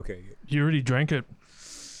Okay, You already drank it.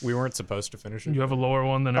 we weren't supposed to finish it. You have a lower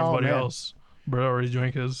one than everybody man. else. Bro already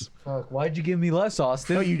drank his. Fuck, why'd you give me less,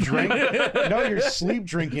 Austin? No, you drank. No, you're sleep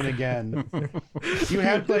drinking again. You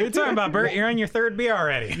have What are you like. talking about, Bert? You're on your third beer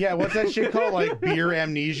already. Yeah, what's that shit called? Like beer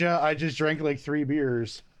amnesia. I just drank like 3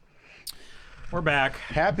 beers. We're back.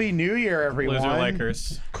 Happy New Year, everyone. Loser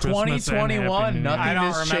Lakers. Christmas and Happy 2021, New Year. nothing I don't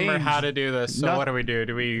has remember changed. how to do this. So No- what do?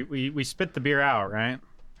 Do we spit the beer out, right?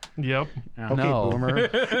 Yep, Okay, No. boomer.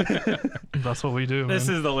 that's what we do. This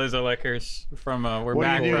man. is the Lizzo Liquors from we're What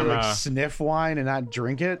back do you do? from Like sniff wine and not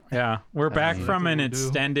drink it? we're back mean, from that's an what we do.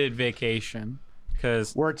 extended vacation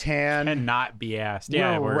because We're tan. and not be asked.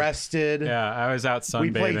 We're rested. Yeah, I was out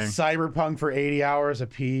We played sunbathing. Cyberpunk for 80 hours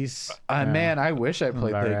apiece. Man, I wish I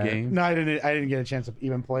played About that right. game. No, I didn't get a chance to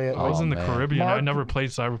even play it. I was Oh, in the man. Caribbean. I Mark- never played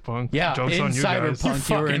Cyberpunk. Yeah, Joke's in on you guys. Cyberpunk,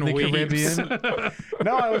 you were in the fucking weebs. Caribbean.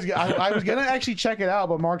 No, I was gonna actually check it out,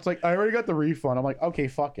 but Mark's like, I already got the refund. I'm like, okay,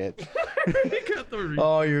 fuck it.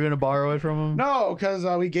 Oh, you're gonna borrow it from him? No, because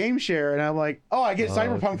we game share, and I'm like, oh, I get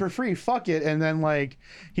Cyberpunk for free. Fuck it. And then like,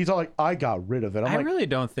 he's all like, I got rid of it. I'm I like, really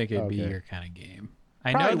don't think it'd be Okay. your kind of game.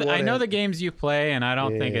 I Probably know I know wouldn't. the games you play, and I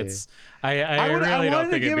don't think Yeah. it's. I I really wanted don't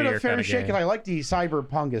to think give it'd be it a your fair kind of shake game. because I like the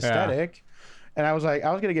cyberpunk aesthetic, and I was like,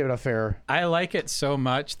 I was gonna give it a fair. I like it so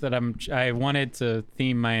much that I wanted to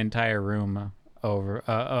theme my entire room over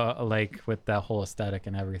like with that whole aesthetic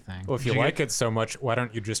and everything. Well, if you like it so much, why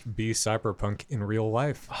don't you just be Cyberpunk in real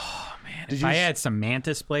life? If I had some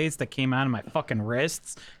mantis blades that came out of my fucking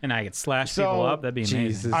wrists and I could slash people up, that'd be amazing.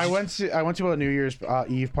 Jesus. I went to a New Year's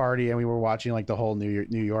Eve party, and we were watching like the whole New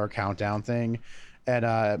York countdown thing.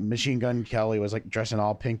 And Machine Gun Kelly was like dressed in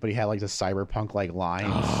all pink, but he had like the cyberpunk like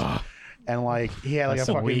lines. And like he had like That's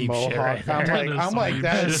a some fucking weeb shit mohawk. right there. I'm like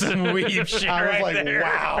that's. Some weeb shit I was right like,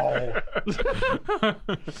 there. wow.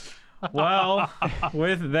 Well,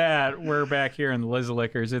 with that, we're back here in the Liz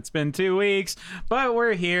Liquors. It's been 2 weeks, but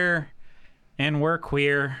we're here and we're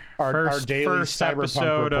queer. Our daily first cyberpunk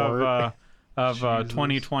episode report. of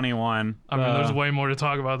 2021. I mean, there's way more to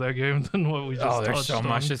talk about that game than what we just Oh, there's touched so on.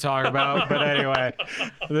 much to talk about. But anyway,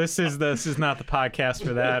 this is not the podcast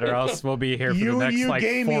for that, or else we'll be here for the next like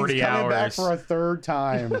Gaming's 40 coming back hours. for a third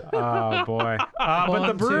time. Oh boy! But the 1,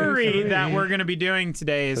 2, brewery that 3. we're going to be doing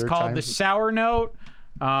today is Third called time. the Sour Note.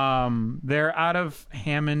 They're out of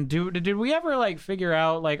Hammond. Did we ever like figure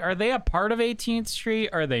out like are they a part of 18th Street?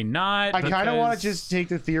 Are they not? I kind of want to Because just take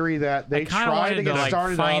the theory that they I kind of tried wanted to get like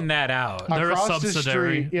started find up. that out. I- They're a across the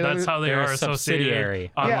subsidiary. street, you know, That's how they they're are a associated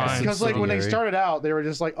subsidiary. online. Yeah, because like when they subsidiary. started out, they were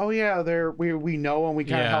just like, oh yeah, we know and we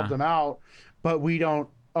kind of Yeah. help them out, but we don't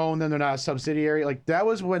own them. They're not a subsidiary. Like that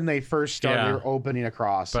was when they first started. Yeah. They were opening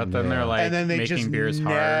across, But then they're like and then they making just beers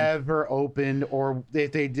hard. never opened, or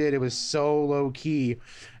if they did, it was so low key.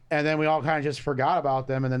 And then we all kind of just forgot about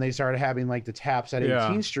them, and then they started having like the taps at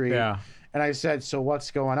 18th Street. Yeah. And I said, so what's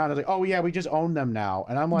going on? I was like, oh yeah, we just own them now.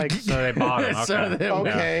 And I'm like, So they bought them. So Okay. they-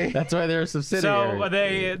 okay. That's why they're a subsidiary. So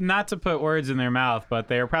they, not to put words in their mouth, but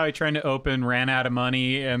they were probably trying to open, ran out of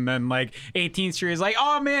money, and then like 18th Street is like,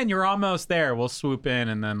 oh man, you're almost there. We'll swoop in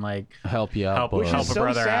and then like help you out. Help- boy. Which help is a so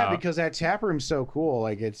brother sad out. because that tap room's so cool.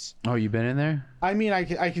 Like it's, Oh, you been in there? I mean, I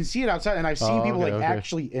can see it outside, and I've seen Oh, people okay, like okay.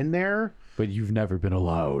 actually in there. But you've never been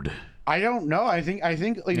allowed. I don't know. I think like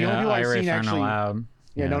the only yeah, people I've Irish seen aren't actually, allowed.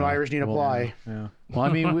 yeah, no Irish need Well, apply. Yeah. Well, I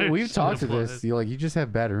mean, we've Nice. talked to Applied. this. You just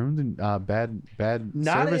have bad rooms and bad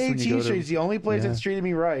Not at service when you go 18th Street. to. It's the only place Yeah. that's treated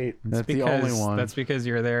me right. That's the Because only one. That's because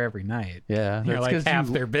you're there every night. Yeah, You're that's like 'cause half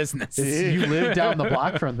you, their business. you live down the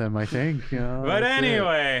block from them, I think. You know, But that's it.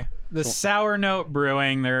 anyway, the Sour Note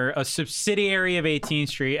Brewing, they're a subsidiary of 18th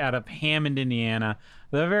Street out of Hammond, Indiana.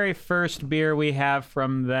 The very first beer we have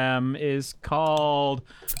from them is called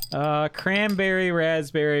Cranberry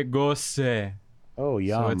Raspberry Gosse. Oh,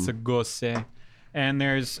 yum. So it's a Gosse. And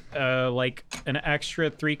there's like an extra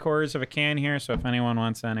 3/4 of a can here, so if anyone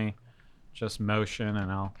wants any, just motion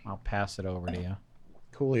and I'll pass it over to you.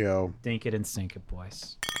 Coolio. Dink it and sink it,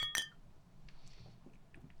 boys.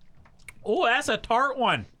 Oh, that's a tart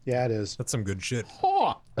one. Yeah, it is. That's some good shit.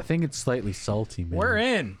 Oh, I think it's slightly salty, man. we're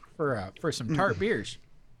in for some tart beers.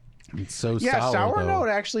 It's so Yeah, sour. sour though. note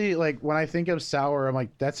actually, like when I think of sour, I'm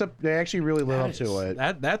like, they actually really live up to it.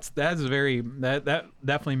 That's very that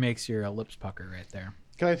definitely makes your lips pucker right there.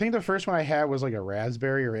 Because I think the first one I had was like a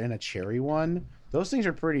raspberry or in a cherry one. Those things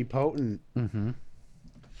are pretty potent. Mm-hmm.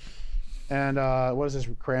 And what is this?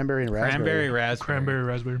 Cranberry and raspberry. Cranberry raspberry. Cranberry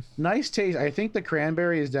raspberry. Nice taste. I think the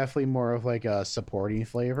cranberry is definitely more of like a supporting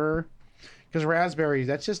flavor. Because raspberry,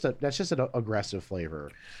 that's just an aggressive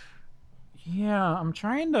flavor. Yeah, I'm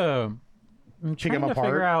trying to them figure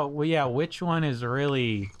apart? out. Well, yeah, which one is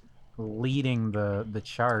really leading the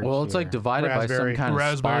charge. Well, it's like here. divided by Raspberry. some kind of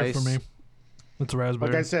Raspberry spice. for me. It's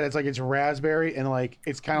raspberry. Like I said, it's raspberry and like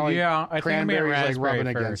it's kind of like Yeah, I think I'm getting cranberries like raspberry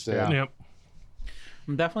rubbing first, against it. yeah. Yep.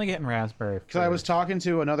 I'm definitely getting raspberry. Because I was first. talking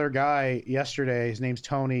to another guy yesterday. His name's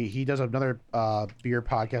Tony. He does another beer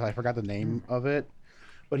podcast. I forgot the name of it,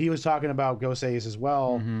 but he was talking about Gose's as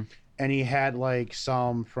well. Mm-hmm. And he had like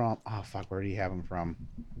some from where did he have them from?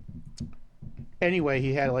 Anyway,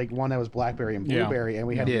 he had like one that was blackberry and Yeah. blueberry, and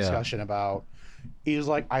we had a Yeah. discussion about. He was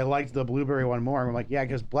like, I liked the blueberry one more. And I'm like, yeah,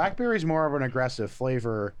 because blackberry is more of an aggressive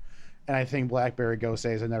flavor, and I think blackberry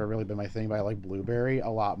Gose's have never really been my thing, but I like blueberry a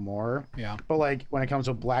lot more. Yeah. But like when it comes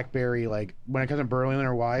to blackberry, like when it comes to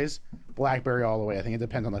Berliner Wise, blackberry all the way. I think it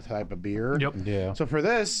depends on the type of beer. Yep. Yeah. So for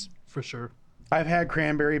this, For sure. I've had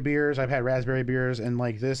cranberry beers, I've had raspberry beers, and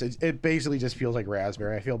like this, it basically just feels like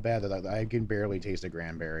raspberry. I feel bad that I can barely taste a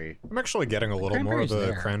cranberry. I'm actually getting a little more of cranberry's the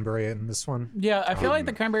there. cranberry in this one. Yeah, I feel like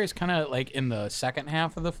the cranberry is kind of like in the second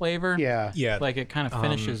half of the flavor. Yeah. Yeah. Like it kind of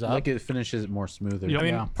finishes up. Like it finishes it more smoother. Yep. I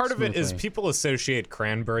mean, Yeah. part of it is Smoothly. people associate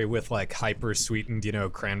cranberry with like hyper sweetened,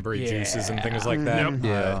 cranberry juices and things like that. Yep.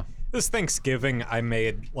 Yeah. This Thanksgiving, I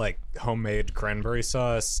made like homemade cranberry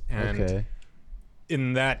sauce, and Okay.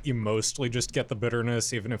 in that you mostly just get the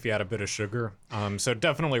bitterness, even if you add a bit of sugar. So it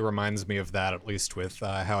definitely reminds me of that, at least with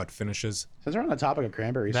how it finishes. Since we're on the topic of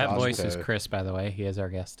cranberry that sauce, voice is Chris, by the way. He is our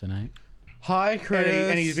guest tonight. Hi, Chris.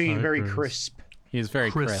 and he's being Hi, very Chris. crisp. He is very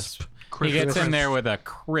Crisp. crisp. He gets in there with a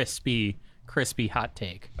crispy hot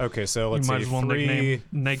take. Okay, so You let's might see. as well Three,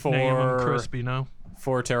 nickname him four, Crispy now.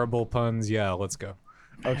 4 terrible puns. Yeah, let's go.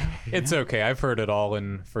 Okay. It's okay. I've heard it all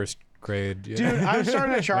in first grade. Yeah. Dude, I'm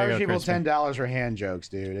starting to charge go, people Crispy. $10 for hand jokes,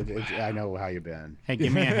 dude. I know how you've been. Hey,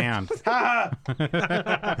 give me a hand. Give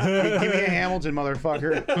me a Hamilton,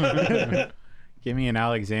 motherfucker. Give me an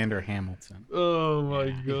Alexander Hamilton. Oh my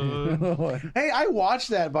god. Hey, I watched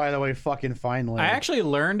that, by the way, fucking finally. I actually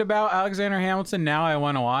learned about Alexander Hamilton. Now I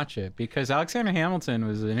want to watch it because Alexander Hamilton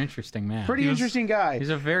was an interesting man. Pretty interesting guy. He's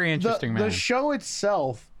a very interesting man. The show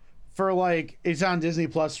itself, for like, it's on Disney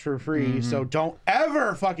Plus for free, Mm-hmm. so don't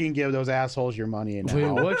ever fucking give those assholes your money in Wait,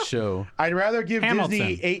 now. what show? I'd rather give Hamilton.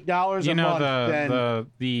 Disney $8 you a know month than the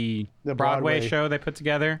the Broadway Broadway. show they put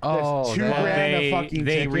together. Oh, $2 that- grand a they fucking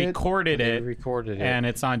they ticket. recorded They it recorded it. and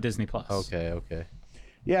it's on Disney Plus. Okay, okay.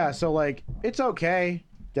 Yeah, so like it's okay.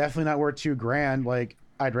 Definitely not worth $2,000. Like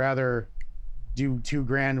I'd rather do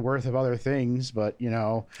 $2,000 worth of other things, but I'd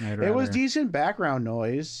it was rather- decent background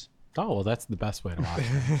noise. Oh well, that's the best way to watch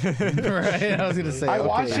it. Right. I was gonna say. I okay,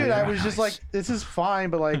 watched it. I yeah. was just like, this is fine,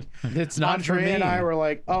 but like It's not for Andre me. and I were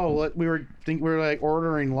like, oh, we were like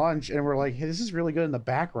ordering lunch, and we're like, hey, this is really good in the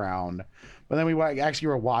background. But then we actually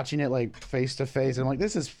were watching it like face to face, and I'm like,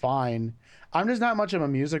 this is fine. I'm just not much of a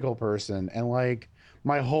musical person, and like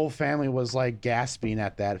my whole family was like gasping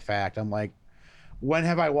at that fact. I'm like, when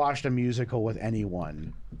have I watched a musical with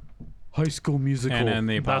anyone? High School Musical. and then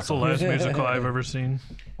the That's the apocalypse. last musical I've ever seen.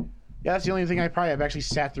 Yeah, that's the only thing I probably have actually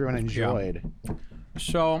sat through and enjoyed.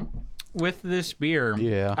 So, with this beer,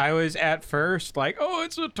 Yeah. I was at first like, "Oh,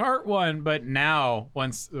 it's a tart one," but now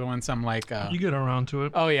once I'm like, You get around to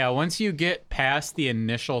it. "Oh yeah," once you get past the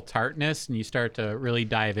initial tartness and you start to really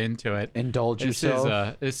dive into it, Indulge this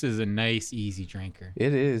yourself. is a nice easy drinker.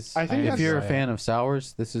 It is. I think if that's- you're a fan of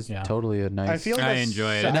sours, this is Yeah. totally a nice. I feel like I that's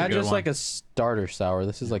enjoy it. such- It's a not good just one. like a starter sour.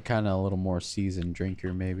 This is like kind of a little more seasoned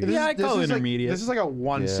drinker, maybe. This Yeah, I is- this call it is like- intermediate. This is like a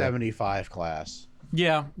 175 class.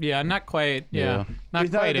 Yeah, not quite. Yeah. Not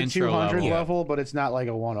It's not quite at the intro 200 level. level, but it's not like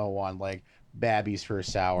a 101 like Babby's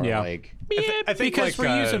first sour. Yeah. Like Yeah, I think, because like,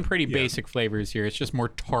 we're using pretty yeah. basic flavors here. It's just more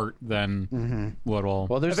tart than little.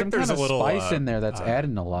 Well, there's I some think kind there's of a little, spice in there that's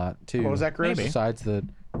adding a lot too. what was that, Chris? Besides the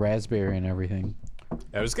raspberry and everything.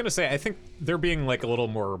 I was gonna say, I think there being like a little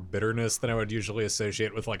more bitterness than I would usually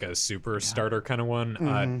associate with like a super starter kind of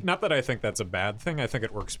one. Not that I think that's a bad thing. I think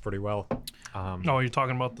it works pretty well. Oh, you're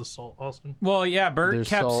talking about the salt, Austin? Well, yeah, Bert There's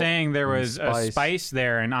kept salt saying there and was a spice. spice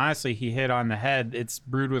there, and honestly, he hit on the head. It's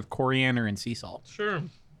brewed with coriander and sea salt. Sure.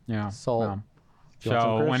 Yeah, Salt. so- You want some,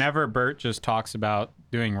 So Chris? whenever Bert just talks about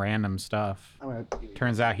doing random stuff, I'm gonna-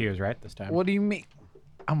 turns out he was right this time. What do you mean?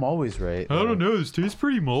 I'm always right. know. This tastes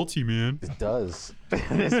pretty malty, man. It does.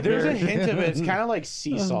 There's a hint of it. It's kind of like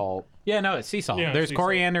sea salt. Yeah, no, it's sea salt. Yeah, There's sea salt.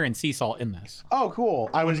 coriander and sea salt in this. Oh, cool.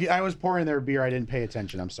 I was pouring their beer. I didn't pay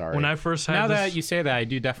attention. I'm sorry. When I first had Now this, that you say that, I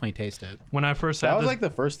do definitely taste it. when I first had That was this, like the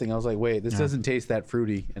first thing. I was like, wait, this doesn't taste that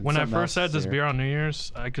fruity. And when I something first else had is this there. beer on New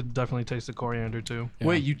Year's, I could definitely taste the coriander too.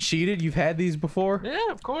 Wait, you cheated? You've had these before?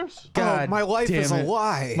 Yeah, of course. God my life damn is a it.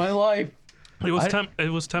 lie. My life. It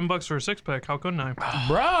was $10 for a 6-pack. How couldn't I?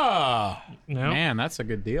 Bruh. No. Man, that's a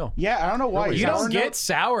good deal. Yeah, I don't know why. You Sour don't get note-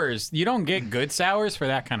 sours. You don't get good sours for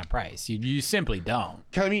that kind of price. You simply don't.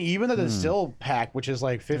 'cause I mean, even the distill pack, which is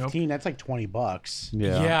like 15, that's like $20.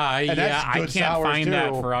 Yeah. that's I good can't sours, find that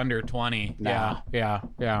too. for under 20. Nah. Yeah.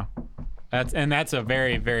 That's a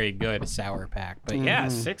very, very good sour pack. But yeah,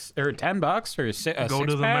 $6 or $10 for a six Go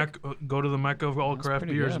to the pack. Go to the Mecca of all craft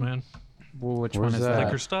pretty beers, good. man. Well, which Where's one is that? that?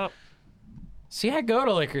 Liquor Stop. See, I go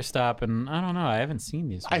to Liquor Stop, and I don't know. I haven't seen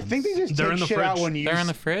these. I ones. think they just They're take in the shit out fridge. when you. They're in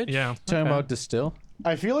the fridge. Yeah. Talking about distill.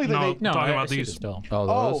 I feel like No, they. No, talking I about see these. Distill. Oh,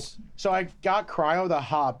 Oh, those. so I got Cryo the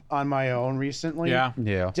hop on my own recently. Yeah.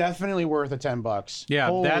 Yeah. Definitely worth the $10. Yeah,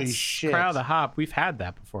 Holy that's shit. Crowd the Hop. We've had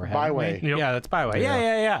that before, haven't Byway. we? Yep. Yeah, that's Byway.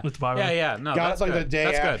 Yeah. It's Byway. Yeah. No, Got that's it like good. the day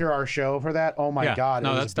That's after good. our show for that. Oh my Yeah. god, No,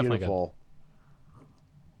 it was that's definitely good. beautiful.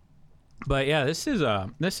 But yeah, this is a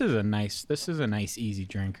nice easy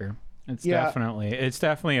drinker. It's Yeah.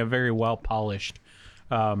 definitely a very well polished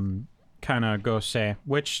kind of Gose,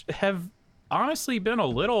 which have honestly been a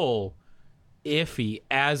little iffy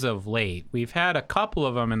as of late. We've had a couple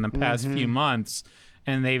of them in the past few months,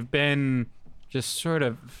 and they've been just sort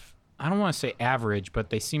of, I don't want to say average, but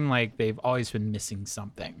they seem like they've always been missing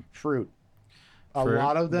something. Fruit. A Fruit?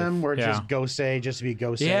 lot of them were Yeah. just Gose, just to be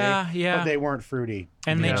Gose. Yeah. But they weren't fruity.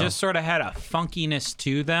 And Yeah. they just sort of had a funkiness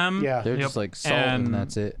to them. Yeah. They're Yep. just like salt and, And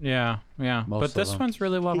that's it. Yeah. Most But of this them. one's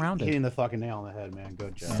really well rounded. Hitting the fucking nail on the head, man.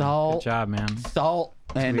 Good job. Salt, Good job, man. salt,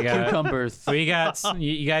 and We got- cucumbers. We got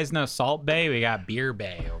you guys know Salt Bay. We got Beer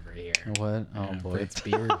Bay over here. What? Oh boy. It's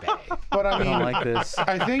Beer Bay. But I I don't mean, like this.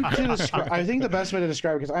 I think the best way to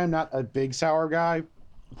describe it, because I am not a big sour guy.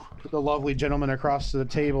 The lovely gentleman across the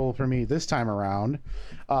table for me this time around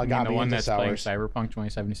got the me one into that's playing sours. Cyberpunk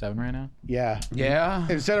 2077 right now. Yeah. Yeah.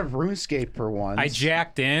 Instead of RuneScape for once. I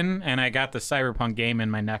jacked in and I got the Cyberpunk game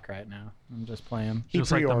in my neck right now. I'm just playing. He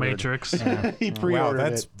Just like the pre-ordered. Matrix. He Wow,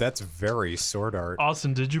 pre-ordered that's very sword art.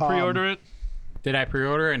 Austin, did you pre-order it? Did I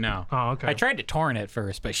pre-order it? No. Oh, okay. I tried to torrent it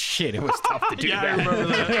first, but shit, it was tough to do Yeah, I that. remember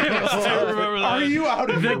that. I remember that. Are you out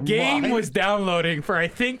of The your game mind? was downloading for I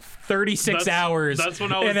think 36 That's- hours. that's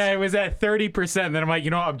when I was- and I was at 30%. Then I'm like, you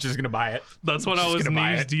know what? I'm just gonna buy it. That's when I Just was gonna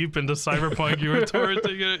buy knees it. deep into Cyberpunk. You were torrenting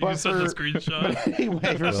it. You But sent the for- screenshot.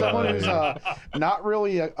 Anyway, for someone who's not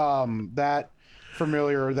really that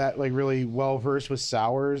familiar or that like really well versed with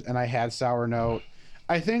sours, and I had sour note,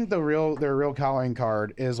 I think their real calling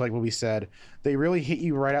card is like what we said. They really hit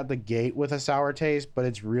you right out the gate with a sour taste, but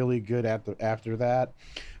it's really good after that.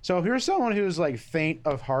 So if you're someone who's like faint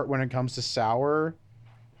of heart when it comes to sour,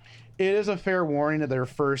 it is a fair warning that their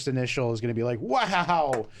first initial is going to be like,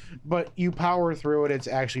 wow, but you power through it. It's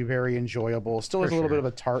actually very enjoyable. Still has a little bit of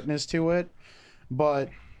a tartness to it, but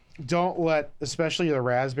don't let, especially the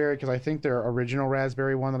raspberry, because I think their original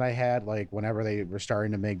raspberry one that I had, like whenever they were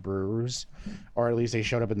starting to make brews, or at least they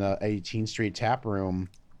showed up in the 18th Street tap room,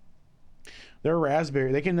 their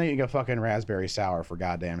raspberry, they can make a fucking raspberry sour for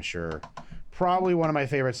goddamn sure. Probably one of my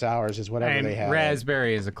favorite sours is whatever And they have.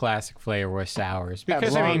 raspberry is a classic flavor with sours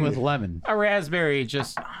because I Along mean, with lemon. a raspberry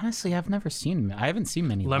just honestly, I haven't seen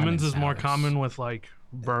many Lemons is more sours. common with like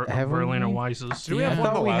Have we? Berliner Weisses. Did we have I one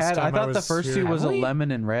thought the we last had. I time thought the was first here? two was a Have we?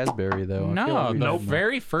 lemon and raspberry though. I feel No, like we the had-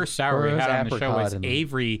 very first sour Or we it was had on the show was apricot and-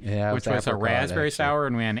 Avery, Yeah, it which was was a apricot, raspberry actually. sour,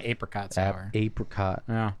 and we had an apricot sour. apricot.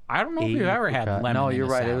 Yeah, I don't know if we've ever had Apricot. lemon. No, in you're a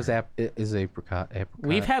right. It sour. was it is apricot.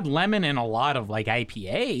 We've had lemon in a lot of like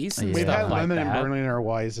IPAs and Yeah. We've stuff had like lemon that. and Berliner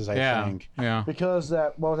Weisses, I think. Yeah. Because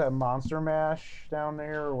that, what was that, Monster Mash down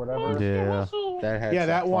there or whatever? Yeah, that had Yeah, some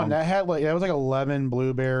that one. funk. That had like, that was like a lemon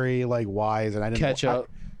blueberry like Wise, and I didn't ketchup.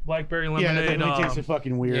 Blackberry Yeah, lemonade. that definitely tasted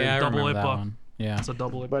fucking weird. Yeah, I Double remember that IPA. one. Yeah. It's a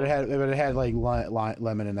double. But it had like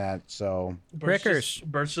lemon in that. So Rickers.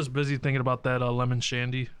 Bert's just busy thinking about that lemon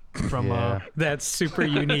shandy from Yeah. That super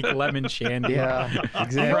unique lemon shandy. Yeah,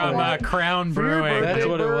 exactly. From Crown For your Brewing. birthday, That's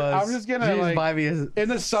what it Bert, was. I'm just gonna, You like, buy me a in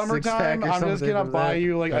the six-pack summertime, or I'm just something gonna for buy that.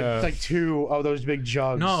 you like two of those big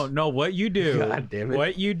jugs. No, what you do, God damn it.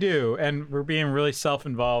 what you do, and we're being really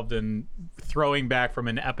self-involved and throwing back from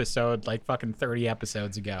an episode like fucking 30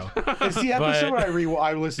 episodes ago. It's the episode But-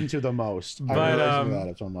 I listen to the most. I But, listen to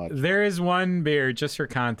that so much. There is one beer, just for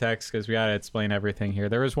context, because we gotta explain everything here.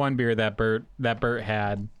 There was one beer that Bert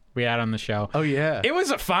had. We had on the show. Oh yeah. It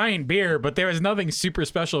was a fine beer, but there was nothing super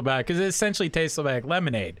special about it because it essentially tasted like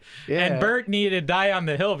lemonade. Yeah. And Bert needed to die on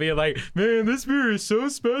the hill, being like, "Man, this beer is so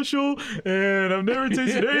special, and I've never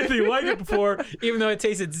tasted anything like it before." Even though it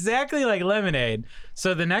tastes exactly like lemonade.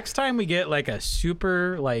 So the next time we get like a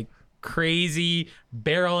super like crazy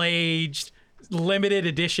barrel aged limited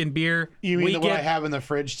edition beer, You mean we the one I get have in the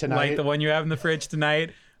fridge tonight? like the one you have in the fridge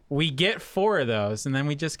tonight. We get 4 of those, and then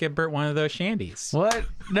we just give Bert one of those shandies. What?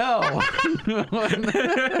 No.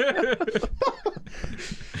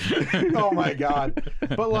 Oh my god!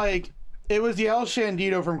 But like, it was the El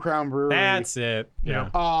Shandito from Crown Brewery. That's it. Yeah.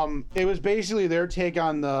 It was basically their take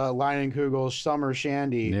on the Leinenkugel's Summer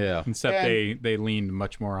Shandy. Yeah. Except And- they leaned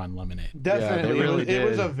much more on lemonade. Definitely, Yeah, they really it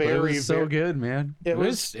was a did. But very it was so good, man. It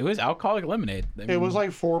was It was alcoholic lemonade. I it mean, was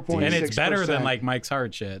like 4.6%. and it's better than like Mike's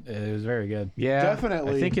Hard shit. It was very good. Yeah.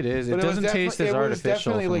 Definitely. I think it is. It But was doesn't taste defi- as it was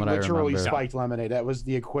artificial definitely from like what I literally remember. spiked lemonade. That was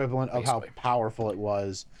the equivalent of how powerful it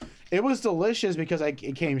was. It was delicious because it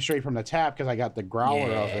came straight from the tap because I got the growler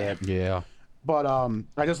of it. Yeah. But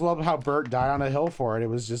I just love how Bert died on a hill for it. It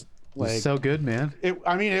was just like It's so good, man.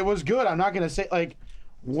 I mean, it was good. I'm not gonna say like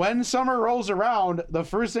when summer rolls around, the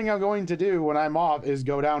first thing I'm going to do when I'm off is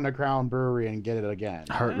go down to Crown Brewery and get it again.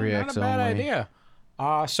 Heart Not reacts a bad only. idea.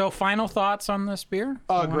 So final thoughts on this beer? You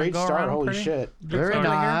wanna Great go start. around Holy pretty? shit. Very start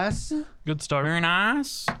here. nice. Good start. Very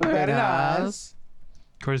nice. Very nice.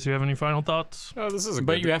 Chris, you have any final thoughts? Oh, this is a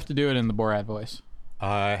But good. you have to do it in the Borat voice.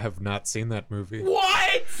 I have not seen that movie.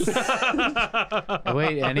 What?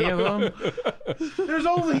 Wait, any of them? There's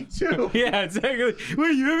only 2. Yeah, exactly.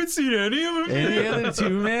 Wait, you haven't seen any of them? Any other 2,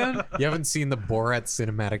 man? You haven't seen the Borat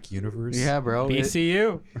cinematic universe? Yeah, bro.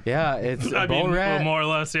 BCU. Yeah, it's I mean, Borat. well, more or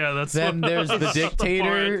less, yeah. That's Then there's the that's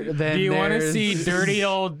dictator. point. Then Do you want to there's- see dirty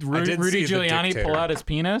old I did Rudy see The Giuliani Dictator. pull out his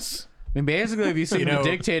penis? I mean, basically, if you've seen You know- the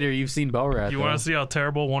dictator, you've seen Borat. You though. want to see how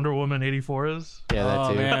terrible Wonder Woman 84 is? Yeah, that Oh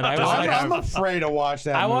too. man, I was I'm, like, I'm afraid to watch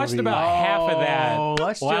that I watched movie. about half of that Oh,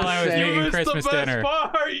 let's while just I was say- making You missed Christmas the best dinner.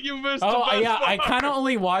 part. You missed the Oh best yeah, I part. kind of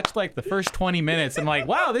only watched like the first 20 minutes. I'm like,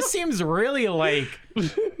 wow, this seems really like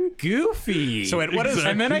goofy. So wait, what is?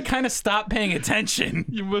 And then I kind of stopped paying attention.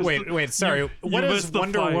 You missed Wait, sorry. you What does missed the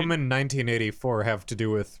Wonder fight. Woman 1984 have to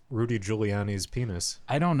do with Rudy Giuliani's penis?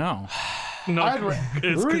 I don't know. No,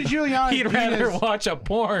 it's Rudy Giuliani. He'd rather watch a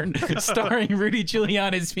porn starring Rudy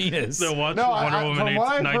Giuliani's penis. So watch No, Wonder from Woman what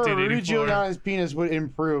I've heard, Rudy 1984. Giuliani's penis would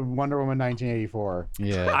improve Wonder Woman 1984.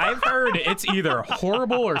 Yeah. I've heard it's either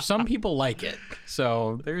horrible or some people like it.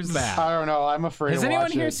 So there's that. I don't know. I'm afraid Has to anyone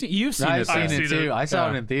watch here it. seen? You've seen I've it. seen I've it seen too. it. I saw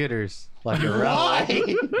Yeah. it in theaters. Like a Why?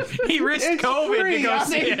 He risked It's COVID free to go on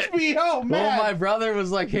see it. HBO, man. Well, my brother was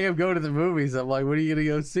like, "Hey, I'm going to the movies." I'm like, "What are you gonna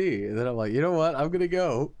go see?" And then I'm like, "You know what? I'm gonna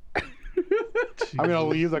go." I'm gonna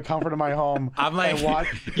leave the comfort of my home. I'm like, and watch.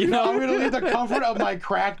 you know- I'm gonna leave the comfort of my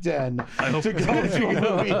crack den to go to a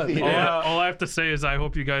movie theater. All I have to say is I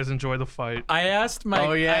hope you guys enjoy the fight. I asked my.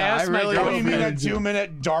 Oh, yeah, I asked I my really What hope do you girlfriend. mean a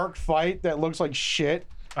 2-minute dark fight that looks like shit?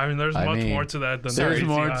 I mean, there's I much mean, more to that than There's meets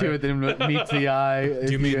more the to eye. it than meets the eye. If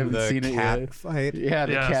Do you mean haven't the seen it cat yet. fight? Yeah,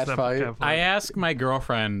 the Yes, cat the fight. cat fight. I asked my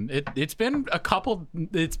girlfriend. It's been a couple.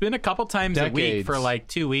 It's been a couple times a week Decades. for like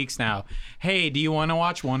 2 weeks now. Hey, do you want to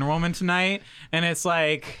watch Wonder Woman tonight? And it's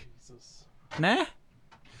like, nah.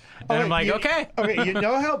 And I'm like, okay. Okay, you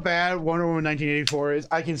know how bad Wonder Woman 1984 is?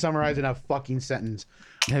 I can summarize in a fucking sentence.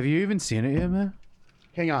 Have you even seen it yet, man?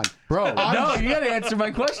 Hang on. Bro, no, you gotta answer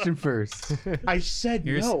my question first. I said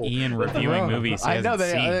Here's no. Ian reviewing movies. He I know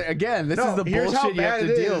hasn't that. seen. Again, this No, is the here's how bullshit you have bad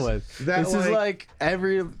to it deal is with. that, This is like- like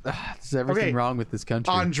every. There's everything Okay, wrong with this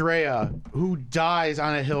country. Andrea, who dies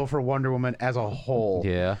on a hill for Wonder Woman as a whole,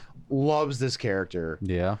 Yeah, loves this character.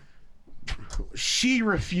 yeah. She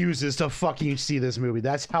refuses to fucking see this movie.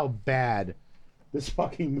 That's how bad this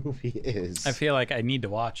fucking movie is. I feel like I need to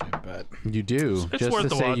watch it, but You do It's just worth to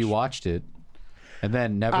the say watch. you watched it, and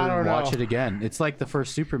then never I don't watch know. it again. It's like the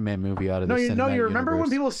first Superman movie out of No, the you know, cinematic you remember when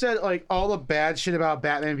universe. people said like all the bad shit about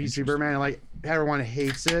Batman v Superman and like everyone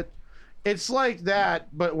hates it? It's like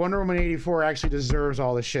that, but Wonder Woman 84 actually deserves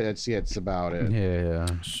all the shit it gets about it. Yeah,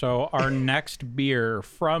 so our next beer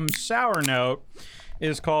from Sour Note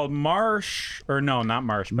is called Marsh, or no, not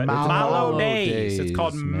Marsh, but Mallow Mallow Days. It's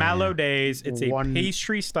called Days, man. Mallow Days. It's a One-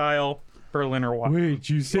 pastry style Berliner Weiss. Wait,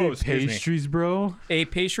 you say Oh, excuse me. pastries, bro? A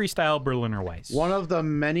pastry style Berliner Weiss. One of the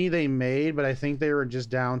many they made, but I think they were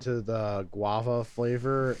just down to the guava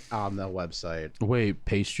flavor on the website. Wait,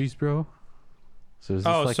 pastries, bro? So is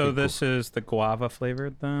this Oh, like so a- this is the guava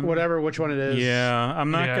flavored then? Which one it is. Yeah,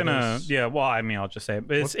 I'm not Yeah, gonna. there's- Yeah, well, I mean, I'll just say it.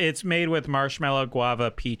 It's made with marshmallow,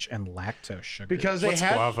 guava, peach, and lactose sugar. Because they What's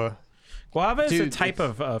had guava? guava is Dude, a type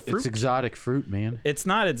of fruit. It's exotic fruit, man. It's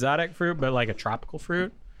not exotic fruit, but like a tropical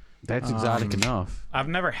fruit. That's exotic enough. I've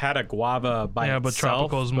never had a guava by Yeah, but itself.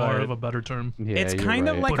 tropical is more but of a better term. Yeah, it's you're kind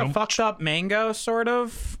of right. like a Ba-dum. fucked up mango, sort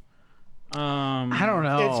of. I don't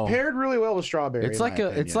know. It's paired really well with strawberry. It's in like my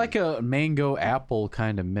it's opinion. like a mango apple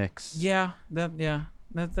kind of mix. Yeah,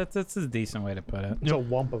 that's a decent way to put it. It's a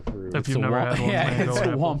lump of fruit. If you've never had one, yeah, mango it's a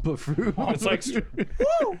apple. wampa fruit. It's like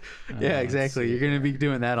Yeah, exactly. You're gonna be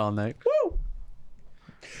doing that all night.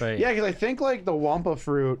 But Yeah, because I think like the Wampa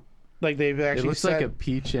fruit, like they've It actually looks said, like a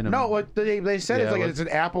peach and a no, what they said Yeah, it's like what- it's an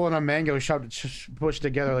apple and a mango pushed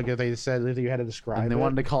together. Like they said, that you had to describe. and they it.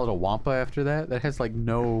 wanted to call it a Wampa after that. That has like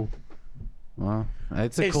no. Well,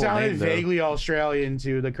 it's a It cool sounded name though. vaguely Australian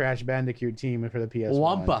to the Crash Bandicoot team for the PS1.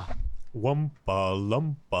 Wampa. Wumpa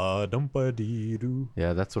lumpa dumpa dee doo.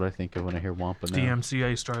 Yeah, that's what I think of when I hear Wampa now.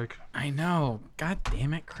 DMCA strike. I know. God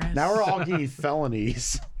damn it, Chris. Now we're all getting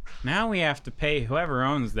felonies. Now we have to pay whoever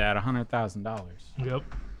owns that $100,000. Yep.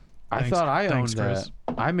 I Thanks- thought I thanks, owned Chris.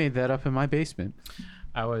 that. I made that up in my basement.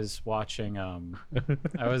 I was watching Yeah.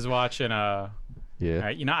 all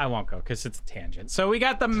right, I won't go because it's a tangent. So we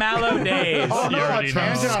got the Mallow Days. Oh no, a already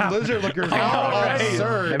tangent know. on lizard liquors. know, right?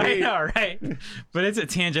 Absurd. I know, right? But it's a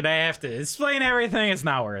tangent. I have to explain everything. It's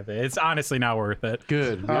not worth it. It's honestly not worth it.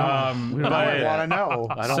 Good. I But- want to know.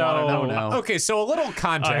 I don't so- want to know now. Okay, so a little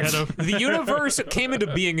context. I had The universe came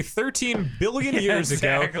into being 13 billion years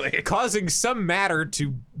ago, exactly. causing some matter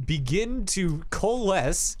to begin to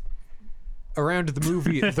coalesce around the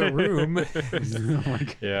movie The Room.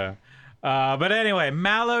 Yeah. But anyway,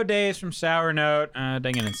 Mallow Days from Sour Note. Dang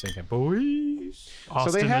it, in sync, boys.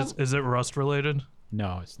 Austin, have- is it Rust related?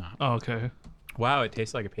 No, it's not. Oh, okay. Wow, it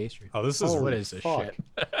tastes like a pastry. Oh, this is What is this fuck. shit?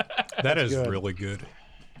 that is good. really good.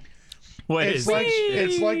 What It's is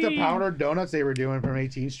like the powdered donuts they were doing from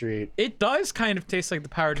 18th Street. It does kind of taste like the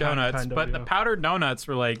powdered donuts, kind of, but the yeah. powdered donuts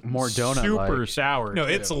were like More donut-like. super sour. No,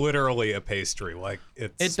 too. it's literally a pastry. Like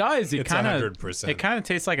it does. It It's kind of 100%. it kind of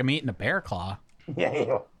tastes like I'm eating a bear claw.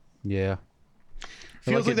 Yeah.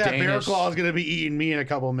 Feels like a that bear Danish- claw is gonna be eating me in a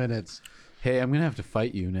couple minutes. Hey, I'm gonna have to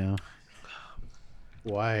fight you now.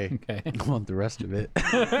 Why? Okay. I want the rest of it.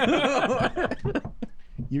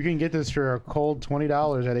 You can get this for a cold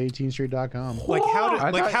 $20 at 18street.com. like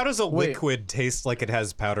I thought- how does a wait. liquid taste like it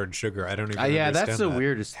has powdered sugar? I don't even. Yeah, understand that's the that.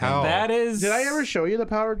 weirdest thing. How? That is. Did I ever show you the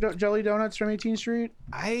powdered jelly donuts from 18th Street?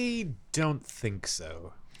 I don't think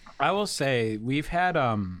so. I will say we've had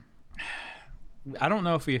I don't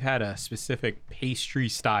know if we've had a specific pastry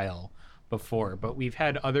style before, but we've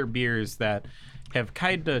had other beers that have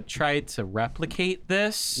kind of tried to replicate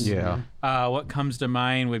this. Yeah. What comes to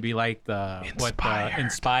mind would be like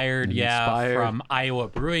Inspired, yeah, Inspired. from Iowa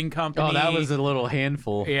Brewing Company. Oh, that was a little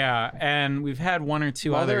handful. yeah, and we've had one or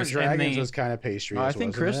two Mother others. of Dragons and was kind of pastry. I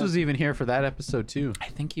think Chris was even here for that episode too. I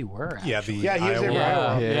think you were. Yeah, actually. the Yeah, he was Iowa- in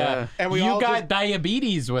Iowa. Yeah. And we you all got just-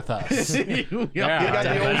 diabetes with us. You got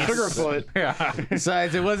the old Sugarfoot. yeah.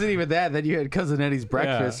 Besides, it wasn't even that. Then you had Cousin Eddie's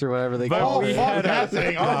breakfast or whatever they But call Oh, we it. fuck that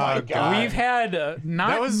thing. Oh, my God. We've had not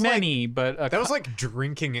That was like- many, but That was like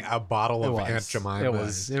drinking a bottle of Aunt Jemima. It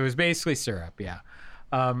was basically syrup, yeah.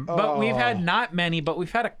 But we've had not many, but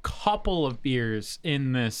we've had a couple of beers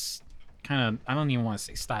in this kind of, I don't even want to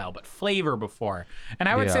say style, but flavor before. And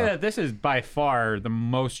I would say Yeah. that this is by far the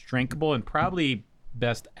most drinkable and probably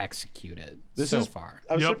best executed so far.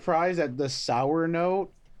 I was Yep. surprised that the sour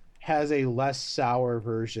note has a less sour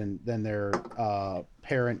version than their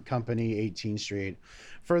parent company, 18th Street.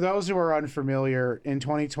 For those who are unfamiliar, in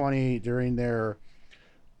 2020, during their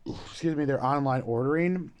online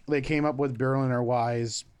ordering, they came up with Berliner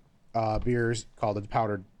Weiss beers called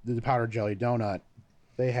the powdered jelly donut.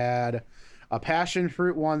 They had a passion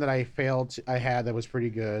fruit one that I had that was pretty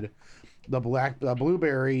good. The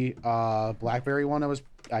blueberry blackberry one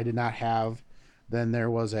I did not have. Then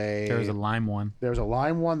there was a lime one.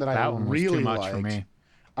 lime one that I That one was really too much liked. for me.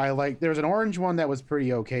 There was an orange one that was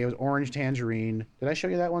pretty okay. It was orange tangerine. Did I show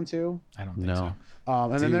you that one too? I don't think No.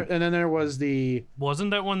 so. And then there was the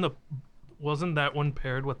Wasn't that one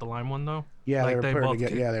paired with the lime one though? yeah Like, they they were paired both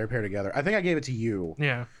together. Yeah, they were paired together. I think I gave it to you.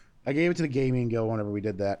 Yeah. I gave it to the Gaming Guild whenever we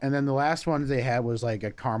did that. And then the last ones they had was like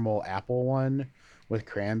a caramel apple one with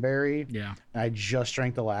cranberry. Yeah. I just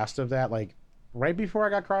drank the last of that like right before I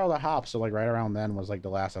got Carl the Hop, so like right around then was like the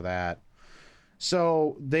last of that.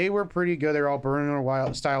 So they were pretty good. They were all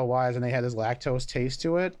Berliner style wise, and they had this lactose taste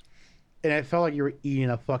to it, and it felt like you were eating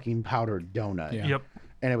a fucking powdered donut. Yeah. Yep.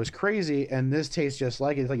 And it was crazy. And this tastes just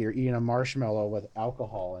like it. It's like you're eating a marshmallow with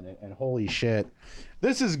alcohol in it. And holy shit,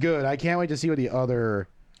 this is good. I can't wait to see what the other.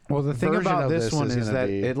 Well, the thing version about of this this one is is gonna that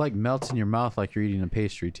be- it like melts in your mouth like you're eating a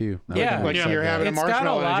pastry too. Yeah. Like Yeah. you're having It's a got a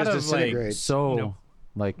marshmallow lot and it of, just like, disintegrates. So No.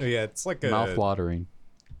 like Yeah, it's like a mouth watering.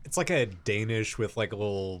 It's like a Danish with like a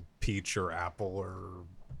little peach or apple or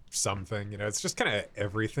something. You know, it's just kind of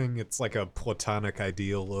everything. It's like a platonic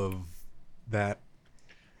ideal of that.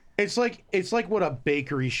 It's like what a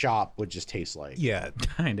bakery shop would just taste like. Yeah,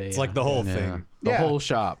 Kinda. it's like the whole Yeah. thing. The Yeah. whole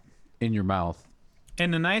shop in your mouth.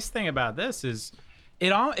 And the nice thing about this is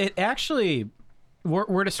it actually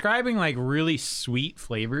we're describing like really sweet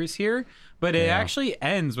flavors here, but it Yeah. actually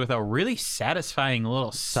ends with a really satisfying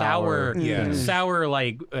little sour, Yeah. sour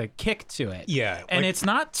like kick to it. Yeah, and like- it's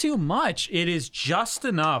not too much. It is just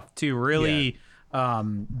enough to really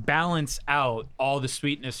balance out all the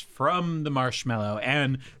sweetness from the marshmallow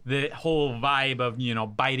and the whole vibe of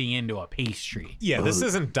biting into a pastry. Yeah, this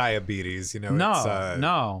isn't diabetes, No, it's,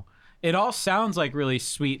 no. It all sounds like really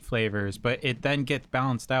sweet flavors, but it then gets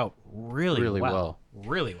balanced out really Really well.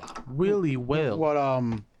 Really well. Really well. What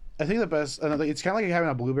I think the best, it's kind of like having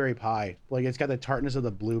a blueberry pie. Like it's got the tartness of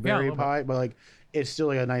the blueberry little bit. pie, but like it's still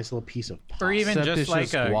like a nice little piece of pie. Or even Except just it's like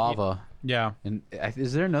just a guava. Yeah. And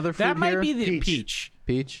is there another fruit That might here? be the Peach. peach.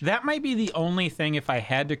 Peach. That might be the only thing, if I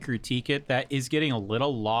had to critique it, that is getting a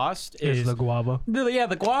little lost. Is the guava.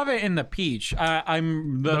 The guava and the peach.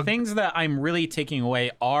 The things that I'm really taking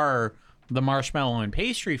away are the marshmallow and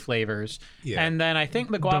pastry flavors, Yeah. and then I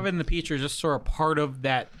think the guava and the peach are just sort of part of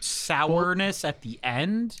that sourness at the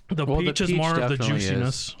end. The Well, the peach is peach more of the definitely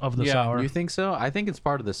juiciness of the Yeah, sour. You think so? I think it's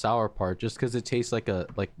part of the sour part, just because it tastes like if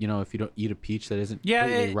you don't eat a peach that isn't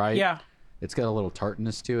completely ripe, yeah. it's got a little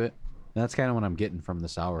tartness to it. And that's kind of what I'm getting from the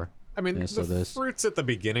sour. I mean, Yes, the so this. fruit's at the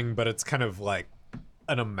beginning, but it's kind of like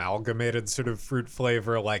an amalgamated sort of fruit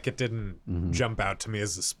flavor. Like it didn't jump out to me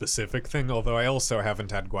as a specific thing, although I also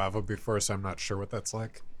haven't had guava before, so I'm not sure what that's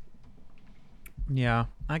like. Yeah.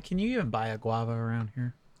 Can you even buy a guava around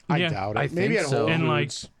here? I Yeah, doubt it. I Maybe think at so. Whole And like,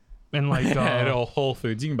 Foods. and like At Whole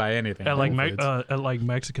Foods, you can buy anything. at like Whole Foods. at like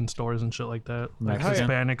Mexican stores and shit like that, like Mexican?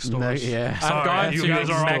 Hispanic stores. Yeah. I've Sorry, gone you to guys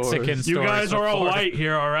are all Mexican stores. You guys are all before. white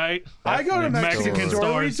here, all right? I go to Mexican, Mexican stores.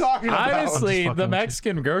 What are you stores. talking about? Honestly, fucking the with you.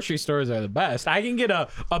 Mexican grocery stores are the best. I can get a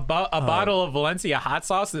bottle of Valencia hot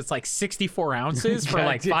sauce that's like 64 ounces for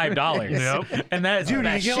like $5. Yep. And that's Dude, you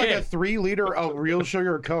that get shit. like a 3 liter of real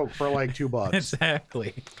sugar Coke for like $2.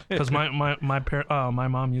 Exactly. Because my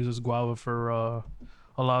mom uses guava for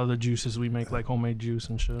a lot of the juices we make, like homemade juice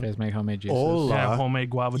and shit. You guys make homemade juices. Yeah, homemade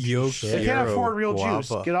guava juice. They can't afford real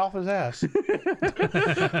juice. Get off his ass.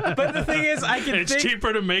 But the thing is, I can It's think.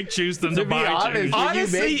 cheaper to make juice than to be buy honest, juice. when you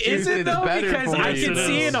Honestly, make is juice, it it's though? better Because for I you. can Yes, it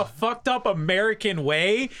see is. in a fucked up American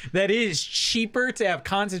way that it is cheaper to have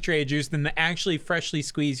concentrated juice than to actually freshly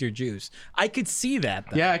squeeze your juice. I could see that.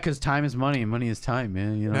 Though. Yeah, because time is money and money is time,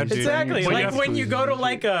 man. You know, Now, you dude, spend your Exactly. time Like when you go to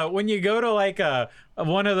squeezing. like a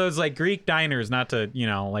one of those like Greek diners, not to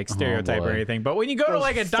like stereotype or boy. anything, but when you go to Those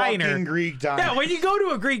like a diner, fucking Greek diner. yeah, when you go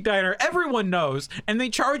to a Greek diner, everyone knows, and they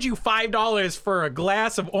charge you $5 for a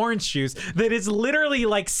glass of orange juice that is literally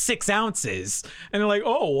like 6 ounces, and they're like,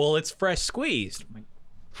 "Oh, well, it's fresh squeezed." I'm like,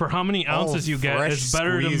 For how many ounces you get, fresh it's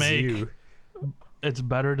better to squeeze make. you. It's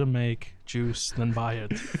better to make juice than buy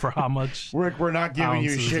it. For how much? We're not giving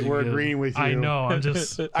you ounces shit. you We're get. agreeing with you. I know. I'm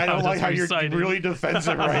just. I don't I'm like just how you're reciting. really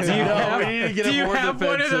defensive right Do you now. have, we need to get do a you more have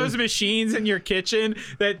one of defensive. those machines in your kitchen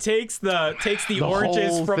that takes the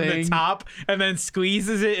oranges whole from the thing. top and then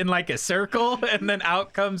squeezes it in like a circle and then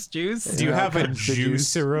out comes juice? Do you have a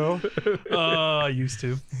juicero? I used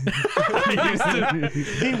to. I used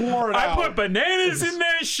to. He wore it I out. put bananas in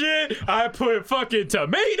that shit. I put fucking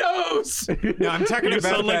tomatoes. No, I'm talking You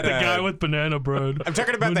about sound like that. the guy with banana bread. I'm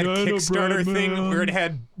talking about that Banana Kickstarter bread, thing man. where it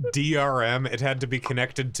had DRM. It had to be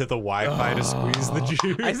connected to the Wi-Fi to squeeze the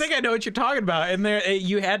juice. I think I know what you're talking about. And there,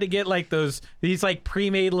 you had to get like these like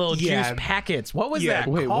pre-made little Yeah. juice packets. What was Yeah. that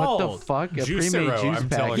Wait, called? what the fuck? A Juicero, pre-made juice I'm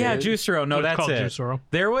packet? telling Yeah, you. Juicero. No, It's that's called it. Juicero.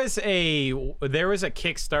 There was a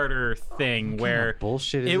Kickstarter thing where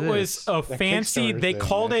bullshit is it was this? a fancy. Kickstarter They thing,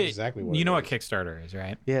 called that's it. exactly what You it know what is. Kickstarter is,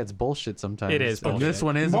 right? Yeah, it's bullshit sometimes. It is But bullshit. this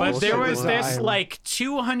one is But But bullshit. there was this design. like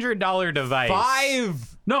 $200 device.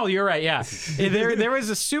 5. No, you're right. Yeah, there was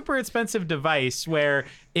a super expensive device where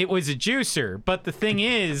it was a juicer, but the thing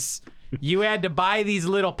is, you had to buy these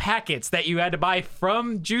little packets that you had to buy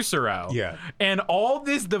from Juicero. Yeah. and all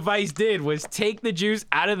this device did was take the juice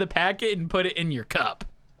out of the packet and put it in your cup.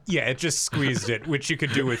 Yeah, it just squeezed it, which you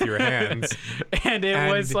could do with your hands. And it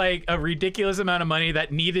was And- like a ridiculous amount of money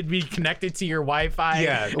that needed to be connected to your Wi-Fi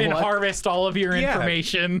Yeah, and what? harvest all of your Yeah.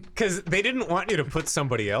 information. Because they didn't want you to put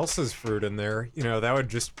somebody else's fruit in there. You know, that would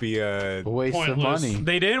just be a... A waste of Pointless. money.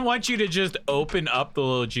 They didn't want you to just open up the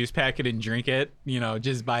little juice packet and drink it,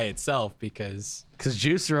 just by itself because... Because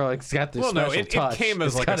Juicero, it's got this Well, no, special it touch. came as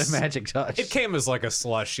It's like got a a s- magic touch. It came as like a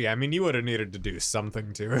slushy. I mean, you would have needed to do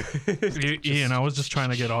something to it. Ian, I was just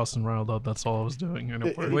trying to get Austin riled up. That's all I was doing. And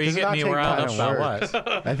it worked. Well, you Does it get not me take riled up time? about Works.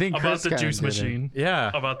 what? I think About Chris the kinda juice did it. machine.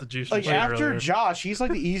 Yeah. About the juice Like machine. after earlier. Josh, he's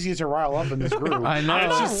like the easiest to rile up in this group. I know. I'm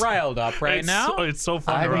It's not just- riled up right it's now. So, it's so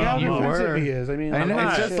fun I to mean, rile How you him up. defensive were. he is. I mean, I know, I'm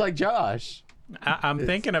it's not- just like Josh. I'm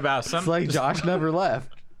thinking about It's something. like Josh never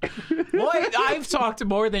left. Well, I've talked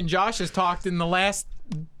more than Josh has talked in the last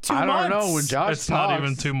 2 months. I don't know when Josh It's talks. not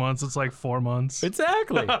even 2 months. It's like 4 months.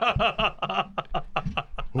 Exactly.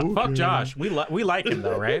 Fuck Josh. We like him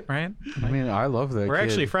though, right? Right? I mean, I love that. We're kid.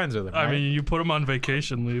 actually friends with him. I right? mean, you put him on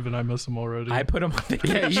vacation leave, and I miss him already. I put him on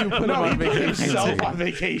vacation. Yeah, you put him on vacation. Himself on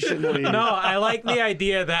vacation leave. No, I like the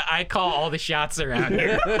idea that I call all the shots around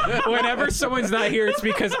here. Whenever someone's not here, it's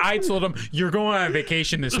because I told them, you're going on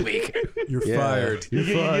vacation this week. You're Yeah. fired. You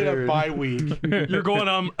get a bye week. You're going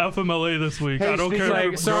on FMLA this week. Hey, I don't speaking care. of- if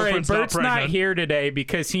your Sorry, girlfriend's Bert's not pregnant. here today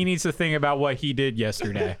because he needs to think about what he did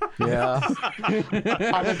yesterday. Yeah.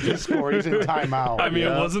 On the Discord, he's in timeout. I mean,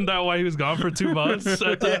 Yeah. wasn't that why he was gone for 2 months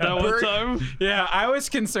at that one Bert- time? Yeah, I was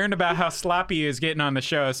concerned about how sloppy he was getting on the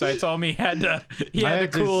show, so I told him he had to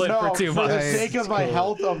had to- cool it no, for 2 the months. sake of my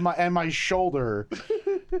health of my shoulder,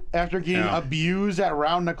 after getting abused at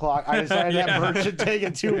round the clock, I decided that Bert should take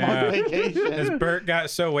a 2-month As vacation. Bert got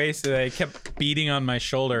so wasted, I kept beating on my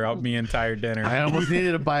shoulder out the entire dinner. I almost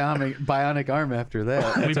needed a bionic arm after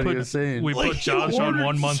that. That's what he was saying. We put Josh on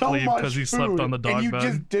 1 month so leave because he much slept food, on the and dog you bed.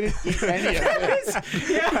 just didn't eat any of it.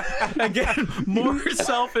 Yeah, again, more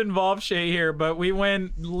self-involved shit here, but we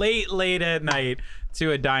went late at night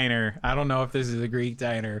to a diner. I don't know if this is a Greek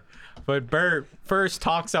diner, but Bert first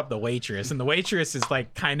talks up the waitress, and the waitress is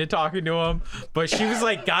like kind of talking to him, but she was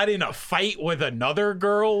like got in a fight with another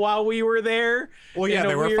girl while we were there. Well, yeah, in a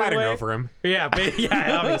they were weird fighting way. over him. Yeah, but,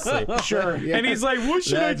 yeah, obviously. Sure. Yeah. And he's like, what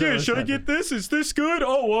should I That's do? what Should I get this? Is this good?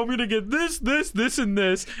 Oh, well, I'm going to get this, and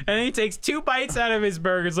this. And then he takes 2 bites out of his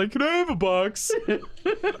burger. He's like, can I have a box?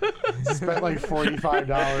 spent like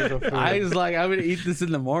 $45 of food. I was like, I'm gonna eat this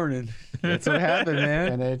in the morning. That's what happened,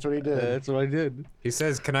 man. and that's what he did. That's what I did. He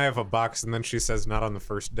says, "Can I have a box?" And then she says, "Not on the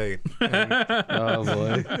first date." And Oh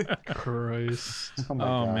boy. Christ. oh my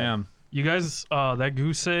Oh, God. man. You guys, that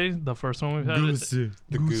goose, the first one we've had,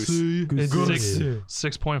 the goose. it's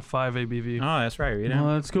 6.5 ABV. Oh, that's right. We didn't,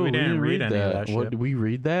 Oh, that's cool. We didn't read any of that What shit. did we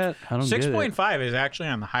read that? I don't get it. 6.5 is actually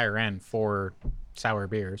on the higher end for sour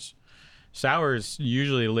beers. Sours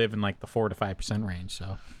usually live in like the 4 to 5% range.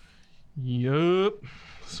 So Yup.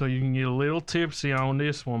 So you can get a little tipsy on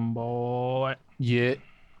this one, boy. Yeah.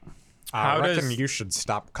 I How reckon does- you should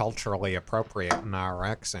stop culturally appropriating our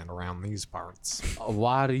accent around these parts.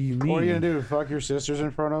 Why do you mean? What are you gonna do? Fuck your sisters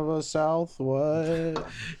in front of us, South? What?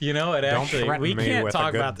 you know what? Don't Actually, threaten we me can't with a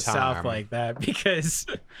talk good about the South time. like that because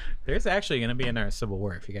there's actually going to be another Civil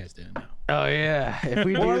War. If you guys didn't know. Oh yeah. If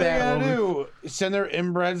we What do are they that, gonna we'll do? Send their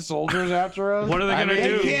inbred soldiers after us? What are they gonna They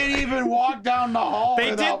do? can't even walk down the hall.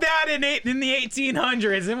 They without- did that in the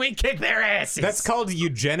 1800s, and we kicked their asses. That's called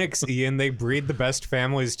eugenics, Ian. They breed the best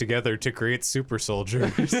families together to create super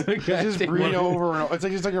soldiers. They just breed over and over. It's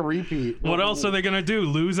like just like a repeat. What else are they gonna do?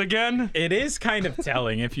 Lose again? It is kind of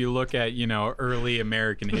telling if you look at, early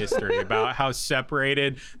American history about how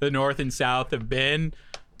separated the North and South have been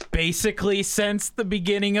basically since the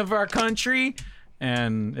beginning of our country.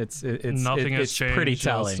 And it's Nothing has pretty changed,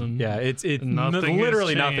 telling. Justin. Yeah, Nothing has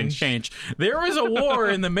literally nothing's changed. There was a war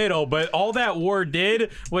in the middle, but all that war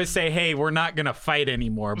did was say, "Hey, we're not gonna fight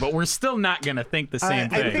anymore," but we're still not gonna think the same I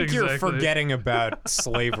thing. think you're Exactly. forgetting about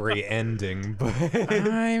slavery ending, but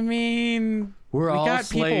I mean, We're we all got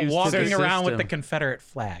people slaves to walking the around with the system. Confederate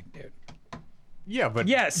flag, dude. yeah, but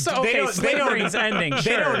Yes, okay, slavery's ending.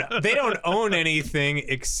 Sure. they don't own anything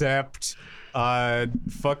except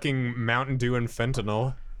fucking Mountain Dew and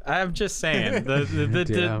fentanyl. I'm just saying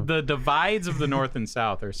the divides of the North and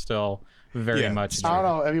South are still very Yeah. much. I don't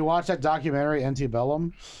know. Have you watched that documentary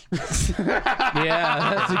Antebellum?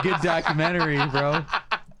 Yeah, that's a good documentary, bro.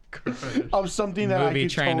 Of something that Movie I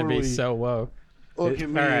could trying totally to be so woke. look at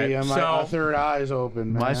me All right, and my so- third eye's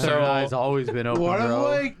open. Man. My So- third eye's always been open, What if bro.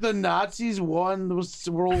 like the Nazis won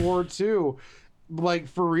World War II? Like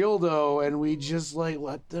for real though, and we just like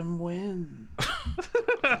let them win.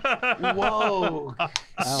 Whoa.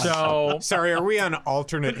 So Sorry, are we on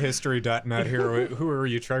alternatehistory.net here? Who are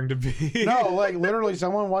you trying to be? No, like literally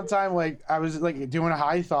someone one time like I was like doing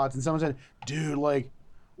high thoughts and someone said, dude, like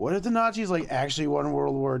what if the Nazis like actually won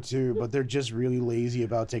World War II, but they're just really lazy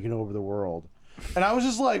about taking over the world? And I was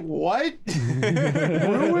just like, what?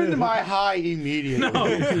 Ruined my high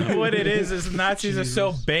immediately. what it is Nazis are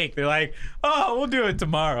so baked. They're like, oh, we'll do it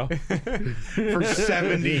tomorrow. For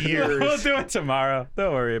 70 years. We'll do it tomorrow.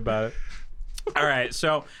 Don't worry about it. All right.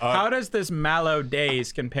 So, how does this Mallow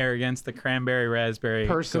Days compare against the Cranberry Raspberry?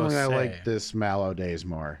 Personally, I Gose? like this Mallow Days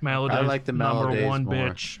more. Mallow I Days, like the Mallow number Days one more.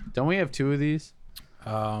 bitch. Don't we have 2 of these?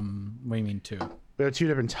 What do you mean 2? We have 2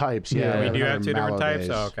 different types. Yeah, Yeah, We do they're have 2 different Mallow types. Days.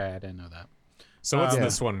 Oh, okay, I didn't know that. So what's Yeah.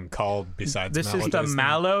 this one called besides This Mallow is the Days?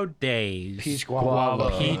 Mallow Days Peach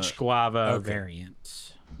guava. peach guava Okay.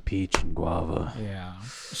 variant. peach and guava. Yeah.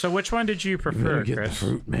 So which one did you prefer, Get the Chris?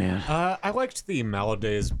 fruit, man. I liked the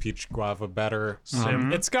Maladays peach guava better.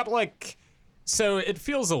 Same. It's got like, so it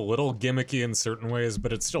feels a little gimmicky in certain ways,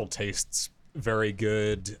 but it still tastes very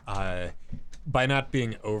good. By not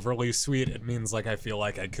being overly sweet, it means like I feel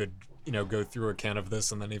like I could, go through a can of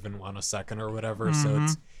this and then even want a second or whatever. So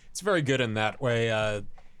it's very good in that way.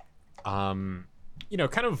 Kind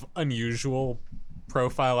of unusual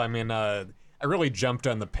profile. I mean, I really jumped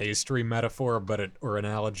on the pastry metaphor, or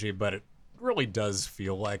analogy, but it really does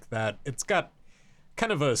feel like that. It's got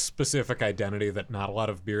kind of a specific identity that not a lot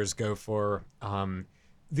of beers go for.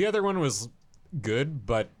 The other one was good,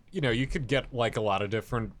 but you could get like a lot of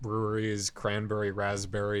different breweries, cranberry,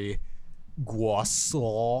 raspberry,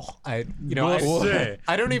 Goissot. I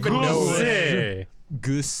don't even know.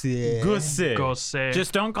 Goose. Go say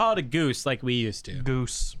Just don't call it a goose like we used to.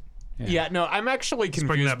 goose. Yeah, no, I'm actually bring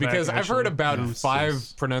confused that back, because I've heard actually. about Gooses.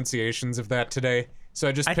 5 pronunciations of that today. So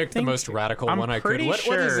I just picked the think- most radical I'm one I could. pretty What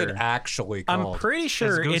is it sure- actually I'm called? pretty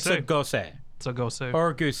sure it's a gose It's a go say.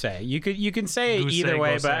 or goose. You can say it Goose, either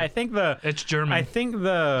way, gose. but I think It's German. I think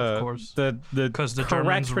the course. the 'Cause the correct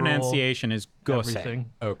Germans rule pronunciation is gose. everything.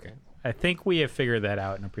 Okay. I think we have figured that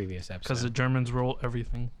out in a previous episode. Because the Germans rule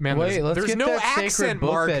everything. Man, Wait, let's there's get no that sacred accent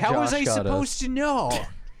book mark. that How was Josh I got supposed to know?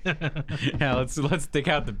 Yeah, let's dig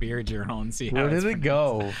out the beer journal and see how Where it's did it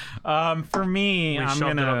go? For me, We I'm shoved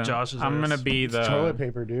it gonna up Josh's I'm gonna ass. be It's toilet the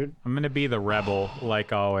paper, dude. rebel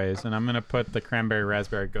like always, and I'm gonna put the cranberry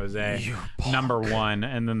raspberry gose number 1,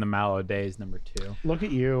 and then the mallow days number 2. Look at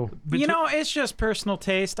you. It's just personal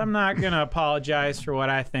taste. I'm not gonna apologize for what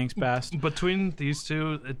I think's best. Between these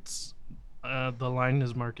two, it's the line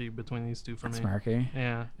is murky between these two for me. Smarky.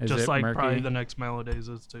 Yeah, Is just it like murky? probably the next Maladays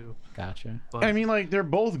is too. Gotcha. But I mean, like they're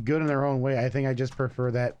both good in their own way. I think I just prefer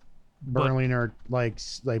that Berliner like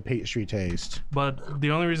pastry taste. But the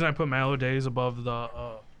only reason I put Maladays above the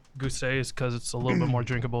Goose is because it's a little bit more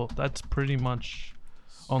drinkable. That's pretty much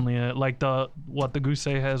only it. Like what the Goose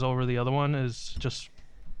has over the other one is just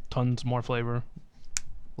tons more flavor,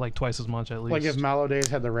 like twice as much at least. Like if Mallow Days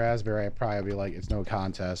had the raspberry, I'd probably be like, it's no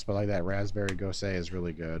contest. But like that raspberry Gose is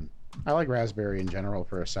really good. I like raspberry in general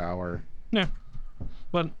for a sour. Yeah,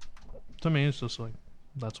 but to me, it's just like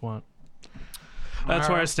that's where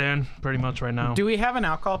I stand pretty much right now. Do we have an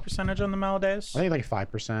alcohol percentage on the Maladays? I think like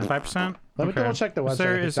 5%. 5%. Let me double check the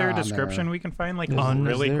website. Is there a description we can find, like On-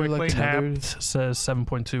 really is there, like, quickly? Tapped says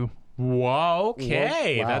 7.2. Whoa,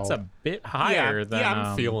 okay, Wow. that's a bit higher than.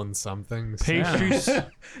 I'm feeling something. so- Pastry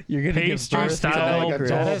You're gonna Pastry get style like a That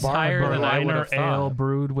tall is bar higher than I would Berliner have thought. ale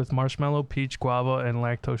brewed with marshmallow, peach, guava, and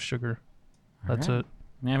lactose sugar. That's it.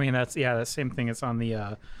 I mean, that's the same thing. It's on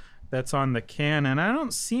the that's on the can, and I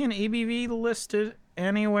don't see an ABV listed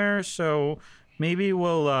anywhere. So maybe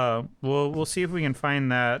we'll see if we can find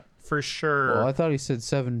that for sure. Well, I thought he said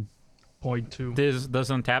 7. 0.2.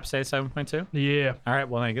 Does on tap say 7.2? Yeah. All right,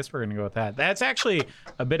 well, I guess we're gonna go with that. That's actually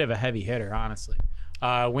a bit of a heavy hitter, honestly,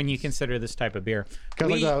 when you consider this type of beer.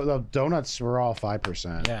 Because like the donuts were all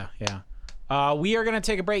 5%. Yeah. We are going to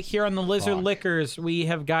take a break here on the Lizard Liquors. We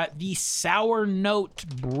have got the Sour Note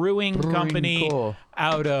Brewing Company cool.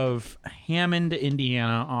 out of Hammond,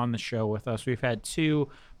 Indiana on the show with us. We've had 2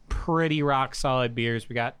 pretty rock solid beers.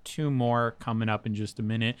 We got 2 more coming up in just a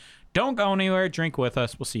minute. Don't go anywhere. Drink with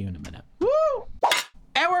us. We'll see you in a minute. Woo!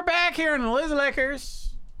 And we're back here in the Lizard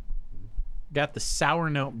Liquors. Got the Sour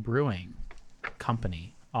Note Brewing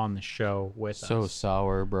Company on the show with So us.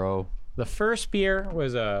 sour, bro. The first beer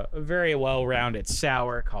was a very well-rounded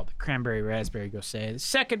sour called the Cranberry Raspberry Gose. The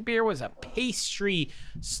second beer was a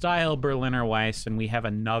pastry-style Berliner Weiss, and we have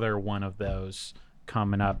another one of those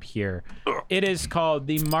coming up here. It is called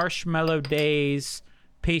the Marshmallow Days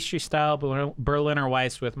pastry-style Berliner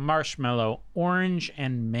Weiss with marshmallow, orange,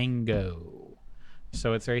 and mango.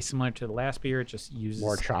 So it's very similar to the last beer. It just uses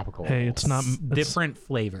More tropical. Hey, it's not different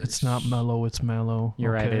flavors. It's not mellow. It's mallow.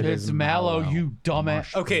 You're right, it It's is mallow, mallow. you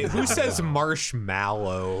dumbass. Okay, who says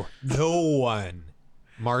marshmallow? No one.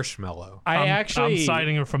 Marshmallow. I'm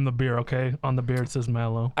citing it from the beer. Okay, on the beer it says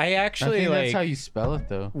mallow. I I actually think like. that's how you spell it,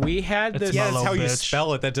 though. We had It's this. Yeah, that's Mellow, how you bitch.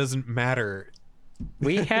 spell it. That doesn't matter.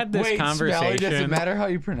 We had this Wait, spelling conversation. doesn't matter how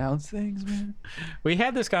you pronounce things, man. We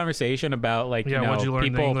had this conversation about like Yeah, what'd you learn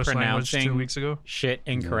in the people English language pronouncing 2 weeks ago? shit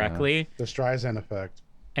incorrectly, The Streisand effect.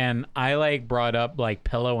 and I like brought up like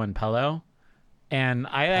pillow and pillow, and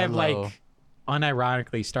I have Hello. like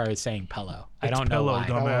unironically started saying pillow. I It's don't know pillow, why.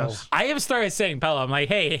 dumbass. I have started saying pillow. I'm like,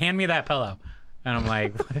 hey, hand me that pillow, and I'm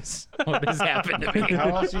like, what has happened to me?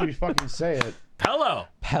 How else do you fucking say it? Pello.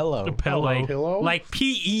 Pello. Pello. Pillow? Like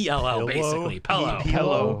P-E-L-L, basically. Pello.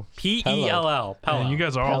 Pello. P-E-L-L. Pello. And you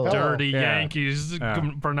guys are all Pello. dirty Yeah. Yankees.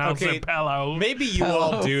 Yeah. Pronounce Okay, it Pello. Maybe you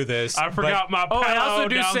all do this. I forgot my Oh, Pello I also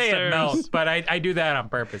do say it downstairs. milk, but I do that on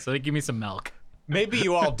purpose. So they give me some milk. Maybe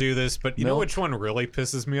you all do this, but you know Milk. which one really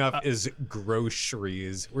pisses me off is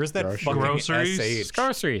groceries. Where's that fucking Groceries? SH?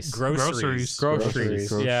 Groceries. Groceries.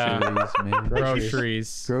 Groceries. Yeah. Man.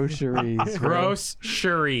 Groceries. Groceries.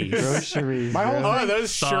 Groceries. Groceries. My whole bro. Oh,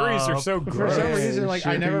 those shuries are so For gross. some Yeah, reason, like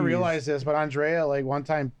I never sure is. realized this, but Andrea like one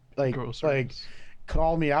time like Groceries.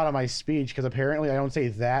 called me out on my speech because apparently I don't say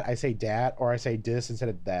that, I say dat, or I say dis instead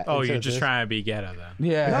of that. Oh, instead you're of just dis. trying to be ghetto then.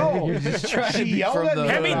 Yeah. No. You're just trying She to be yelled from at the.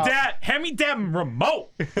 me. Hand me that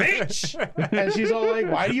remote, bitch. And she's all like,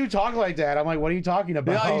 "Why do you talk like that?" I'm like, "What are you talking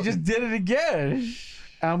about?" Yeah, you just did it again.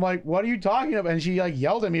 And I'm like, "What are you talking about?" And she like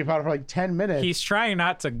yelled at me about it for like 10 minutes. He's trying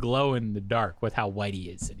not to glow in the dark with how white he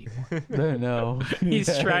is anymore. No. He's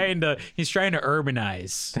trying to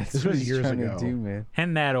urbanize. This was he's years trying ago. to do, man.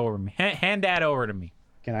 Hand that over to me. Hand that over to me.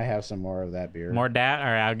 Can I have some more of that beer? More dat? All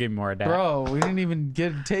right, I'll give you more dat. Bro, we didn't even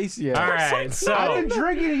get a taste yet. All right, I've so been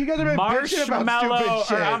drinking it. You guys have been bitching about marshmallow, stupid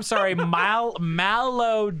shit. or I'm sorry,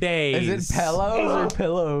 mallow days. Is it pillows or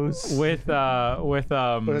pillows? with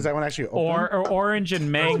But is that one actually open? or orange and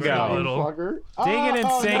You mango? little. fucker. Dig it and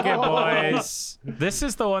Oh, sink no. it, boys. This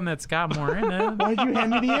is the one that's got more in it. Why'd you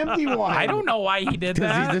hand me the empty one? I don't know why he did Because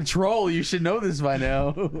that. he's the troll. You should know this by now.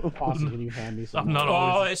 Austin, can you hand me some? I'm not more? Oh,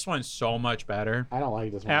 always. this one's so much better. I don't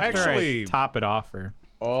like this one. After Actually- I top it off for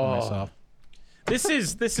myself. This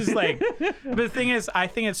is like the thing is I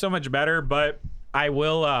think it's so much better, but I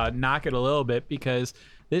will knock it a little bit because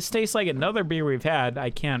this tastes like another beer we've had. I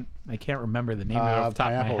can't remember the name of it off the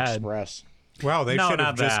top of Pineapple my head. Express. Wow, they No, should not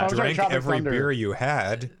have just that. Oh, sorry, drank Tropic every Thunder. beer you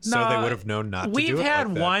had, so No, they would have known not to We've do it had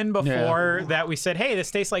like that. one before that we said, "Hey,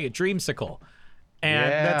 this tastes like a dreamsicle," and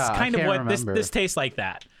Yeah, that's I kind of can't what remember. this tastes like.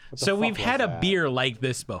 That. So fuck we've was had a that? beer like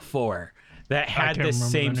this before that had can't this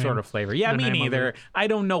remember same the sort name. of flavor. Yeah, The me name of neither. it. I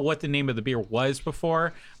don't know what the name of the beer was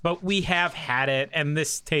before, but we have had it, and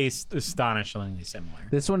this tastes astonishingly similar.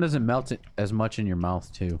 This one doesn't melt it as much in your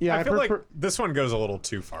mouth, too. Yeah, I feel like prefer- this one goes a little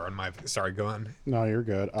too far in my. Sorry, go on. No, you're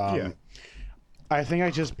good. Yeah. I think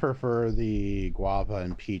I just prefer the guava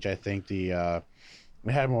and peach. I think the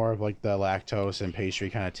it had more of like the lactose and pastry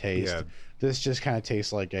kind of taste. Yeah. This just kind of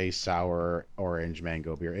tastes like a sour orange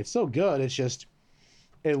mango beer. It's still good. It's just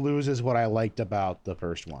it loses what I liked about the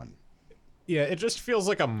first one. Yeah, it just feels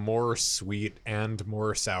like a more sweet and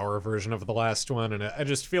more sour version of the last one, and I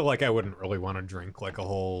just feel like I wouldn't really want to drink like a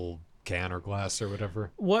whole can or glass or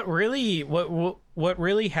whatever. What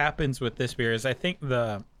really happens with this beer is I think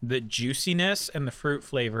the juiciness and the fruit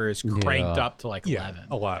flavor is cranked Yeah. up to like Yeah, 11.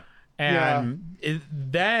 a lot. And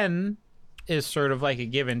then is sort of like a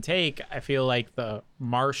give and take. I feel like the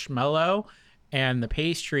marshmallow and the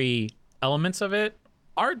pastry elements of it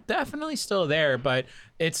are definitely still there, but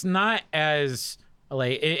it's not as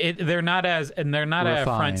like they're not at a front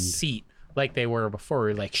Refined. seat like they were before.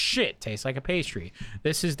 We're like, shit, tastes like a pastry.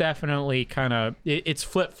 This is definitely kind of it's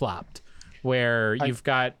flip flopped. Where you've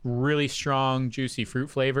got really strong, juicy fruit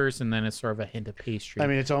flavors, and then it's sort of a hint of pastry. I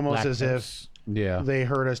mean, it's almost as if lactose. Yeah. they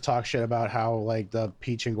heard us talk shit about how like the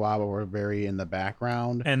peach and guava were very in the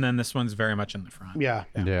background. And then this one's very much in the front. Yeah.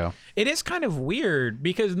 Yeah. It is kind of weird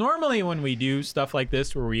because normally when we do stuff like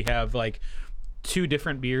this where we have like two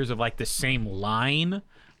different beers of like the same line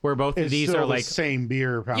where both of It's these still are the like same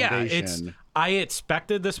beer foundation. I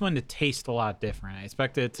expected this one to taste a lot different. I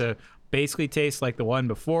expected it to basically taste like the one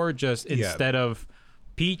before, just instead of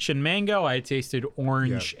peach and mango, I tasted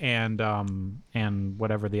orange and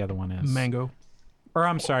whatever the other one is. Mango. Or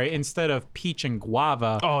I'm sorry, instead of peach and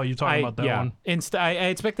guava. Oh, you're talking about that one. I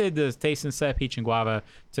expected the taste instead of peach and guava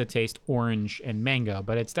to taste orange and mango,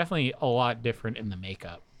 but it's definitely a lot different in the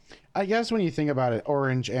makeup. I guess when you think about it,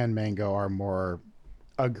 orange and mango are more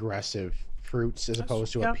aggressive fruits as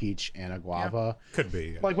opposed to a peach and a guava. Could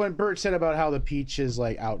be. Like when Bert said about how the peach is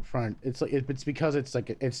like out front, it's like it's because it's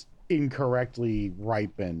like it's incorrectly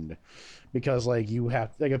ripened, because like you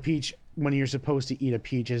have like a peach when you're supposed to eat a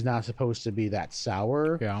peach is not supposed to be that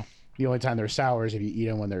sour. Yeah. The only time they're sour is if you eat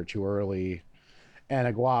them when they're too early, and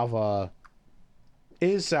a guava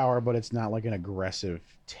is sour, but it's not like an aggressive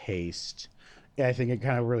taste. I think it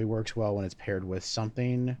kind of really works well when it's paired with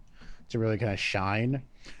something to really kind of shine.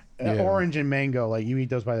 orange and mango, like you eat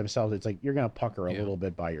those by themselves, it's like you're gonna pucker a little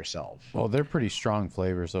bit by yourself. Well, they're pretty strong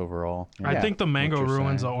flavors overall. I think the mango you're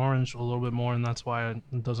ruins the saying. orange a little bit more, and that's why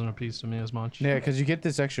it doesn't appeal to me as much. Yeah, because you get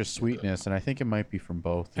this extra sweetness, and I think it might be from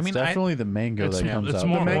both. It's mean, definitely the mango It's- that comes it's out.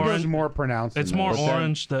 more The mango orange. is more pronounced. It's than more those.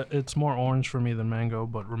 orange. It's more orange for me than mango,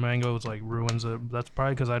 but mango is like ruins it. That's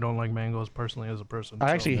probably because I don't like mangoes personally as a person. I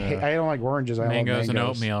so. actually I don't like oranges. I Mangoes love and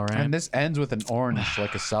mangoes. oatmeal, right? And this ends with an orange,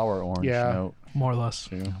 like a sour orange Yeah. note. More or less.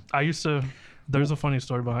 Too. I used to. There's a funny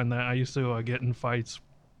story behind that. I used to get in fights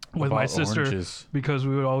with my About sister oranges. because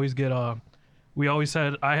we would always get we always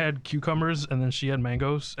had I had cucumbers and then she had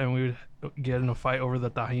mangoes and we would get in a fight over the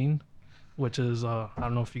tahine, which is I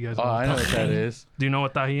don't know if you guys know. Oh, I know what that is. Do you know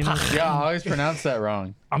what tahine is? Yeah, I always pronounce that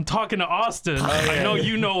wrong. I'm talking to Austin. I know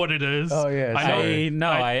you know what it is. Oh, yeah, I know.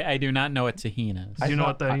 I do not know what tahina is. Do you know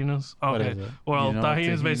what tahine is? Okay. What is it? Well, You know what tahine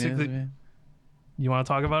is tahini basically. man? You want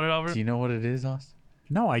to talk about it, Albert? Do you know what it is, Austin?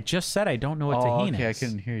 No, I just said I don't know what tahina okay, I is.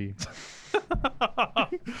 couldn't hear you.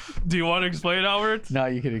 Do you want to explain it, Albert? No,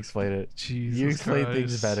 you can explain it. Jesus You explain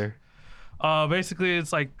things Christ. better. Basically,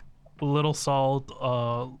 it's like a little salt,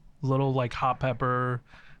 little like hot pepper,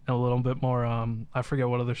 and a little bit more. I forget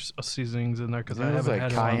what other seasonings in there because I It was haven't like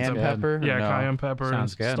had it in a long cayenne time. pepper? or Yeah, no? cayenne pepper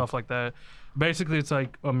Sounds and good. stuff like that. Basically, it's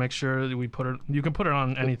like a mixture that we put it. You can put it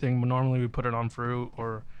on anything, but normally we put it on fruit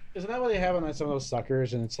or. Isn't that what they have on some of those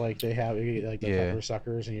suckers? And it's like they have you get, like the Yeah. pepper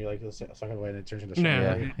suckers, and you like suck it away, and it turns into Yeah,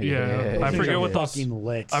 strawberry. yeah. Yeah. I Those forget are what those. fucking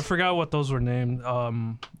lit. I forgot what those were named.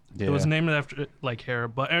 It was Yeah. named after like hair,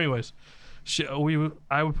 but anyways,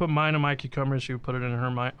 I would put mine in my cucumbers. She would put it in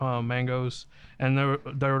her mangoes, and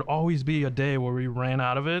there would always be a day where we ran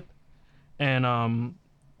out of it, and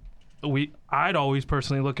I'd always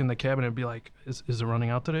personally look in the cabinet and be like, is it running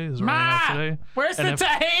out today? Is it running out today? Where's And the if-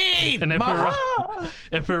 tahine? And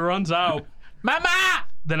if it runs out, Mama!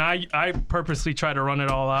 then I purposely try to run it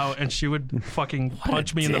all out, and she would fucking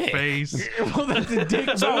punch me in the face. Well, that's a dick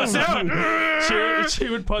She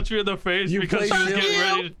would punch me in the face because play she was silly- getting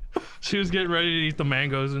ready. She was getting ready to eat the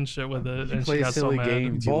mangoes and shit with it, and she play got so silly mad.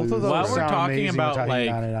 games. You Both of lose. those While we're sound talking amazing about, with tahini like-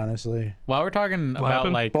 on it, honestly. While we're talking about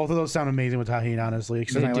happened? like Both of those sound amazing with tahini, honestly.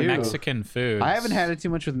 'cause They I like do. Mexican foods, I haven't had it too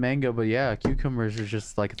much with mango, but yeah, cucumbers are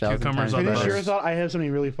just like 1,000 Cucumbers times are Finish better. yours out. I have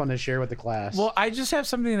something really fun to share with the class. Well, I just have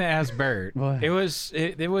something that has Bert. What? It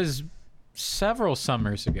was several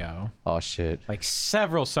summers ago. Oh shit. Like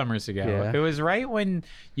several summers ago. Yeah. It was right when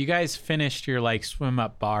you guys finished your like swim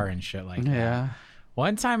up bar and shit like that. Yeah.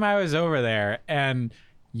 One time I was over there and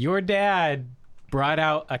your dad brought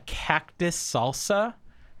out a cactus salsa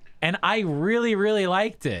and I really, really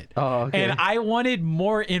liked it. Oh, okay. And I wanted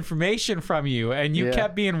more information from you and you Yeah.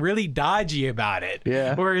 kept being really dodgy about it.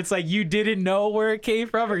 Yeah. Where it's like you didn't know where it came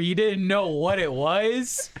from or you didn't know what it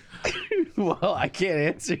was. Well, I can't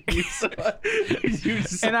answer you. So you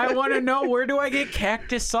just- And I want to know, where do I get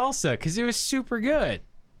cactus salsa? Because it was super good.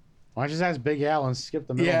 Why don't you just ask Big Al and skip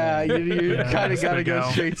the middle? yeah, man? you kind of it's got to Big go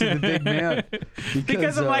Al. straight to the big man.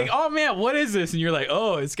 Because I'm like, oh man, what is this? And you're like,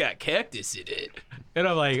 oh, it's got cactus in it. And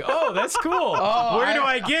I'm like, oh, that's cool. Where do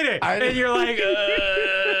I get it? And you're like,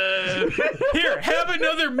 here, have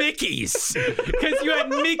another Mickey's. Because you had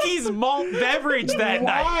Mickey's malt beverage that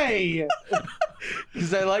night. Why?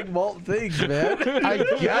 because I like malt things, man. I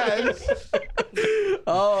guess.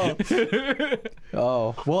 Oh.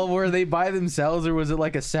 Oh. Well, were they by themselves, or was it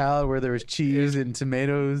like a salad where there was cheese and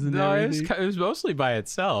tomatoes and No, everything? it was mostly by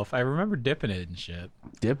itself. I remember dipping it and shit.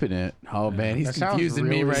 Dipping it. Oh man, he's That sounds confusing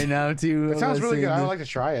me really- right now too. That sounds I'm really good. saying I this. would like to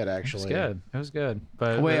try it, It actually. was good. It was good.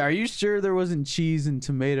 But Wait, are you sure there wasn't cheese and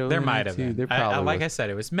tomato? there in might it, have too? been. There probably like I was. said,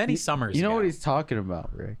 it was many summers You know ago. what he's talking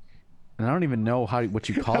about, Rick? And I don't even know what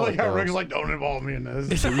you I call like it. how though. Rick's like, don't involve me in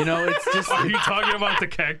this. You know, it's just Are you talking about the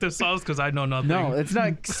cactus sauce? Because I know nothing. no, it's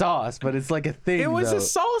not sauce, but it's like a thing. It was though. a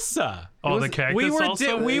salsa. Oh, was- the cactus We were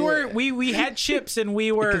salsa? we had chips and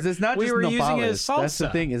we were because it's not we just were using it as nopales. salsa. That's the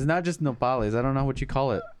thing. It's not just nopales. I don't know what you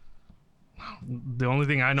call it. The only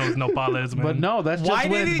thing I know is nopales, man. But no, that's just Why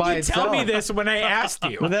when didn't by you itself. tell me this when I asked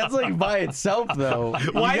you? But that's like by itself, though.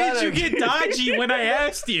 Why did gotta- you get dodgy when I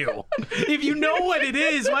asked you? If you know what it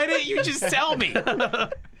is, why didn't you just tell me?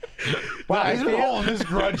 Wow, he's been holding this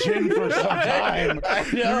grudge in for some time. I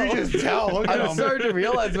know. You just tell. Look at I'm him. starting to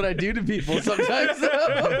realize what I do to people sometimes.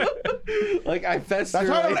 like I fester. That's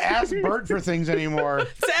why I don't like- ask Bert for things anymore.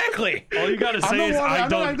 Exactly. All you gotta I'm say the is one. I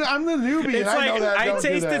don't. I'm the newbie, It's and I know like that. I don't do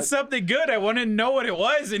tasted that. something good. I wanted to know what it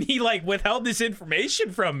was, and he like withheld this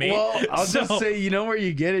information from me. Well, I'll So- just say, you know where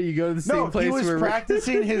you get it? You go to the same No, place he was where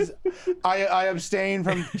practicing his. I abstain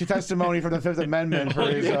from testimony from the Fifth Amendment for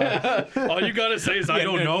his. All you gotta say is I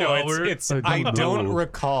don't know. Albert. it's I don't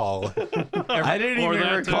recall. I didn't Or even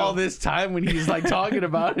that recall too. this time when he's like talking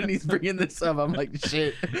about it and he's bringing this up. I'm like,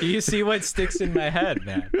 shit. You see what sticks in my head,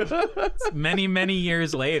 man. It's many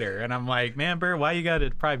years later, and I'm like, man, Bert, why you gotta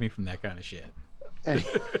deprive me from that kind of shit? And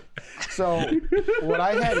so what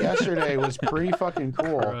I had yesterday was pretty fucking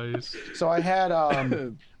cool. Christ. So I had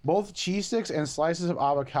both cheese sticks and slices of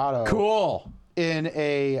avocado Cool. in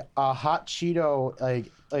a hot Cheeto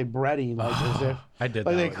like breading, like as if I did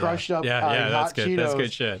like that. they crushed up Yeah, hot that's good. Cheetos, That's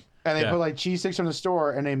good shit. and they Yeah. put like cheese sticks from the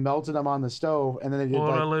store and they melted them on the stove, and then they did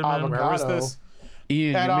What like I live in. avocado. Where was this?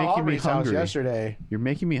 Ian, At you're making me Aubrey's house hungry. yesterday. You're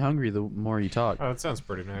making me hungry the more you talk. Oh, that sounds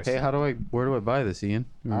pretty nice. Hey, where do I buy this, Ian?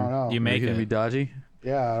 I don't know. You Are make you gonna it. be dodgy?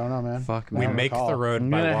 Yeah, I don't know, man. Fuck, I we don't make recall. the road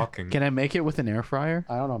by walking. Can I make it with an air fryer?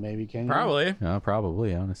 I don't know. Maybe can you? Probably. No,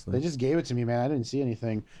 probably, honestly. They just gave it to me, man. I didn't see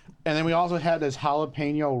anything. And then we also had this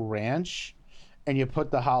jalapeno ranch, and you put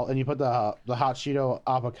the hot Cheeto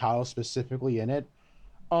avocado specifically in it.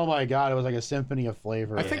 Oh my god, it was like a symphony of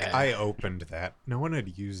flavor. I think I opened that. No one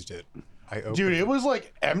had used it. I opened Dude, it was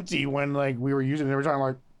like empty when like we were using it. They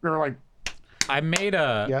were like I made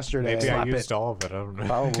a yesterday. Maybe I Slap used all of it. I don't know.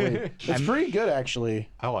 Probably. It's pretty good actually.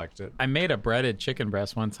 I liked it. I made a breaded chicken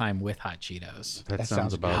breast one time with hot Cheetos. that That sounds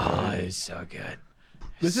sounds about Oh, right. it's so good.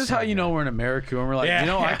 This is how you know we're in America when we're like, Yeah, you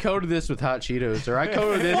know, I yeah. coated this with hot Cheetos, or I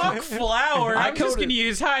coated this. Fuck flour. I'm just coated- gonna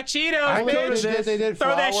use hot Cheetos, I bitch. coated they did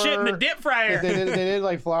Throw that shit in the flour- dip fryer. They did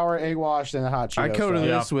like flour, egg washed, and hot Cheetos. I coated fries.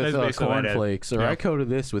 this with that's basically what I did. cornflakes, or Yeah. I coated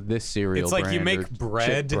this with this cereal. It's like you brand make or chip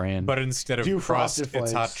bread, brand. but instead of Do crust, Frosted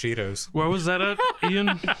it's hot Flakes. Cheetos. Where was that at,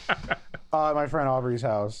 Ian? My friend Aubrey's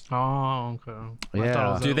house. Oh, okay. I Yeah. thought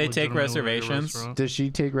it was Do a they take legitimately reservations? restaurant. Does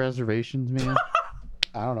she take reservations, man?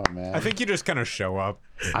 I don't know, man. I think you just kind of show up.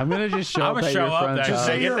 I'm gonna just show I'ma up at show your up friend's there. house.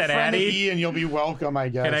 Can I get you're a that friend of Addy? E and you'll be welcome, I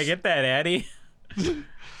guess. Can I get that Addy?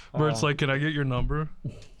 Where it's like, can I get your number?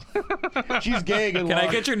 She's gay. Good Can luck.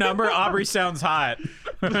 I get your number? Aubrey sounds hot.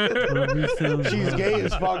 She's gay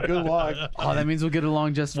as fuck. Good luck. Oh, that means we'll get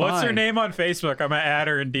along just fine. What's her name on Facebook? I'm gonna add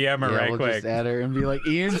her and DM her Yeah, right we'll quick. just add her and be like,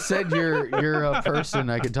 Ian said you're a person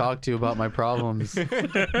I could talk to about my problems.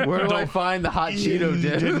 Where do I find the hot Cheeto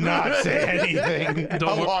dip? Did not say anything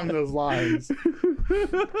Don't wor- along those lines.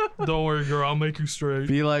 Don't worry, girl. I'll make you straight.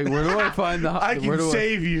 Be like, where do I find the hot? I where can do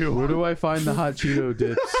save you. Where do I find the hot Cheeto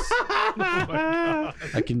dips?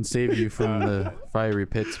 I can save you from the fiery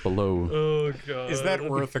pits below. Oh god. Is that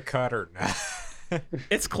worth a cut or not?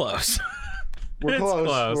 It's close. We're It's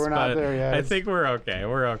close. We're not but there yet. I think we're okay.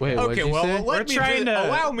 We're okay. Wait, what'd Okay, you well, say? let We're me trying to-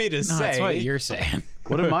 allow me to No, say. that's what you're saying.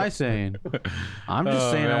 What am I saying? I'm just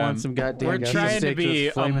Oh, saying I man. want some goddamn We're cheese trying to sticks be with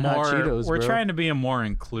a flaming hot more. Cheetos, We're bro. trying to be a more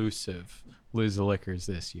inclusive Lose the Liquors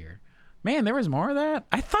this year. Man, there was more of that.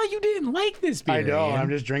 I thought you didn't like this beer. I know. Ian. I'm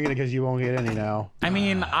just drinking it because you won't get any now. I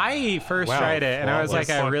mean, I first Wow, tried it and I was like,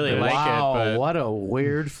 flawless. I really Fuck like wow, it, but what a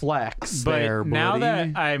weird flex but there, now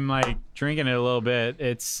buddy. that I'm like drinking it a little bit,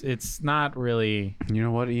 it's not really You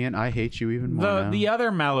know what, Ian? I hate you even more now. the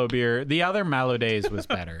other Mallow beer. The other Mallow Days was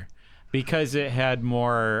better because it had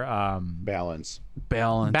more Balance.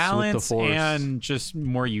 balance balance with the force. and just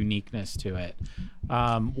more uniqueness to it.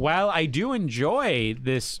 While I do enjoy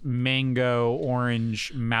this mango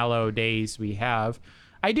orange Mallow Days we have,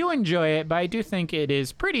 I do enjoy it, but I do think it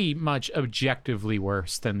is pretty much objectively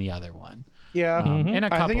worse than the other one. Yeah. In a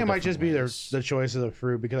couple I think it might just different be ways. the choice of the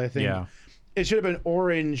fruit because I think Yeah. it should have been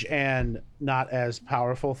orange and not as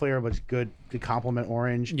powerful flavor, but good to complement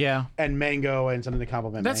orange. Yeah. And mango and something to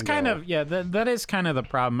complement That's mango. kind of that is kind of the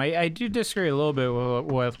problem. I do disagree a little bit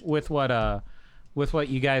with what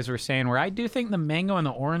you guys were saying, where I do think the mango and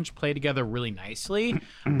the orange play together really nicely,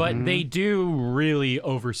 but they do really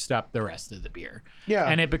overstep the rest of the beer. Yeah.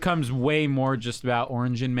 And it becomes way more just about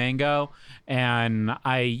orange and mango. And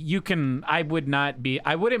I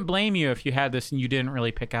wouldn't blame you if you had this and you didn't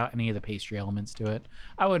really pick out any of the pastry elements to it.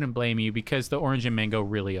 I wouldn't blame you because the orange and mango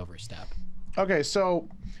really overstep. Okay, so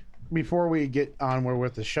before we get on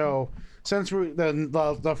with the show, since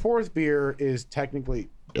the fourth beer is technically,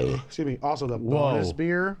 excuse me, also the bonus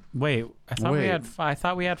beer. Wait, I thought we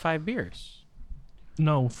Wait. had 5 beers.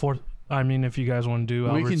 No, I mean, if you guys want to do, we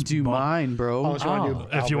can Albert's do mine, bro. Unless you want to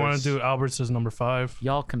do If you want Albert's. to do Albert's is number 5.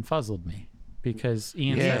 Y'all confuzzled me because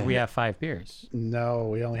Ian Yeah. said we have 5 beers. No,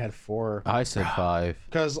 we only had 4. I said 5.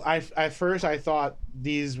 Because at first I thought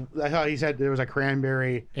he said there was a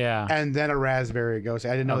cranberry Yeah. and then a raspberry ghost.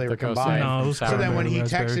 I didn't know Oh, they were the Gose. combined. No, it was So then when he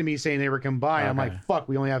raspberry. texted me saying they were combined, I'm Okay. like, fuck,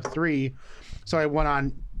 we only have 3. So I went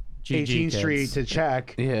on GG 18th Street kids. to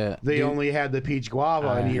check. Yeah. They dude. only had the peach guava,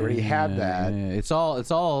 and he already had that. Yeah, it's all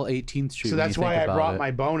 18th Street. So when that's you why think I about brought it.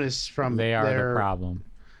 my bonus from They are the their problem.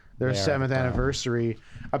 They are the 7th problem. anniversary.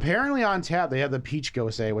 Apparently on tap they have the peach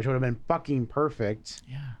gose, which would have been fucking perfect.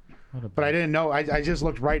 Yeah. But I didn't know. I just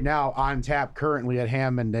looked right now on tap currently at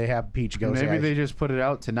Hammond. They have peach gose. Maybe they just put it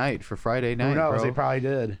out tonight for Friday night. Who knows? Bro. They probably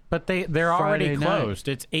did. But they're already Friday night. closed.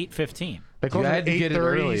 It's 8:15. They closed had at to get it 8:30.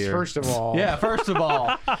 earlier. First of all, Yeah, first of all,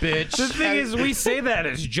 bitch. The thing is, we say that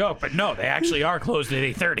as a joke, but no, they actually are closed at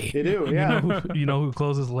 8:30. they do. Yeah. You know who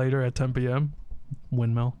closes later at 10 p.m.?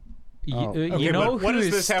 Windmill. You know but what who does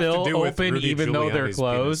is this have to still do with open Rudy even though they're Giuliani's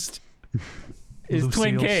closed? Is Lucille's.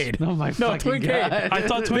 Twincade. Oh my No, fucking Twincade. God. I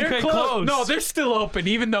thought They're Twincade closed. closed. No, they're still open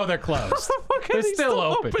even though they're closed. They're still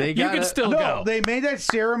open. They You can gotta- still No, go. they made that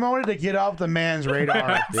ceremony to get off the man's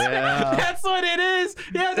radar. Yeah. That's what it is.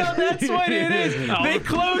 Yeah, no, that's what it is. They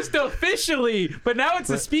closed officially, but now it's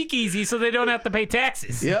a speakeasy, so they don't have to pay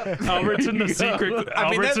taxes. Yep. Albert's in the secret. I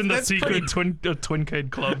mean, Albert's in the that's secret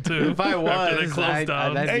Twincade club too. If I after they was, closed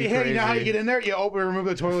down. that'd Hey, be hey, crazy. you know how you get in there? You remove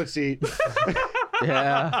the toilet seat,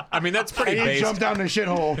 Yeah. I mean, that's pretty and you based. jump down the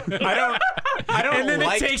shithole. I don't And then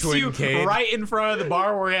like it takes Twin you Cade. right in front of the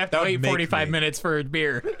bar where you have to That would wait make 45 me. minutes for a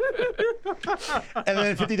beer. And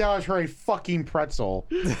then $50 for a fucking pretzel.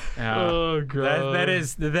 Oh god. That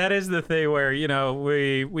is the thing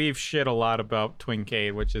where we've shit a lot about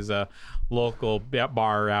Twincade, which is a local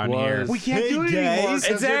bar around here. We can't do it anymore. 'cause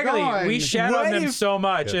they're Exactly. gone. We shat on What them if- so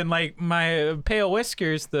much. And like my Pale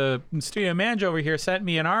Whiskers, the studio manager over here, sent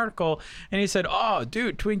me an article and he said, "Oh,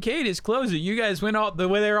 dude, Twincade is closing. You guys went all the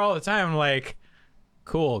way there all the time." I'm like,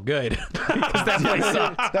 cool, good. Because that place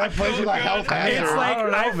sucks. That place is like health hazard. It's like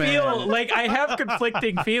don't know, I feel man. like I have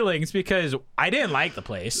conflicting feelings because I didn't like the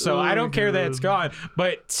place, so I don't care that it's gone.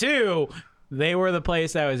 But two, they were the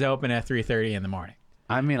place that was open at 3:30 in the morning.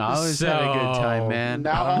 I mean, I always had a good time, man.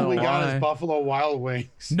 now I don't all we know got why. is Buffalo Wild Wings.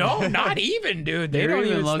 No, not even, dude. They You're don't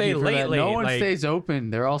even lucky stay for late. that. No one like, stays open.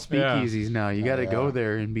 They're all speakeasies now. You got to go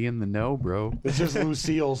there and be in the know, bro. It's just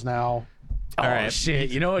Lucille's now. All Oh right. shit!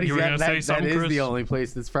 You know what? You were gonna say That something, is Chris? the only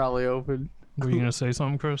place that's probably open. Were you gonna say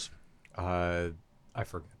something, Chris? I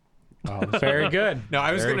forget. Very good. No,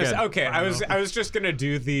 I was Very gonna say. good. Okay, I was just gonna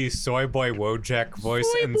do the Soy Boy Wojak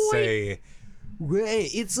voice and say,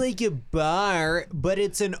 "Wait, it's like a bar, but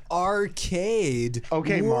it's an arcade."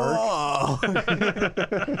 Okay, Mark.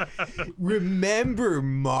 Remember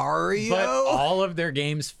Mario? But all of their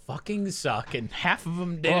games fucking suck, and half of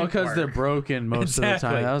them didn't Well, because work. they're broken most of the Exactly.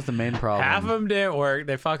 time. That was the main problem. Half of them didn't work.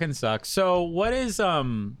 They fucking suck. So what is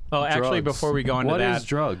Well, actually, Drugs. before we go into What that, is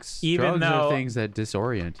drugs? even drugs though- are things that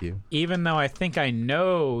disorient you. even though I think I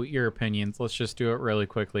know your opinions, let's just do it really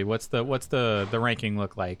quickly. What's the ranking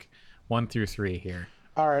look like? 1 through 3 here.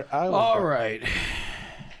 All right. right.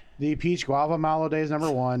 The peach guava mallow days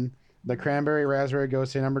 #1, the cranberry raspberry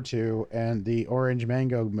ghost day #2, and the orange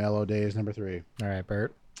mango mellow days #3. All right,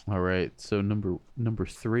 Bert. All right. So number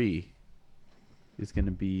 3 is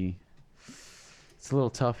gonna be. It's a little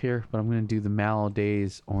tough here, but I'm gonna do the Mallow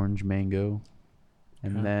Days orange mango,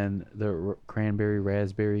 and then the cranberry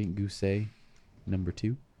raspberry goose #2,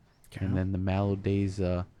 and then the Mallow Days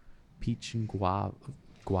peach and guava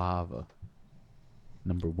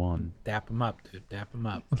 #1. Dap them up, dude. Dap them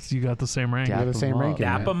up. So you got the same rank. Dap the same 'em up. ranking.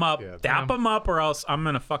 Dap them up. Yeah. Dap them up, or else I'm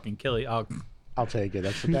gonna fucking kill you. I'll take it.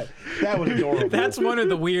 That was adorable. That's one of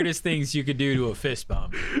the weirdest things you could do to a fist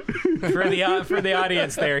bump. For the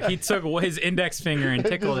audience there, he took his index finger and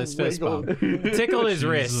tickled his Just fist bump. wiggled. Tickled his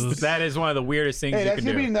wrist. Jesus. That is one of the weirdest things Hey, you that's can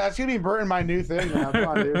gonna do. be Bert and my new thing now. Come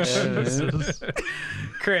on, dude. Jesus.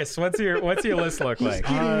 Chris, what's your list look like?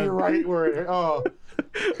 Getting me right where it,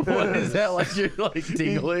 What is that like? You're like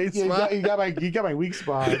tingling you got my weak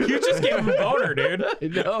spot. You just gave him a boner, dude. I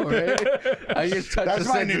know, right? I just touched That's a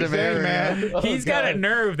my new sensitive thing, area. man. Oh, He's got a God.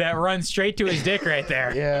 nerve that runs straight to his dick right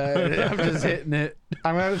there. Yeah, I'm just hitting it.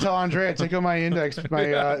 I'm gonna have to tell Andrea to tickle my index,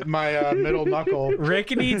 my middle knuckle.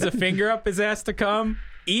 Rick needs a finger up his ass to come.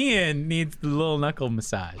 Ian needs the little knuckle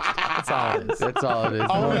massage. That's all it is. That's all it is.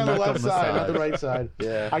 Only on the Knuckle left side, not the massage. right side.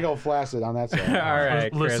 Yeah. I go flaccid on that side. All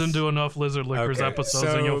right, Chris. Listen to enough Lizard Lickers Okay,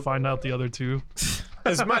 episodes so- and you'll find out the other two.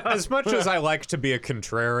 as much as I like to be a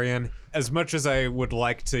contrarian, as much as I would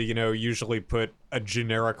like to, usually put a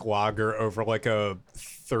generic lager over like a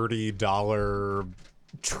 $30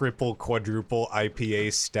 triple quadruple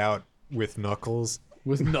IPA stout with knuckles,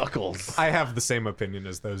 With knuckles. I have the same opinion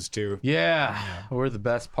as those two. Yeah, we're the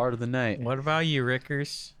best part of the night. What about you,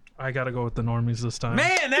 Rickers? I gotta go with the normies this time.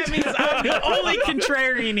 Man, that means I'm the only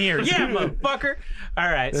contrarian here. Yeah, motherfucker. All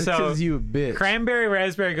right, That's so because you a bitch. cranberry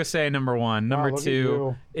raspberry gose #1. Number look at 2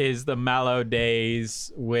 you. is the Mallow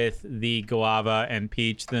Days with the guava and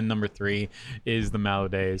peach. Then number 3 is the Mallow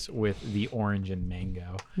Days with the orange and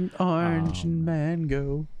mango. Orange and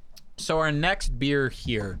mango. So our next beer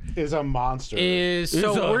here Is a monster. is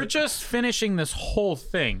so a- we're just finishing this whole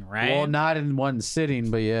thing, right? Well, not in one sitting,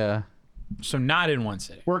 but yeah. so not in one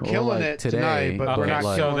sitting. We're killing like it today, tonight, but we're okay, not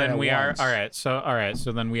like- killing so it then at we are once. all right.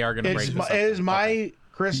 So then we are gonna break It's this up. it is then. my Okay.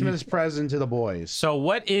 Christmas present to the boys. So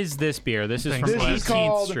what is this beer? This is Thanks, from This Vlad. is 18th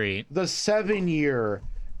called Street. the 7-year.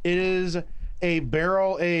 It is a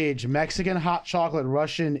barrel-aged Mexican hot chocolate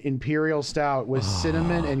Russian imperial stout with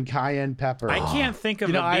cinnamon and cayenne pepper. I can't think of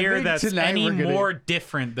You know, a I beer think that's tonight any we're gonna- more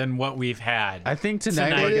different than what we've had. I think tonight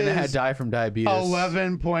Tonight we're gonna is die from diabetes.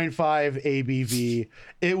 11.5 ABV.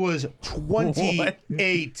 It was $28.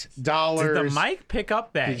 Did the mic pick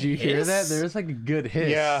up that? Did you hear hiss? that? There was like a good hiss.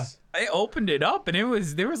 Yeah. I opened it up and there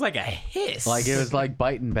was like a hiss. Like it was like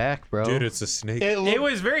biting back, bro. Dude, it's a snake. It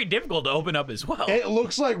was very difficult to open up as well. It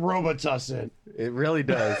looks like Robitussin. It really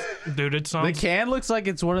does. Dude, it The sounds. can looks like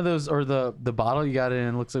it's one of those, or the bottle you got it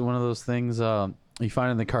in looks like one of those things you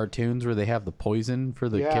find in the cartoons where they have the poison for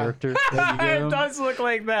the Yeah. character. That you give It 'em. does look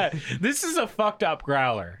like that. This is a fucked up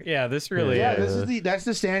growler. Yeah, this really Yeah, is. that's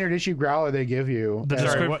the standard issue growler they give you. The And-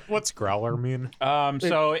 Sorry, descrip- what's growler mean?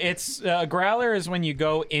 So it's growler is when you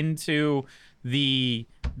go into the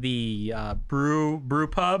brew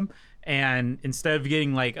pub, and instead of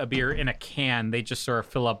getting like a beer in a can, they just sort of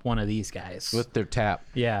fill up one of these guys. with their tap.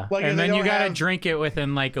 Yeah, Like, if and they then you don't gotta have- drink it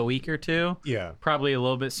within like a week or two. Yeah. Probably a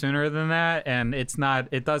little bit sooner than that, and it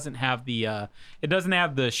doesn't have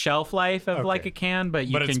the shelf life of like Okay. a can, but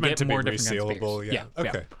you But can it's meant get to be more different kinds of resealable. beers. Yeah.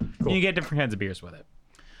 Okay. Cool. You can get different kinds of beers with it.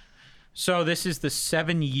 So this is the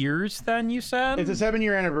 7 years. Then you said It's a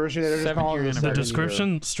 7-year anniversary. They're just 7-year calling it anniversary. The the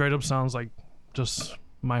description straight up sounds like just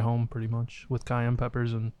my home, pretty much, with cayenne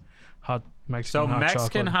peppers and hot Mexican so hot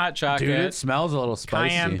Mexican chocolate. hot chocolate, Dude, it smells a little spicy.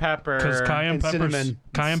 cayenne pepper, Because cayenne And peppers, cinnamon.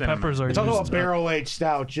 cayenne Cinnamon. peppers are It's also a used. barrel-aged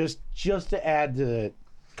stout, just to add to it.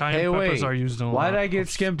 Cayenne Hey, peppers wait. are used in a Why lot did I get of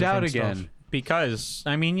skimped out different again? stuff. because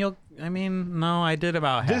no, I did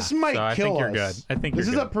about half. This might so I kill think you're us. good. I think this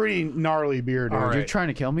you're is good. a pretty gnarly beer, dude. All right. You're trying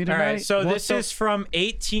to kill me All tonight? right, so What this the- is from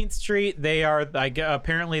 18th Street. They are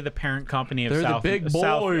apparently the parent company of They're the South, big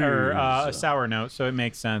South or boys. Sour Note, so it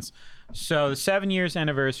makes sense. So the 7 years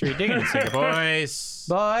anniversary, digging and Sinker boys.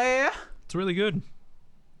 Boy. It's really good.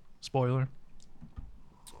 Spoiler.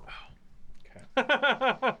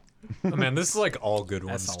 Oh, man, this is like all good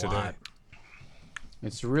ones That's a today. lot.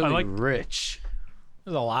 It's really like- rich.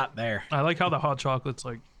 There's a lot there. I like how the hot chocolate's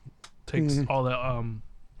like takes all the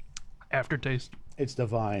aftertaste. It's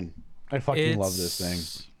divine. I fucking love this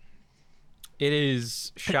thing. It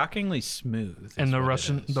is shockingly smooth. And is the what it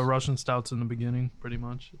Russian is. the Russian stouts in the beginning, pretty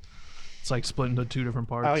much. It's like split into two different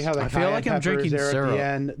parts. I like how the I feel cayenne like I'm pepper's drinking there syrup. at the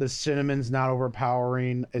end. The cinnamon's not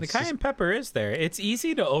overpowering. The It's cayenne pepper is there. It's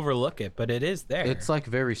easy to overlook it, but it is there. It's like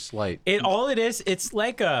very slight. All it is, it's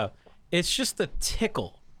like it's just a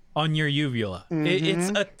tickle on your uvula. It's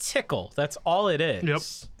a tickle. That's all it is.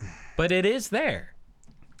 Yep. But it is there.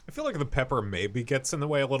 I feel like the pepper maybe gets in the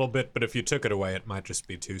way a little bit, but if you took it away, it might just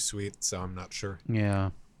be too sweet. So I'm not sure. Yeah.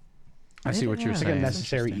 I see what you're like a saying.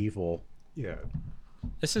 necessary evil. Yeah.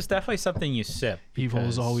 This is definitely something you sip. Evil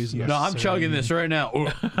is because- always No, I'm chugging this right now. Ooh.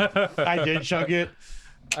 I did chug it.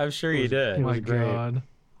 I'm sure you did. Oh my great. god.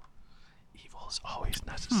 Evil is always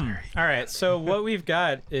necessary. All right, so what we've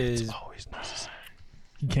got is Always necessary.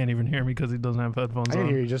 He can't even hear me because he doesn't have headphones I can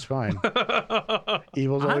hear on. you just fine.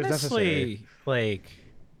 Evil's always necessary. honestly like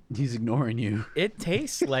He's ignoring you. it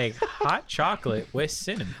tastes like hot chocolate with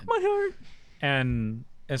cinnamon. My heart. And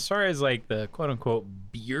as far as like the quote unquote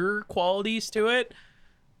beer qualities to it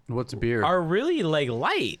What's a beer? are really like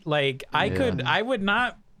light. Like I would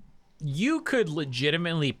not you could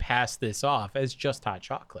legitimately pass this off as just hot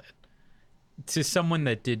chocolate to someone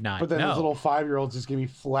that did not But then know. this little 5-year-old's just gonna be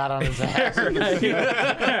flat on his ass.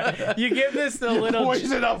 You give this the little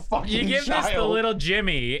Poison a fucking you give child. this the little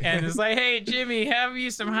Jimmy, and it's like, hey, Jimmy, have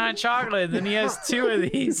you some hot chocolate? Then he has 2 of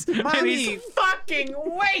these, and he's fucking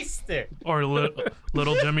wasted. Or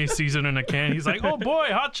little Jimmy sees it in a can. He's like, oh boy,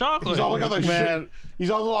 hot chocolate. He's all like other shit. He's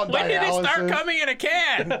all on When did it start dialysis. coming in a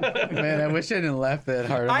can? Man, I wish I didn't laugh that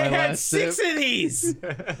hard. On I my had last 6 sip. of these.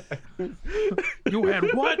 You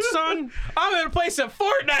had what, son? I'm gonna play some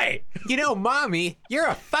Fortnite. You know, mommy, you're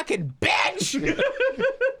a fucking bitch.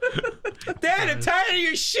 Dad, I'm tired of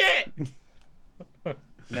your shit.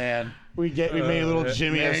 Man, We made a little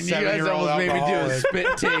Jimmy a man, you guys 7-year-old almost made me do a alcoholic.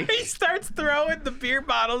 spit take. He starts throwing the beer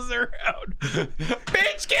bottles around.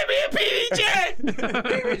 Bitch, give me a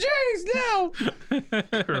PBJ.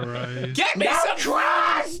 Christ. Get me some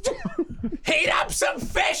crust. Heat up some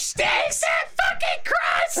fish sticks and fucking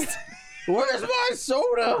crust. Where's my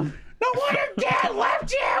soda? No wonder Dad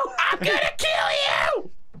left you. I'm gonna kill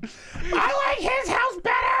you. I like his house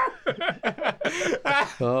better.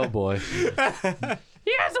 Oh boy.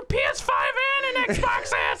 He has a PS5 and an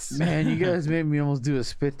Xbox S. Man, you guys made me almost do a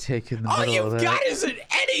spit take in the middle of that. is an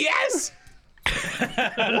NES.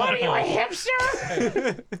 What are you, a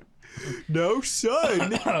hipster? No,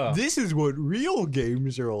 son. This is what real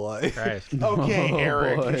games are like. Christ. Okay, Oh,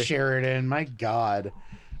 Eric boy. Sheridan. My God.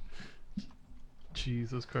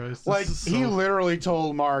 Jesus Christ. Like, this is he so- literally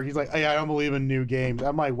told Mark, he's like, hey, I don't believe in new games.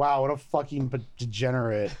 I'm like, wow, what a fucking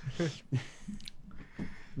degenerate.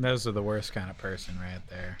 Those are the worst kind of person right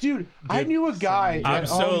there. Dude, I knew a guy. I'm at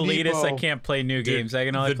so Home elitist. I Depot. can't play new games. I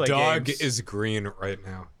can only The play dog games. is green right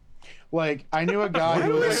now. Like, I knew a guy Why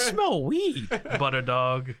who do I was like, smell weed? butter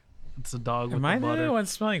dog. It's a dog with Am I the the butter. only one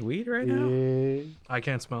smelling weed right now? yeah, I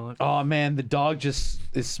can't smell it. Oh man, the dog just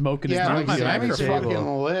is smoking yeah, his like, nose on the Sammy's table.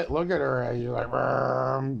 fucking lit. Look at her. And you're like,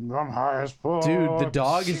 I'm high as fuck. Dude, the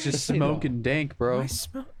dog is just smoking dank, bro. I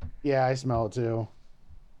smell. Yeah, I smell it too.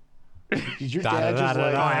 Did your dad just Oh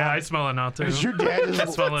like? yeah, I smell it now too. Did your dad I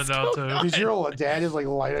just? smell it now too. Did your dad just like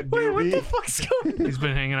light a Wait, what the doobie? fuck's going on? He's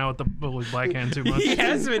been hanging out with Black Hand too much. He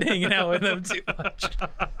has been hanging out with them too much.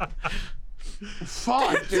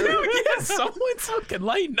 Fuck, dude. Dude, yeah, someone's fucking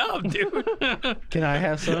lighting up, dude. Can I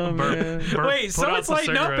have some? man? Bert, Wait, put someone's out the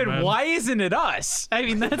lighting up, cigarette, and man. why isn't it us? I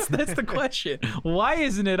mean, that's the question. Why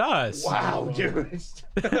isn't it us? Wow, dude. It's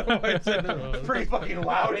pretty fucking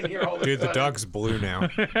loud in here all the Dude, the time. dog's blue now.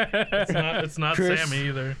 It's not Chris. Sammy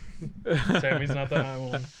either. Sammy's not the high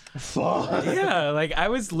one. Fuck. Yeah, like I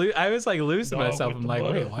was like losing Dog myself. with I'm the like,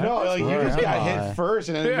 butter. wait, what? No, like you Where just am got I? hit first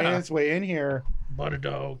and then it Yeah. made its way in here. Butter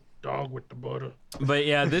dog with the butter. But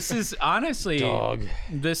yeah, this is honestly Dog.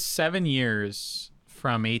 this 7 years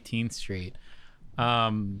from 18th Street.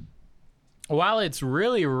 While it's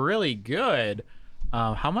really, really good,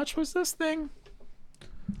 how much was this thing?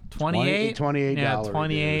 28? $28 Yeah,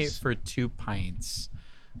 28 reviews. for 2 pints.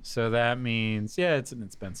 So that means, yeah, it's an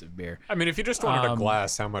expensive beer. I mean, if you just wanted a Um,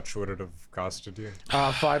 glass, how much would it have costed you?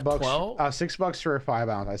 $5. 12? $6 for a 5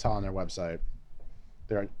 ounce. I saw on their website.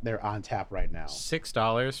 They're on tap right now.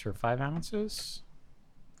 $6 for 5 ounces?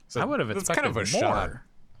 So I would have that's expected kind of a more. shot.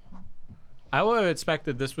 I would have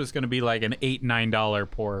expected this was going to be like an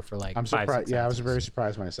 $8-9 pour for like I'm 5, surprised. 6 Yeah, I was ounces. very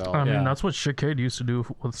surprised myself. I mean, Yeah. that's what Shitcade used to do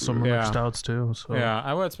with some Yeah. stouts too. So Yeah,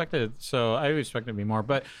 I would expect it. So I would expect it to be more.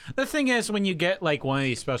 But the thing is, when you get like one of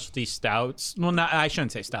these specialty stouts, well, not I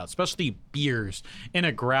shouldn't say stouts, specialty beers in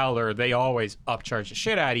a growler, they always upcharge the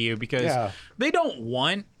shit out of you because Yeah. they don't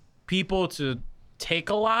want people to take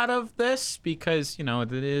a lot of this because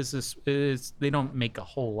they don't make a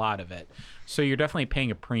whole lot of it. So you're definitely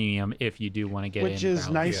paying a premium if you do want to get Which in is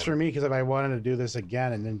growler. nice Yeah. for me because if I wanted to do this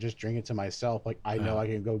again and then just drink it to myself, like I know I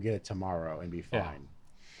can go get it tomorrow and be Yeah. fine.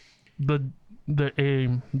 the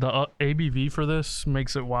ABV for this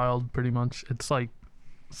makes it wild. Pretty much, it's like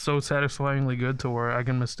so satisfyingly good to where I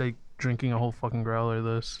can mistake drinking a whole fucking growler of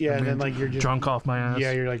this. Yeah, and and then being like you're just drunk off my ass.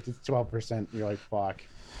 Yeah, you're like 12%. You're like fuck.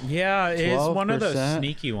 Yeah, it's one of those 12%.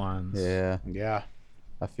 sneaky ones. Yeah, Yeah,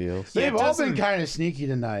 I feel. they've it all been doesn't- kind of sneaky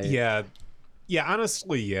tonight. Yeah. Yeah,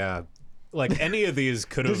 honestly, yeah. Like any of these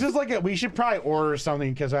could This have is like we should probably order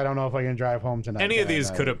something because I don't know if I can drive home tonight. any of these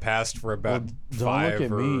tonight. could have passed for about Well, don't look 5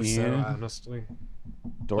 at or me, so, Ian. honestly.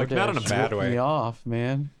 DoorDash not in a bad ripped way. Me off,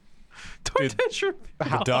 man. Dude,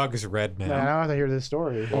 the dog's red Man, I now. don't have to hear this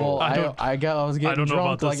story. Well, I I don't- was getting don't know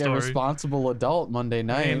about drunk like this a story. responsible adult Monday I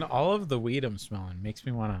night. mean, all of the weed I'm smelling makes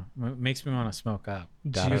me wanna smoke up.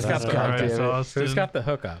 Jesus got the Christ, David. Austin. Who's got the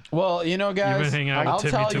hookup? Well, you know, guys, been hanging out I'll with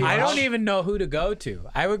Timmy tell too you. much. I don't even know who to go to.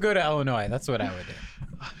 I would go to Illinois. That's what I would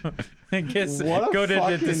do. I guess What a go to the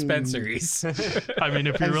fucking- dispensaries. I mean,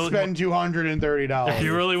 if you and really spend $230. if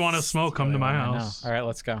you really want to smoke, come to my I know. house. All right,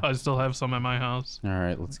 let's go. I still have some at my house. All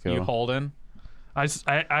right, let's go. You holding? I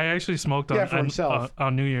actually smoked Yeah, for himself.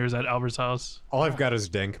 on New Year's at Albert's house. All I've got is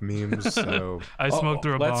dank memes, so I smoked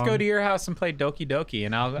through a Let's bong. go to your house and play Doki Doki,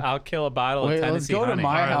 and I'll kill a bottle Wait, of let's Tennessee go to honey. my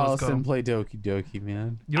All right, let's house go. and play Doki Doki,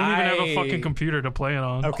 man. You don't even have a I- fucking computer to play it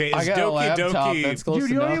on. okay, I is got a Doki laptop. Doki That's close Dude,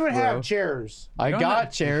 you enough, don't even bro. have chairs. I You don't got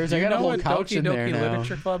know- chairs. Do I you got a know whole what couch Doki in there Doki now.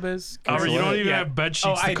 Literature Club is? Oh, you don't even Yeah. have bed sheets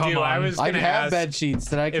Oh, to I come do. on. I was I gonna have ask bed sheets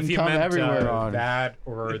that I can if you come meant everywhere on. that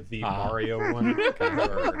or the Mario one.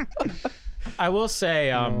 or- I will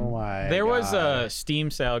say, Oh my there was God. a Steam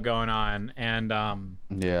sale going on, and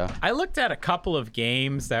Yeah. I looked at a couple of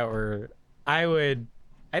games that were I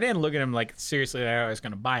didn't look at them like seriously that I was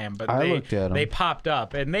going to buy them, but I looked at 'em. they popped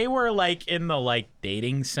up and they were like in the like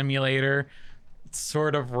dating simulator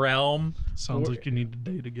sort of realm. Sounds like you need to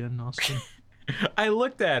date again, Austin. I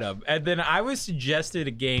looked at them and then I was suggested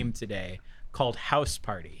a game today called House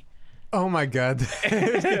Party. Oh my god.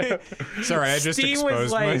 Sorry, I just Steam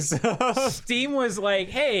was exposed like- myself. Steam was like,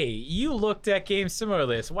 hey, you looked at games similar to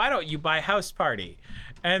this. Why don't you buy House Party?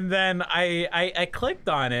 And then I clicked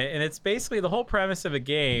on it, and it's basically the whole premise of a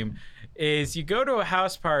game is you go to a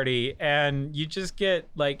house party and you just get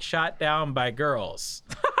like shot down by girls.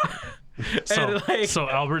 So, And, like, so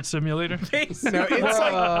Albert Simulator. No, it's like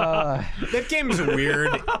that game's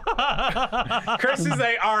weird. Chris is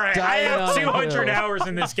like, all right, I Dying have on a 200 hill. hours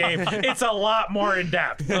in this game. It's a lot more in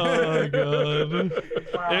depth. Oh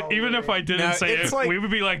god! Even if I didn't No, say it's it, like- we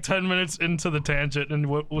would be like 10 minutes into the tangent, and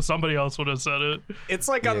somebody else would have said it. It's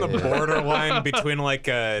like on the borderline between like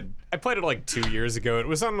a. I played it like 2 years ago. It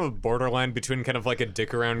was on the borderline between kind of like a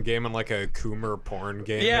dick around game and like a Coomer porn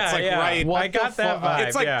game. Yeah, it's like yeah. right. I got that vibe.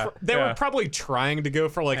 It's like yeah, they yeah. were probably trying to go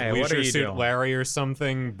for like Hey, what are Leisure you Suit doing? Larry or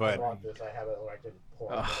something, but I have it elected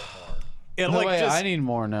more. it No, like wait, just I need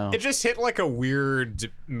more now. it just hit like a weird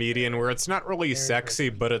median where it's not really sexy,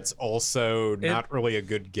 but it's also not really a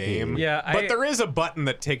good game. Yeah, but I- there is a button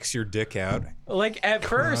that takes your dick out. Like at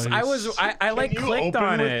first, I like clicked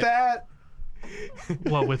on it. that?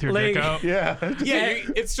 What, with your Like- dick out? Yeah. Yeah,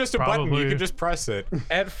 it's just a button. You Probably. can just press it.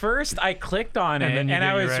 At first, I clicked on it, And then and, you I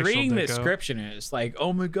get your was actual reading the dick out. description, and it's like,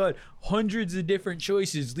 oh my god, hundreds of different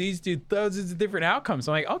choices leads to thousands of different outcomes.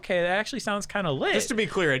 I'm like, okay, that actually sounds kind of lit. Just to be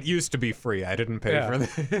clear, it used to be free. I didn't pay Yeah. for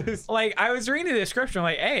this. Like, I was reading the description,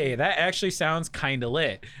 like, hey, that actually sounds kind of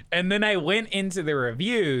lit. And then I went into the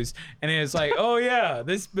reviews, and it was like, oh yeah,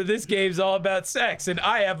 this game's all about sex, and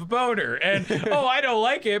I have a boner, and oh, I don't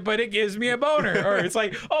like it, but it gives me a boner. Or it's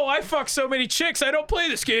like, oh, I fuck so many chicks, I don't play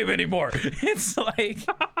this game anymore. It's like,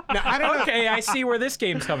 I don't know. okay, I see where this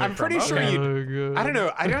game's coming I'm from. pretty sure Okay. you. Oh, God. I don't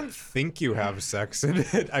know. I don't think you have sex in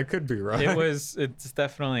it. I could be wrong. It's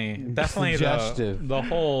definitely Suggestive. the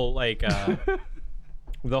whole like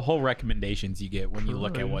the whole recommendations you get when you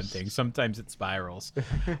look at one thing. Sometimes it spirals.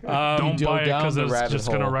 Don't go buy it down because the it's rabbit just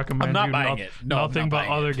gonna hole. recommend I'm not you buying it. No, I'm nothing not but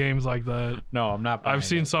buying other it. games like that. No, I'm not. Buying I've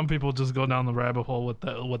seen it. some people just go down the rabbit hole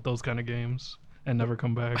with those kind of games and never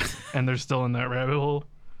come back, and they're still in that rabbit hole.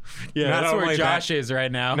 Yeah, Not that's where only Josh that- is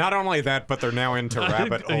right now. Not only that, but they're now into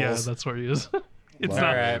rabbit holes. Yeah, that's where he is. It's Wow. not.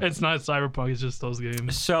 Alright. It's not Cyberpunk. It's just those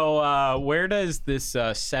games. So, where does this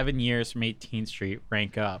 7 years from 18th Street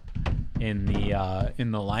rank up in the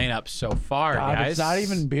lineup so far, God, guys? it's not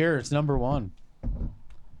even beer. It's number one.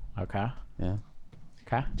 Okay. Yeah.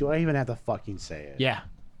 Okay. Do I even have to fucking say it? Yeah.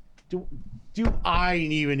 Do I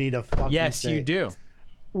even need to fucking Yes, say you it? do.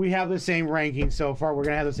 We have the same ranking so far. We're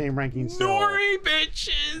gonna have the same ranking still. Nori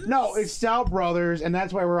bitches. No, it's Stout Brothers, and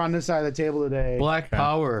that's why we're on this side of the table today. Black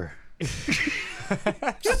Power.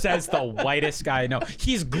 Says the whitest guy I know.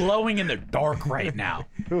 He's glowing in the dark right now.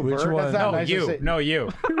 Who, Which Bert? one? That's not No, nice to you. say. No, you.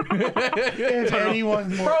 If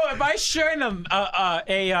anyone's more. Bro, if I shine a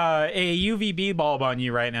UVB bulb on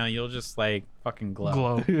you right now, you'll just like fucking glow.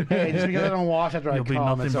 Glow. Hey, just because I don't wash after You'll I be come,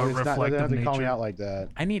 nothing it's but always not, they don't have reflective to call me nature. out like that.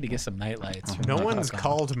 I need to get some night lights. No one's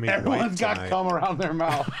called me. Everyone's white got tonight. cum around their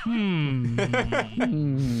mouth.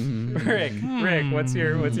 Rick, what's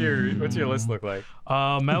your list look like?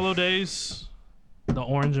 Mellow Days, the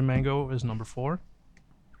orange and mango is number 4.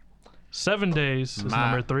 7 Days is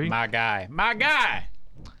number 3. My guy.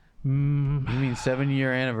 You mean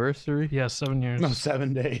 7-year anniversary? Yeah, 7 years. No,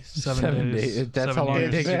 7 days. 7 days. That's 7 how long it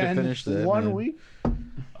years. takes you to Been finish that. 1 man. week.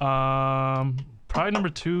 Probably number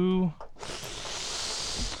 2.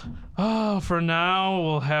 For now,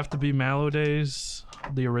 will have to be Mallow Days,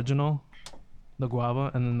 the original, the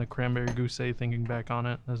guava, and then the cranberry goose. Thinking back on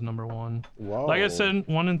it, as number 1. Whoa. Like I said,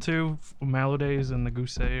 1 and 2, Mallow Days and the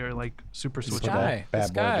goose are like super This switchable. guy. bad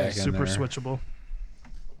This boy guy. back in Super there. switchable.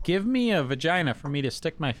 Give me a vagina for me to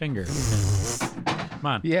stick my finger. Come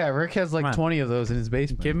on. Yeah, Rick has like Come on. 20 of those in his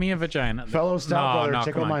basement. Give me a vagina. Fellow stout brother,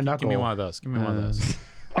 tickle come on. my knuckle. Give me one of those. Give me one of those.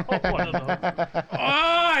 One of those.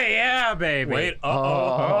 Oh yeah, baby. Wait.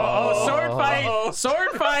 Oh, sword fight! Sword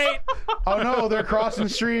fight! Oh no, they're crossing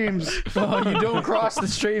streams. Oh, you don't cross the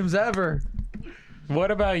streams ever. What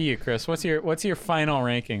about you, Chris? What's your final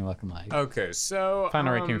ranking looking like? Okay, so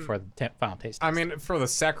Final ranking for the final taste. I mean, for the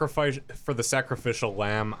sacrificial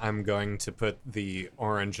lamb, I'm going to put the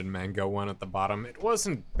orange and mango one at the bottom. It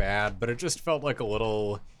wasn't bad, but it just felt like a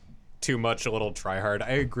little too much, a little try hard.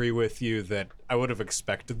 I agree with you that I would have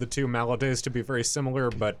expected the two Maladays to be very similar,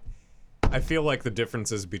 but I feel like the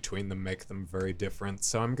differences between them make them very different.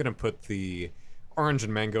 So I'm gonna put the orange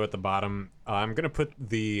and mango at the bottom. I'm gonna put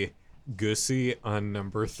the goosey on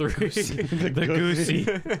number 3. the goosey.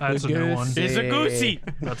 That's a new one. It's a goosey.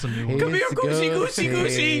 That's a new one. Come here, goosey, goosey,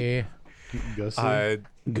 goosey. Go see.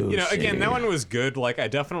 You know, again, that one was good. Like, I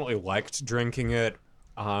definitely liked drinking it.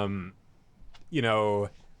 You know,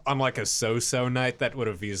 on like a so-so night, that would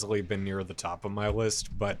have easily been near the top of my list,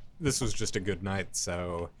 but this was just a good night,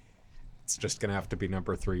 so it's just gonna have to be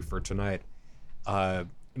number 3 for tonight.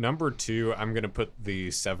 Number 2, I'm gonna put the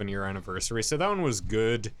 7-year anniversary. So that one was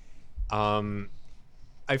good.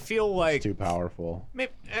 I feel like Too powerful.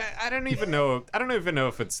 maybe, I don't even know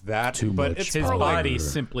if it's that, Too but much it's His more body like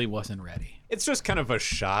simply wasn't ready. it's just kind of a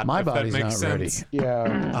shot. My if that body's makes not ready. sense.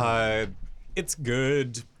 Yeah. It's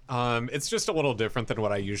good. It's just a little different than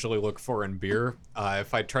what I usually look for in beer.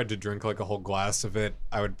 If I tried to drink like a whole glass of it,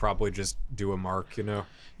 I would probably just do a mark, you know.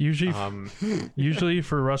 Usually, Um, usually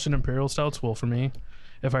for Russian Imperial Stouts, well, for me,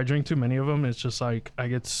 if I drink too many of them, it's just like I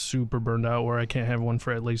get super burned out where I can't have one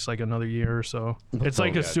for at least like another year or so. It's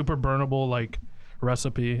like a yeah. super burnable like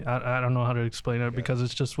recipe. I don't know how to explain it because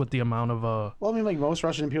it's just with the amount of Well, I mean, like most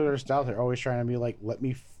Russian Imperial Stout, they're always trying to be like, let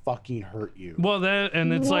me fucking hurt you. Well, that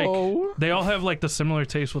and it's Whoa. like they all have like the similar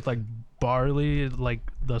taste with like barley, like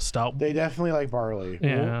the stout. They definitely like barley.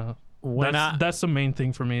 Yeah, When that's the main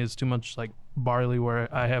thing for me is too much like barley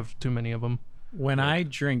where I have too many of them. When I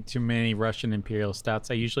drink too many Russian Imperial Stouts,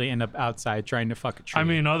 I usually end up outside trying to fuck a tree. I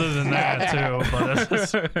mean, other than that too, but it's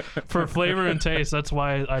just, for flavor and taste, that's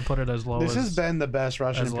why I put it as low. This as, has been the best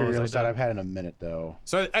Russian as low as Imperial I Stout did. I've had in a minute, though.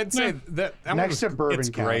 so I'd say that Next one's, to Bourbon it's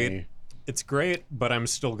County. great. It's great, but I'm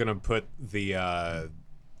still gonna put the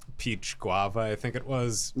peach guava, I think it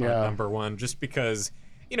was, on Yeah. number 1, just because,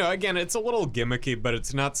 you know, again, it's a little gimmicky, but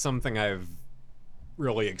it's not something I've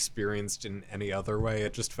really experienced in any other way.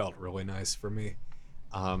 It just felt really nice for me.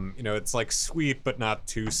 You know, it's like sweet, but not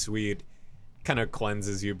too sweet. Kind of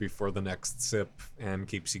cleanses you before the next sip and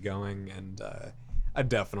keeps you going. And I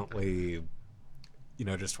definitely, you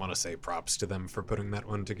know, just want to say props to them for putting that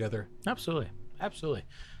one together. absolutely.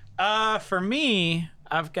 For me,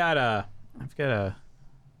 I've got a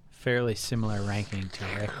fairly similar ranking to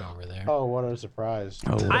Rick over there. Oh, what a surprise.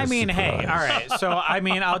 I mean, hey, all right. So I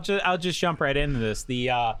mean, I'll just jump right into this.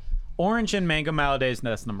 The Orange and Mango Maladays,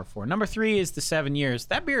 that's number 4. Number 3 is the 7 Years.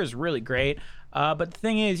 That beer is really great. But the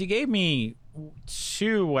thing is, you gave me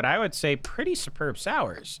 2 what I would say pretty superb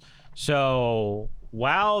sours. So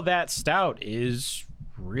while that stout is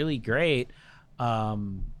really great,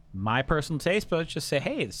 my personal taste buds just say,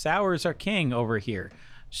 hey, the sours are king over here.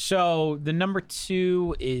 So the number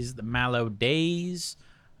 2 is the Mallow Days,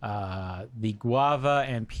 the guava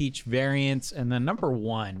and peach variants, and then number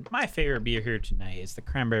 1, my favorite beer here tonight is the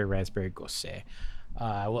cranberry raspberry gose.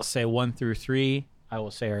 I will say 1 through 3, I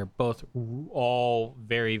will say are both all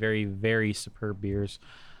very, very, very superb beers.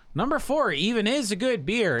 Number 4 even is a good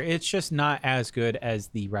beer. It's just not as good as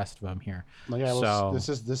the rest of them here. Yeah, So- this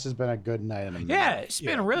has been a good night in a minute. Yeah, it's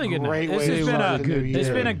been a really good night. Great This way has to been start the new it's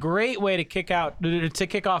year. been a great way to kick off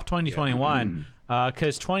 2021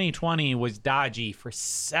 because 2020 was dodgy for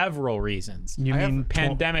several reasons. You mean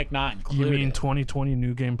Pandemic not You included. mean 2020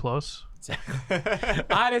 New Game Plus?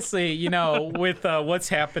 Honestly, you know, with what's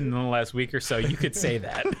happened in the last week or so, you could say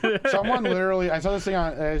that. Someone literally, I saw this thing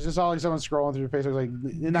on, I just saw like someone scrolling through Facebook, like,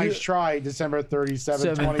 nice try, December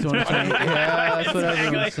 37th, 2020. Yeah, that's what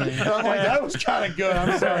everyone's saying. I'm like, that was kind of good.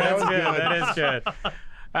 I'm sorry. That was good. That is good.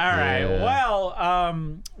 All right. Yeah.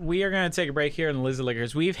 Well, we are going to take a break here in the Lizard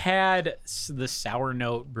Liquors. We've had the Sour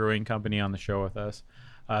Note Brewing Company on the show with us.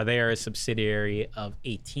 They are a subsidiary of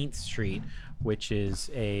 18th Street, which is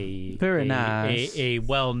Very nice. a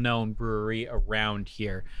well-known brewery around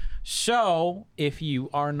here. So, if you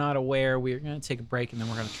are not aware, we're going to take a break and then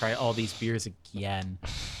we're going to try all these beers again.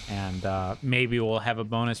 And maybe we'll have a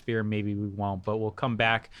bonus beer, maybe we won't, but we'll come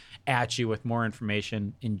back at you with more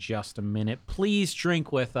information in just a minute. Please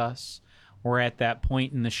drink with us. We're at that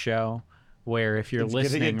point in the show where if you're It's gonna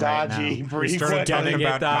listening get right dodgy now, pretty started quick. talking gonna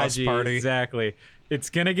get about House dodgy. Party. Exactly. It's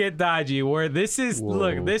gonna get dodgy. Where this is,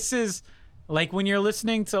 look, this is like when you're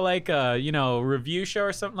listening to like a review show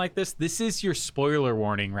or something like this. This is your spoiler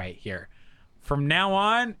warning right here. From now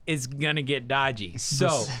on, it's gonna get dodgy.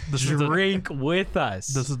 So this is the- drink with us.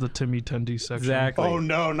 This is the Timmy Tendy section. exactly. Oh,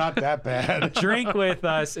 no, not that bad. Drink with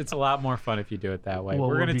us. It's a lot more fun if you do it that way. Well,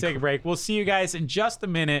 We're we'll going be to take a break. We'll see you guys in just a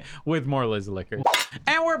minute with more Lizard Liquors.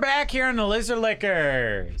 And we're back here on the Lizard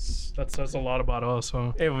Liquors. That says a lot about us,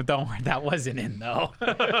 huh? Don't worry, that wasn't in though.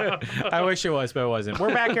 I wish it was, but it wasn't.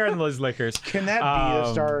 We're back here on the Lizard Liquors. Can that be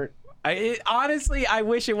a start? Honestly, I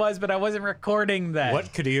wish it was, but I wasn't recording that.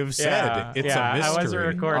 What could he have said? Yeah, It's yeah, a mystery. I wasn't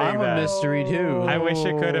recording I'm that. a mystery too. I wish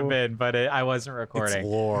it could have been, but I wasn't It's recording.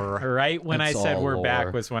 lore. Right when It's I said all we're back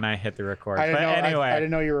lore. was when I hit the record. I didn't But know, anyway, I didn't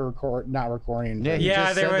know you were not recording. Yeah, he yeah,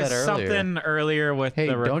 just there said was that earlier. something earlier with Hey,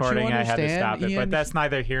 the don't you recording. I had to understand, stop it, Ian? but that's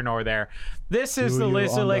neither here nor there. This is Do the you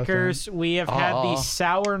Lizard understand? Liquors. We have had the Aw.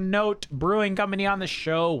 Sour Note Brewing Company on the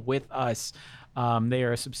show with us. They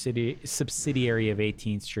are a subsidiary of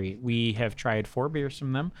 18th Street. We have tried 4 beers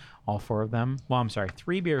from them. All 4 of them. Well, I'm sorry,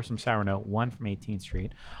 3 beers from Sour Note, 1 from 18th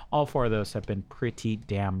Street. All 4 of those have been pretty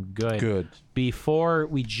damn good. Good. Before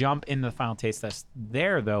we jump into the final taste test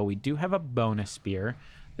there, though, we do have a bonus beer.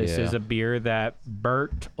 This Yeah. is a beer that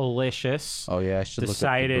Bert Alicious Oh yeah, I should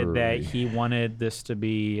decided look at that the he wanted this to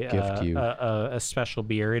be Gift you. a special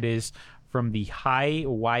beer. It is from the High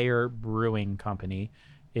Wire Brewing Company.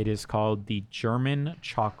 It is called the German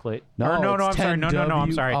Chocolate. No, or no, it's I'm sorry. No, I'm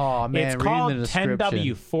 10W. sorry. Oh, man, it's reading called the description.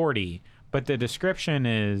 10W40, but the description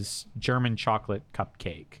is German chocolate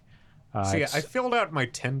cupcake. So yeah, It's- I filled out my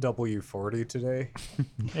 10W40 today.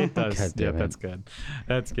 It does. God damn Yep, it. that's good.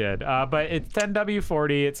 That's good. But it's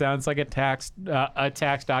 10W40. It sounds like a tax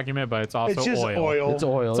document, but it's also It's just oil. It's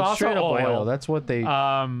oil. It's It's also straight up oil. oil. That's what they.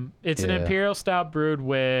 It's an Yeah. imperial stout brewed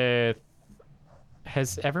with.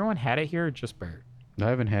 Has everyone had it here or just Bert? I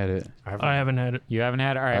haven't had it. I haven't had it. You haven't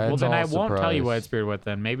had it? All right. Well, That's then I all won't tell you what surprise. it's brewed with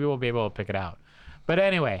then. Maybe we'll be able to pick it out. But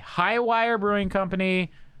anyway, High Wire Brewing Company,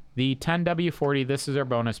 the 10W40. This is our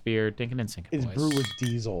bonus beer. Dinkin' and Sinkin' It's boys. brewed with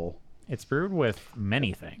diesel. It's brewed with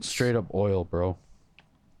many things. Straight up oil, bro.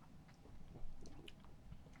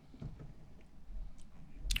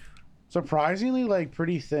 Surprisingly, like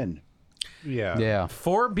pretty thin. Yeah. Yeah.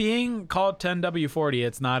 For being called 10W40,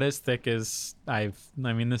 it's not as thick as I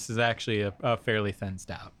mean, this is actually a fairly thin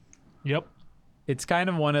stout. Yep. It's kind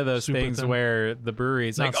of one of those Super things thin. where the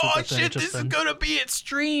brewery's Not like, super oh thin, shit, just this is thin. gonna be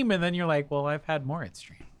extreme, and then you're like, well, I've had more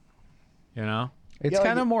extreme. You know? It's Yeah, like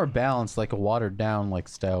kind of it- more balanced, like a watered down like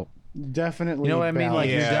stout. Definitely. You know what I mean? Like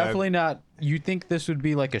balanced. you're Yeah. definitely not. You think this would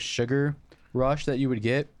be like a sugar rush that you would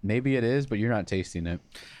get? Maybe it is, but you're not tasting it.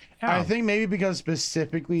 I think maybe because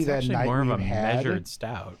specifically it's that actually night more of we a had, measured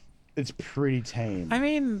stout. it's pretty tame. I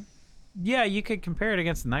mean, yeah, you could compare it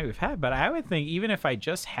against the night we've had, but I would think even if I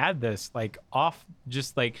just had this like off,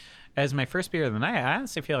 just like as my first beer of the night, I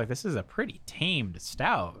honestly feel like this is a pretty tamed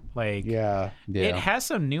stout. Like, yeah. Yeah. it has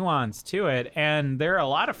some nuance to it, and there are a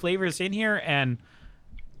lot of flavors in here. And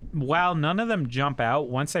while none of them jump out,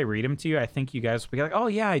 once I read them to you, I think you guys will be like, "Oh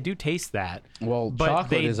yeah, I do taste that." Well, But chocolate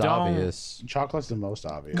they is don't- obvious. Chocolate's the most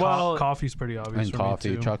obvious. Well, Coffee's pretty obvious And for coffee,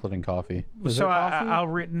 me too. chocolate and coffee. so there coffee? I'll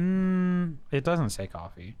read. It doesn't say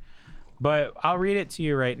coffee, but I'll read it to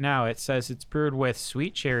you right now. It says it's brewed with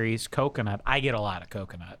sweet cherries, coconut. I get a lot of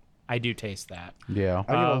coconut. I do taste that. Yeah.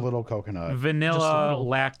 I get a little coconut. Vanilla, little.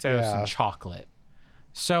 lactose, Yeah. and chocolate.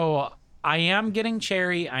 So I am getting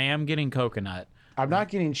cherry. I am getting coconut. I'm not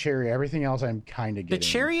getting cherry. Everything else I'm kind of The getting.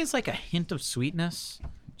 cherry is like a hint of sweetness.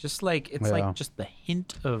 Just like it's Yeah. like just the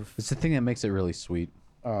hint of. It's the thing that makes it really sweet.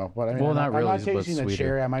 Oh, but I mean, Well, I'm not I'm really, not but tasting the sweeter.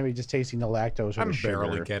 cherry. I might be just tasting the lactose or I'm the sugar.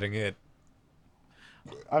 barely getting it.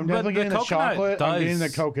 I'm But definitely the getting the coconut chocolate. I'm getting the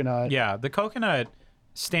does- coconut. Yeah, the coconut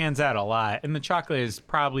stands out a lot, and the chocolate is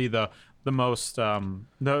probably the most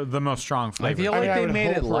the most strong flavor. I feel I like mean, I they would made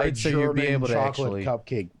hope it for a light so you'd be German able to chocolate actually.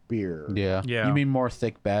 cupcake beer. Yeah. Yeah. You mean more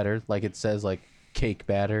thick batter? Like it says, like cake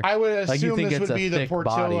batter. I would Like, you assume think this it's would a be the thick body.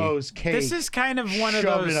 Portillo's cake. This is kind of one of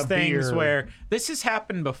shoved in those a things beer. where this has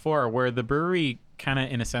happened before, where the brewery kind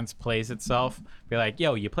of, in a sense, plays itself. Be like,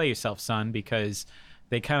 "Yo, you play yourself, son," because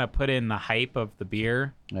they kind of put in the hype of the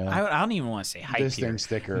beer. Yeah. I don't even want to say hype This here. thing's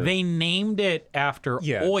thicker. They named it after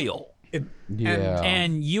Yeah. oil. Yeah.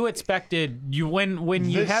 And you expected when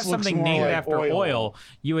you This have looks something more named like after oil. oil,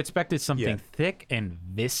 you expected something Yeah. thick and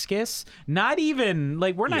viscous. Not even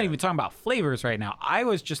like we're not Yeah. even talking about flavors right now. I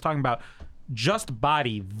was just talking about just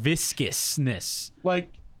body viscousness.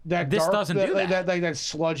 like that. This dark, doesn't do that. Like that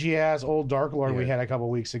sludgy ass old Dark Lord we Yeah. had a couple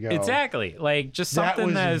weeks ago. Exactly. Like just That something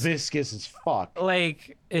was that's viscous as fuck.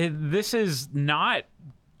 like this is not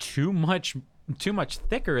too much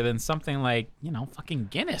thicker than something like, fucking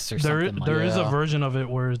Guinness or something like There that. is a Yeah. version of it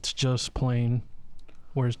where it's just plain.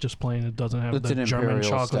 It doesn't have It's the an German imperial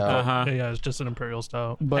chocolate. stout. Uh-huh. Yeah, it's just an imperial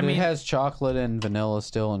stout. But I mean- it has chocolate and vanilla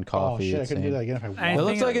still and Oh coffee. shit! I it's couldn't do saying. that again if I I wanted. It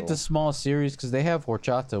looks think like it- it's a small series because they have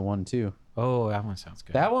horchata one too. Oh, that one sounds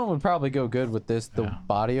good. That one would probably go good with this. The Yeah.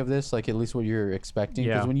 body of this, like at least what you're expecting.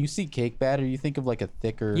 Because Yeah. when you see cake batter, you think of like a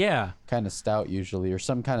thicker Yeah. kind of stout usually, or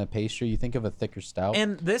some kind of pastry. You think of a thicker stout.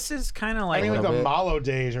 And this is kind of I like mean, like little the bit. Malo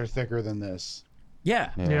days are thicker than this.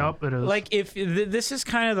 yeah. Yeah. Yep, it is. Like if this is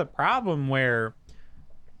kind of the problem where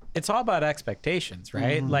it's all about expectations,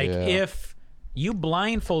 right? Like Yeah. if you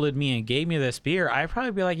blindfolded me and gave me this beer, I'd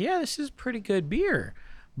probably be like, yeah, this is pretty good beer.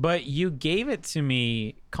 But you gave it to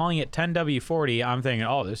me calling it 10W40. I'm thinking,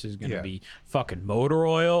 oh, this is going to Yeah. be fucking motor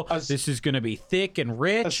oil. As- This is going to be thick and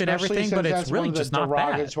rich and Especially everything, since but it's that's really one of the just not that.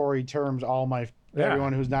 derogatory terms. Yeah.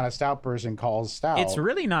 Everyone who's not a stout person calls stout. It's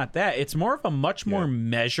really not that. It's more of a much more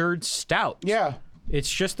measured stout. yeah. It's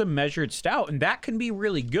just a measured stout, and that can be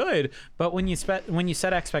really good. But when you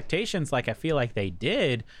set expectations, like I feel like they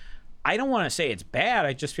did, I don't want to say it's bad.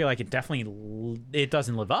 I just feel like it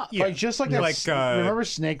doesn't live up. Yeah. Like just like that. Like, Remember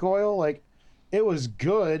snake oil? Like it was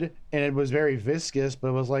good and it was very viscous, but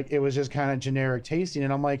it was just kind of generic tasting.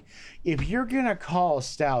 And I'm like, if you're gonna call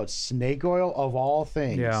stout snake oil of all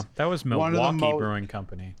things, Yeah, that was one of the Milwaukee Brewing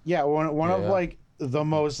Company. yeah, one of like the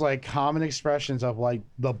most like common expressions of like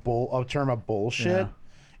a term of bullshit. Yeah.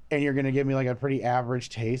 And you're gonna give me like a pretty average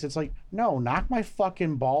taste. It's like, no, knock my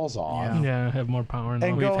fucking balls off. Yeah, have more power in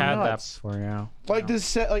And them. go We've had nuts. that before, yeah. Like this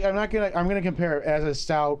set, like I'm gonna compare it as a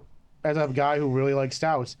stout, as a guy who really likes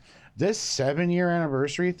stouts. This 7-year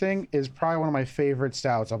anniversary thing is probably one of my favorite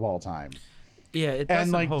stouts of all time. Yeah, it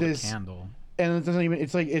doesn't like hold this- a candle. And it doesn't even.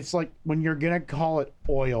 It's like when you're gonna call it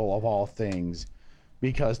oil of all things,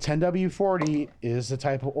 because 10W40 is the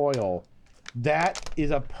type of oil. That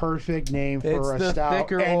is a perfect name for It's a the stout,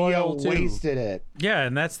 thicker and oil, you too. wasted it. Yeah,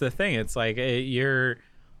 and that's the thing. It's like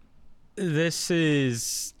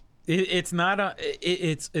it's not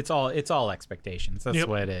it's all expectations. That's Yep.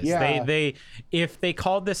 what it is. Yeah. They if they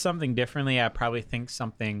called this something differently, I probably think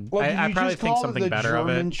something. Well, if I you probably just think call it something the better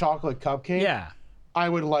German of it. chocolate cupcake, Yeah, I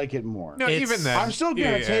would like it more. No, It's- even then. I'm still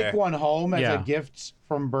gonna take one home as Yeah. a gift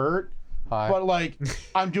from Bert, Hi. but like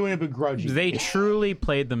I'm doing it begrudgingly. they truly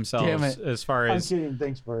played themselves Damn it. as far I'm as kidding.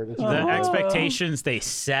 Thanks, Bert. It's the fine. expectations they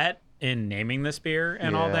set in naming this beer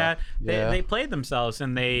and all Yeah, that. yeah. They played themselves,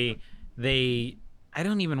 and they I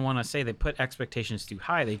don't even want to say they put expectations too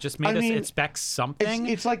high. They just made I us mean, expect something.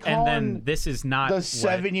 it's like and then calling this is not the what-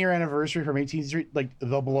 7-year anniversary from 18th Street, like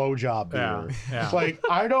the blowjob beer. Yeah, yeah. Like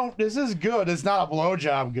I don't. This is good. It's not a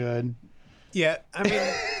blowjob good. Yeah, I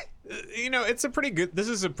mean, it's a pretty good. This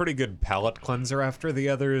is a pretty good palate cleanser after the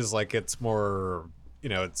others. Like it's more,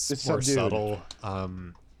 it's more subdued. subtle.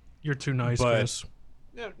 You're too nice, But- Chris.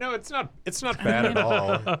 No, it's not. It's not bad at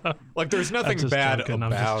all. Like there's nothing just bad joking,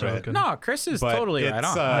 I'm just about it. joking. No, Chris is But totally right it's,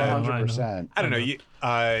 on. I know. 100%. I don't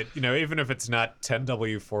know. Even if it's not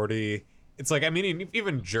 10W40, it's like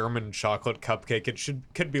even German chocolate cupcake. It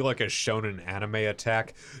could be like a shonen anime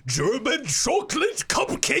attack. German chocolate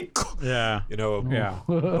cupcake. yeah. Yeah.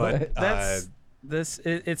 But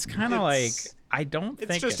It's kind of like it's- I don't it's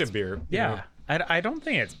think just a beer. you Yeah, know? I don't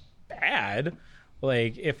think it's bad.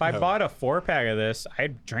 Like if I No. bought a 4-pack of this,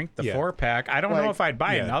 I'd drink the Yeah. 4-pack. I don't know Like, if I'd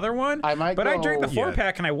buy yeah. another one. I might but I'd drink the go-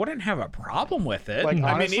 4-pack and I wouldn't have a problem with it. Like I mean,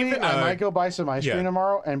 honestly, even, I might go buy some ice cream yeah.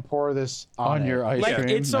 tomorrow and pour this on, on your it. ice like cream.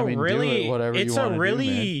 it's a I mean, do really it, whatever it's you a wanna really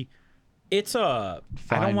do, man. it's a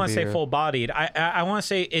I don't Fine want to say beer. full bodied. I want to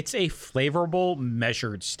say it's a flavorable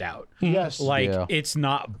measured stout. Yes. Like Yeah. it's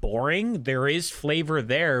not boring. There is flavor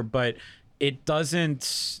there, but it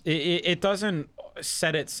doesn't it doesn't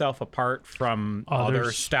set itself apart from other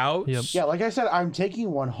Others. stouts. Yep. Yeah, like I said, I'm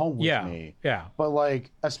taking one home with Yeah. me. Yeah. But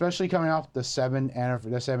like, especially coming off the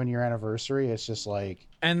 7-year anniversary, it's just like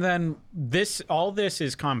And then all this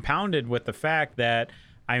is compounded with the fact that,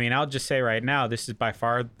 I mean, I'll just say right now, this is by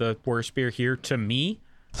far the worst beer here to me.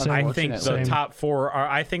 I think the Unfortunately. top 4 are.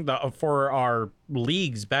 I think the 4 are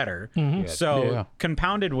leagues better. So Yeah.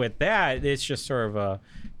 compounded with that, it's just sort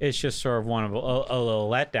of one of a little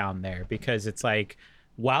letdown there, because it's like,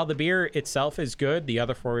 while the beer itself is good, the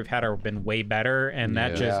other 4 we've had have been way better, and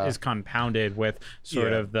that just Yeah. is compounded with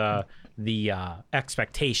sort Yeah. of the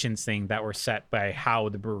expectations thing that were set by how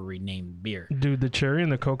the brewery named beer. Dude, the cherry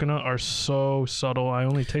and the coconut are so subtle. I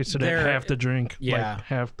only tasted it They're- half the drink. yeah. Like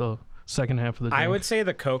half the second half of the drink. I would say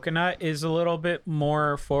the coconut is a little bit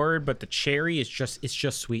more forward, but the cherry is just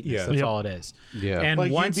sweetness. Yeah. That's Yep. all it is. Yeah. And Like,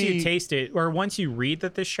 you'd once you be- taste it, or once you read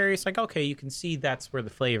that this cherry, it's like, okay, you can see that's where the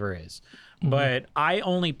flavor is. Mm-hmm. But I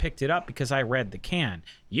only picked it up because I read the can.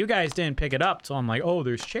 You guys didn't pick it up, so I'm like, oh,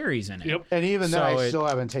 there's cherries in it. Yep. and even then, So I it- still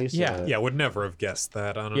haven't tasted yeah. it. Yeah, would never have guessed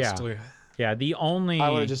that, honestly. Yeah, the only I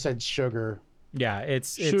would have just said sugar.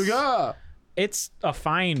 it's Sugar. it's a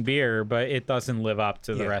fine beer, but it doesn't live up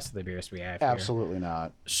to the Yeah. rest of the beers we have here. Absolutely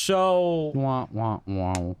not. So Wah, wah,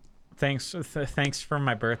 wah. thanks for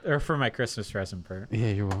my for my Christmas present, Bert. Yeah,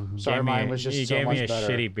 you're welcome. Sorry, Gave me- mine was just you so gave much me a better.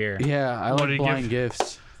 shitty beer. Yeah, I What like did he blind give?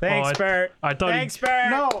 gifts. Thanks, I- Bert. I thought he- Thanks, Bert.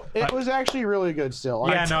 No, it was actually really good still.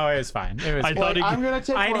 Yeah, no, it was fine. It was. I fine. thought he. I'm gonna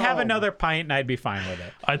take I'd one have home. another pint and I'd be fine with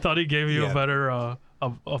it. I thought he gave you Yeah. a better.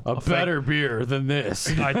 A better beer than this.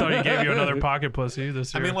 I thought he gave you another pocket pussy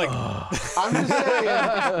this I year. mean, like, I'm just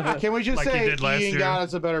saying. Can we just Like you say did last Ian year. got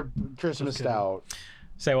us a better Christmas kidding. stout?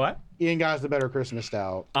 Say what? Ian got us the better Christmas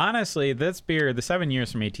stout. Honestly, this beer, the 7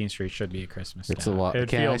 years from 18th Street, should be a Christmas. It's a stout. lot. It'd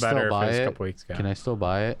Can feel I still better if buy it was a it? couple weeks ago. Can I still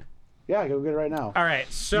buy it? Yeah, go get it right now. All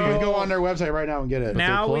right, so You can go on their website right now and get it.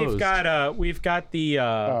 now they're we've closed. got the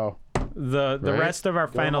Oh, the Right? rest of our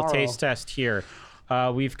final tomorrow. taste test here.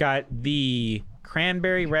 We've got the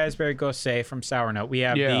cranberry raspberry gose from Sour Note. We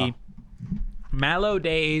have the Mallow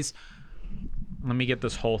Days. Let me get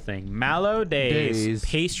this whole thing. Mallow Days.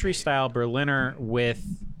 Pastry style Berliner with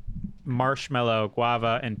marshmallow,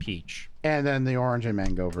 guava, and peach. And then the orange and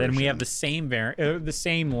mango version. Then we have the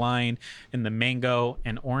same line in the mango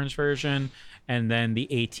and orange version, and then the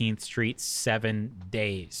 18th Street 7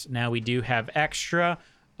 Days. Now we do have extra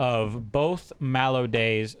of both Mallow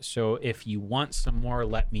Days, so if you want some more,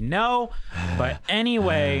 let me know. But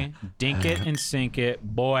anyway, dink it and sink it,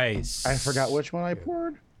 boys. I forgot which one I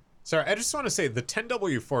poured. Sorry, I just want to say the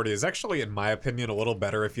 10W40 is actually, in my opinion, a little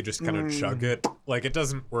better if you just kind of chug it. Like, it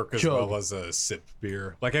doesn't work as well as a sip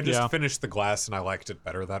beer. Like, I just finished the glass and I liked it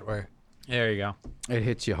better that way. There you go. It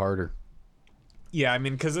hits you harder. Yeah, I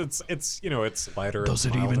mean, because it's you know, it's lighter. Does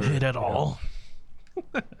it's it even milder, hit at you know. all?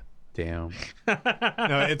 Damn.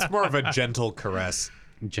 No, it's more of a gentle caress.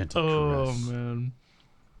 Gentle Oh caress. man.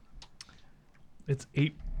 It's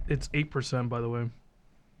 8%, by the way.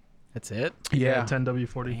 That's it. Yeah.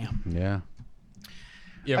 10W40. Yeah.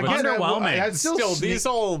 Yeah, but Again, underwhelming. I'd still,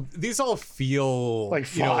 these all feel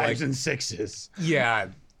like you know, fives and sixes. yeah,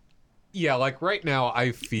 like right now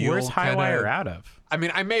I feel. Where's kinda, Highwire out of? I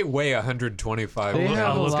mean, I may weigh 125. They have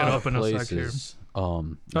I'll a look it lot up of in a sec here. places. Oh,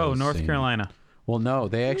 I've North seen. Carolina. Well, no,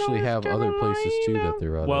 they actually have other places too that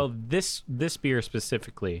they're out Well, of. this beer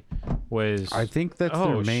specifically was. I think that's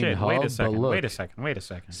oh their main shit! hub. Wait a but second. look, Wait a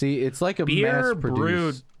second. see, it's like a Beer brewed.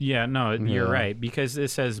 mass-produced. Yeah, no, you're Yeah. right because it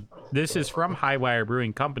says this is from Highwire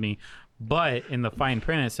Brewing Company, but in the fine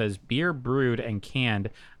print it says beer brewed and canned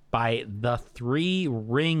by the Three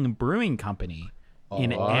Ring Brewing Company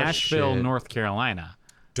in Oh, Asheville, shit. North Carolina.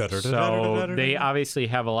 So they obviously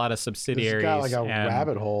have a lot of It's subsidiaries got like a and,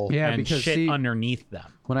 rabbit hole. Yeah, and because shit see, underneath them.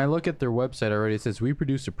 when I look at their website already, it says we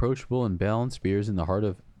produce approachable and balanced beers in the heart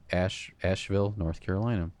of Asheville, North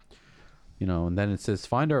Carolina. You know, and then it says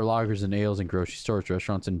find our lagers and ales in grocery stores,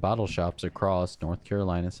 restaurants, and bottle shops across North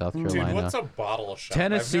Carolina, South Carolina. Dude, what's a bottle shop?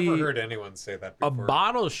 Tennessee- I've never heard anyone say that A before.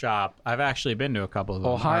 bottle shop. I've actually been to a couple of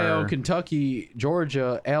them. Ohio, Are- Kentucky,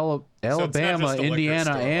 Georgia, not Alabama, just a liquor Indiana,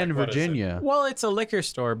 store, like, and what is it? Virginia. Well, it's a liquor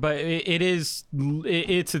store, but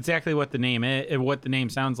it's exactly what the name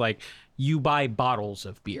sounds like. You buy bottles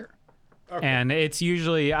of beer, and it's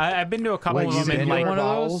usually I've been to a couple Wait, of you've them been in to like one of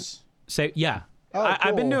those? those? say yeah. Oh,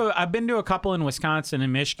 I've been cool. to a couple in Wisconsin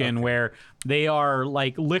and Michigan where they are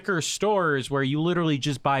like liquor stores where you literally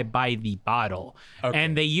just buy by the bottle,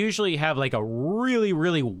 and they usually have like a really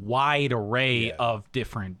really wide array of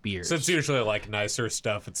different beers. So it's usually like nicer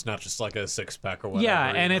stuff. It's not just like a 6-pack or whatever.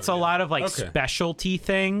 Yeah, you and know, it's a yeah. lot of like Okay. specialty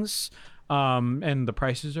things. And the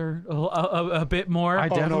prices are a bit more. I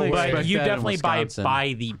definitely way. expect but you that in definitely buy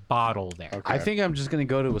Wisconsin. the bottle there. Okay. I think I'm just gonna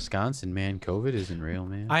go to Wisconsin, man. COVID isn't real,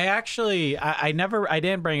 man. I actually, I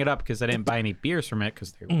didn't bring it up because I didn't buy any beers from it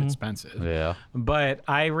because they were expensive. yeah. But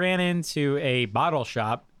I ran into a bottle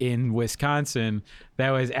shop in Wisconsin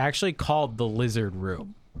that was actually called the Lizard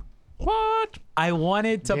Room. What? I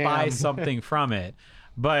wanted to buy Damn. something from it,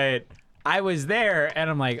 but I was there and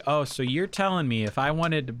I'm like, oh, so you're telling me if I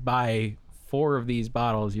wanted to buy 4 of these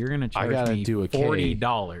bottles, you're gonna charge gotta me do a K.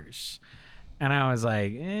 $40. And I was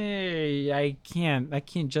like, I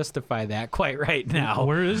can't justify that quite right now.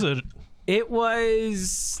 Where is it? It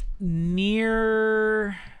was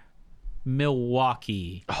near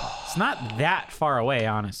Milwaukee. It's not that far away,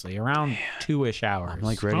 honestly. Around 2-ish hours. I'm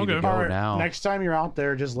like ready to Okay. go All right, now. next time you're out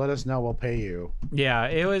there, just let us know. We'll pay you. yeah,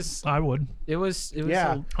 it was. I would. It was.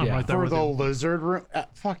 Yeah. I'm yeah. right there For with the you. lizard room.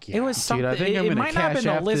 Fuck yeah. It was something. I think I'm it gonna might not have cash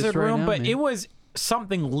been a app this lizard right room, now, but man. it was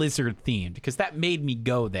something lizard themed because that made me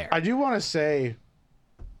go there. I do want to say,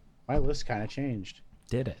 my list kind of changed.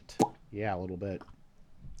 did it. Yeah, a little bit.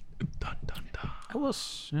 Dun, dun, dun. I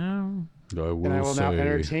was. Um, And I will now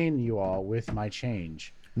entertain you all with my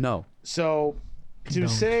change. No. So, to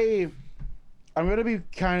say, I'm going to be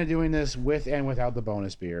kind of doing this with and without the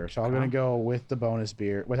bonus beer. So I'm going to go with the bonus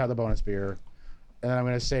beer, without the bonus beer, and then I'm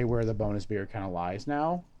going to say where the bonus beer kind of lies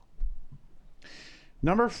now.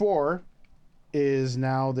 Number 4 is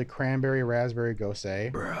now the cranberry raspberry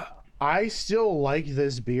gose. I still like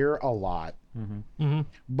this beer a lot,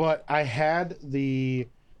 but I had the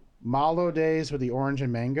Malo days with the orange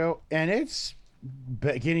and mango, and it's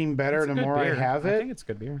getting better it's the good more beer. I have I it. think it's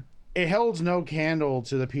good beer. It holds no candle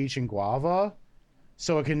to the peach and guava,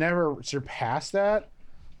 so it can never surpass that.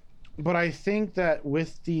 But I think that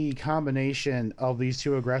with the combination of these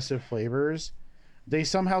two aggressive flavors, they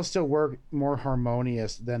somehow still work more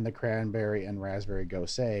harmonious than the cranberry and raspberry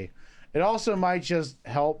gose. It also might just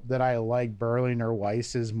help that I like Berliner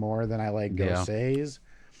Weisses more than I like Yeah. Goses.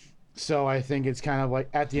 So I think it's kind of like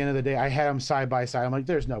at the end of the day, I had them side by side. I'm like,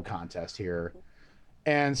 there's no contest here.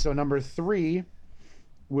 And so number 3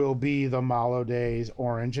 will be the Malo Days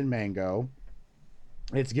Orange and Mango.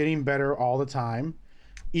 It's getting better all the time.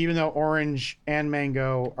 Even though orange and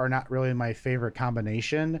mango are not really my favorite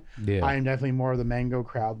combination, I am definitely more of the mango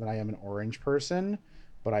crowd than I am an orange person,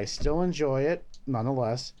 but I still enjoy it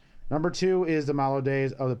nonetheless. Number 2 is the Malo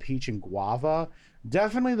Days of the Peach and Guava.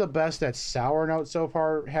 Definitely the best that Sour Note so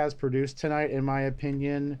far has produced tonight, in my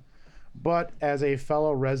opinion. But as a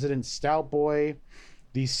fellow resident stout boy,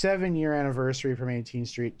 the 7-year anniversary from 18th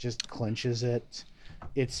Street just clinches it.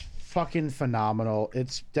 It's fucking phenomenal.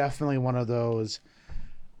 It's definitely one of those.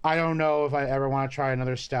 I don't know if I ever want to try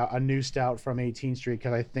a new stout from 18th Street,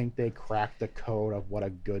 because I think they cracked the code of what a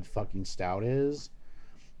good fucking stout is,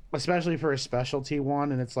 especially for a specialty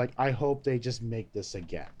one. And it's like, I hope they just make this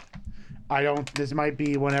again. This might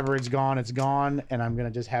be whenever it's gone, and I'm going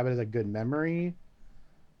to just have it as a good memory.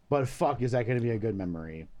 But fuck, is that going to be a good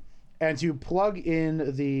memory? And to plug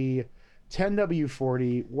in the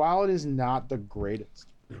 10W40, while it is not the greatest,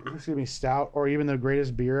 stout or even the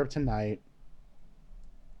greatest beer of tonight,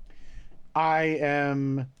 I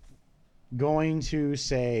am going to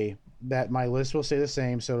say that my list will stay the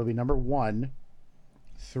same. So it'll be number 1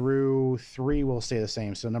 through 3 will stay the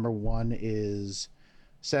same. So number 1 is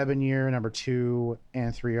 7-year, number 2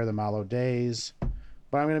 and 3 are the Malo Days.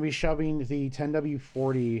 But I'm going to be shoving the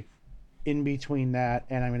 10W40 in between that,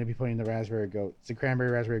 and I'm going to be putting the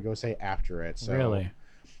cranberry raspberry gose after it. So Really?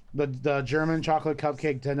 The German chocolate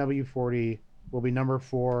cupcake 10W40 will be number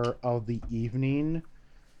 4 of the evening.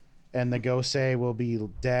 And the Gose will be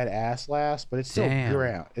dead ass last, but it's still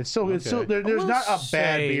great. It's still there's not a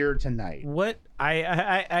bad beer tonight. What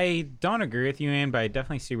I don't agree with you, Ian, but I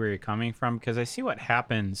definitely see where you're coming from, because I see what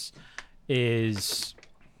happens is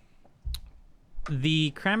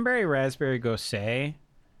the cranberry raspberry gose,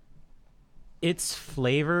 its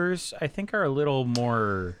flavors I think are a little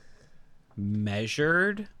more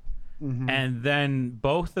measured, and then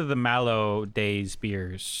both of the Malo Days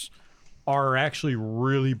beers are actually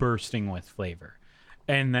really bursting with flavor.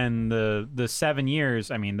 And then the 7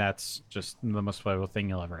 years, I mean, that's just the most flavorful thing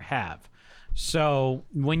you'll ever have. So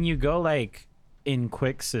when you go like in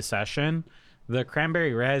quick succession, the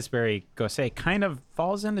cranberry raspberry gose kind of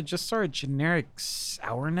falls into just sort of generic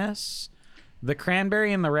sourness. The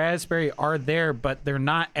cranberry and the raspberry are there, but they're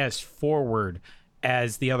not as forward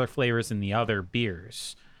as the other flavors in the other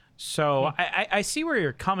beers. So I see where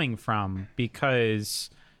you're coming from,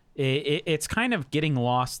 because it's kind of getting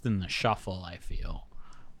lost in the shuffle, I feel.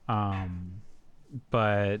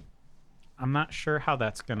 But I'm not sure how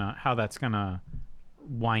that's gonna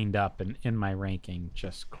wind up in my ranking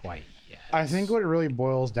just quite yet. I think what it really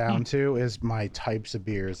boils down to is my types of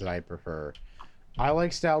beers that I prefer. I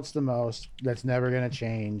like stouts the most. That's never gonna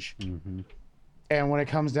change. And when it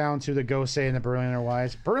comes down to the Gose and the Berliner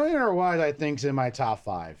Weiss I think is in my top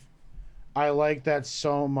 5. I like that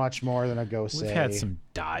so much more than a Gose. We've had some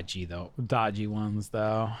dodgy ones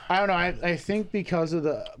though. I don't know. I think because of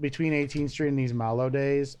between 18th Street and these Malo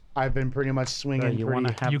Days, I've been pretty much swinging. You want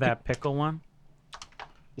to have that pickle one?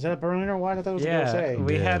 Is that a Berliner Weiss? I thought it was a Gose.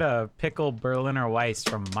 We had a pickle Berliner Weiss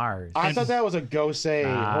from Mars. I thought that was a Gose.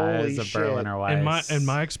 Holy it's a shit! Berliner Weiss. In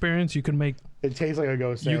my experience, you can make It tastes like a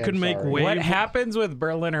Gose. You can make way- What happens with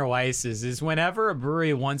Berliner Weisses is whenever a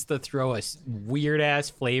brewery wants to throw a weird ass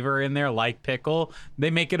flavor in there, like pickle, they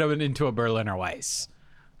make it into a Berliner Weiss.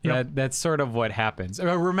 Yep. That's sort of what happens.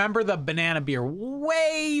 Remember the banana beer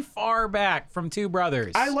way far back from Two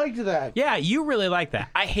Brothers? I liked that. Yeah, you really liked that.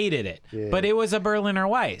 I hated it, but it was a Berliner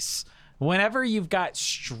Weiss. Whenever you've got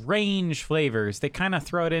strange flavors, they kind of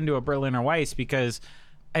throw it into a Berliner Weiss, because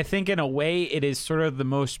I think in a way it is sort of the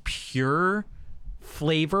most pure,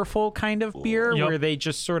 flavorful kind of beer, where they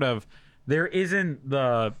just sort of, there isn't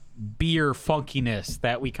the beer funkiness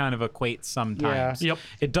that we kind of equate sometimes. Yeah.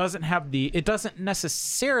 Yep. It doesn't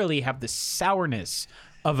necessarily have the sourness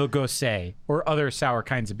of a Gose or other sour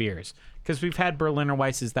kinds of beers, because we've had Berliner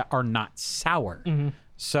Weisses that are not sour.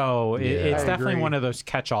 So it's I definitely agree. one of those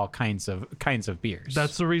catch-all kinds of beers.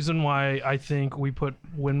 That's the reason why I think we put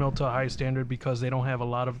Windmill to a high standard, because they don't have a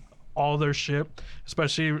lot of all their shit,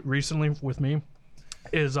 especially recently with me,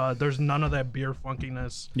 is there's none of that beer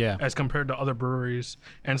funkiness as compared to other breweries.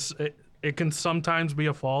 And it can sometimes be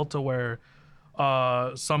a fault to where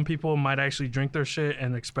some people might actually drink their shit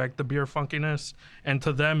and expect the beer funkiness, and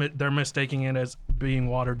to them they're mistaking it as being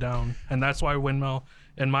watered down. And that's why Windmill,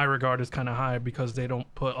 in my regard, is kind of high, because they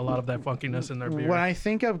don't put a lot of that funkiness in their beer. When I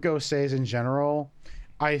think of Goses in general,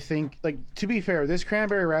 I think, like, to be fair, this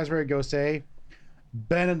cranberry raspberry Gose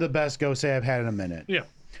been the best Gose I've had in a minute. Yeah.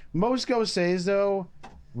 Most Gosei's though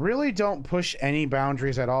really don't push any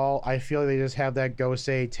boundaries at all. I feel they just have that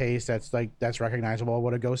Gosei taste that's recognizable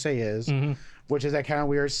what a Gosei is, which is that kind of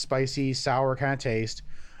weird spicy sour kind of taste,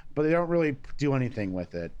 but they don't really do anything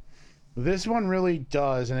with it. This one really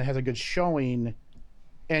does, and it has a good showing.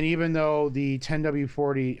 And even though the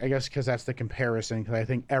 10W40, I guess because that's the comparison, because I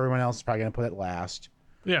think everyone else is probably going to put it last.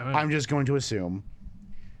 Yeah. I'm just going to assume.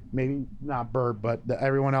 Maybe not Bert, but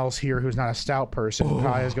everyone else here who's not a stout person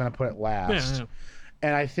probably is going to put it last. Yeah.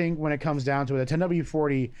 And I think when it comes down to it, the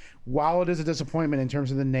 10W40, while it is a disappointment in terms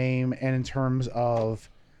of the name and in terms of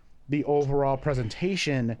the overall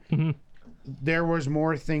presentation, there was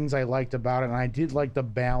more things I liked about it, and I did like the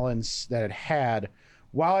balance that it had.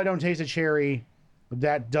 While I don't taste a cherry,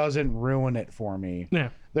 that doesn't ruin it for me. Yeah.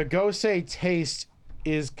 The Gosei taste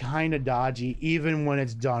is kind of dodgy, even when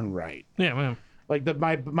it's done right. Yeah, man. Like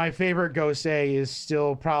my favorite Gosei is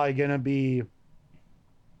still probably gonna be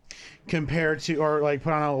compared to, or like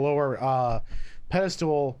put on a lower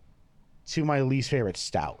pedestal to my least favorite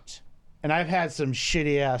stout. And I've had some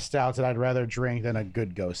shitty ass stouts that I'd rather drink than a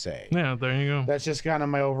good Gosei. Yeah, there you go. That's just kind of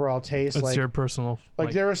my overall taste. That's like your personal.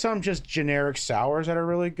 like there are some just generic sours that are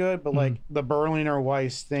really good, but like the Berliner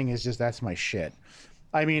Weiss thing is just, that's my shit.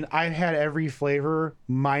 I mean, I've had every flavor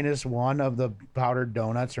minus one of the powdered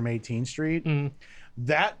donuts from 18th Street.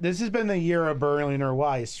 This has been the year of Berliner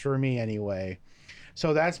Weiss for me anyway.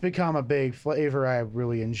 So that's become a big flavor I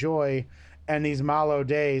really enjoy. And these Malo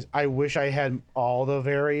Days, I wish I had all the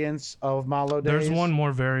variants of Malo Days. There's one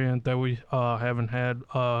more variant that we haven't had,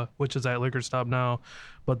 which is at Liquor Stop now,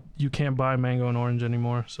 but you can't buy mango and orange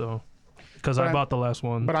anymore. So, because I bought the last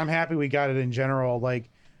one. But I'm happy we got it in general. Like,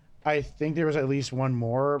 I think there was at least one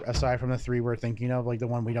more aside from the three we're thinking of, like the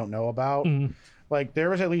one we don't know about. Like, there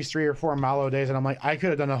was at least 3 or 4 Malo Days, and I'm like, I could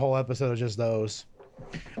have done a whole episode of just those.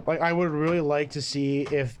 Like, I would really like to see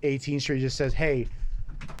if 18th Street just says, hey,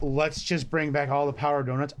 let's just bring back all the powdered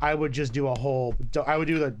donuts. I would just do I would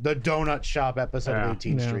do the donut shop episode of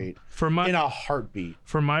 18th Street in a heartbeat.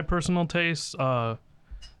 For my personal taste,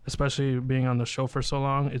 especially being on the show for so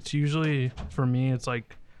long, it's usually, for me, it's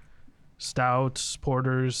like stouts,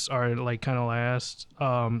 porters are like kind of last.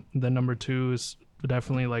 Then number 2 is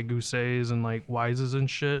definitely like Gousets and like Wises and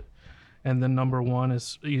shit. And then number 1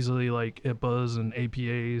 is easily like IPAs and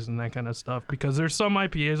APAs and that kind of stuff, because there's some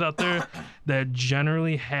IPAs out there that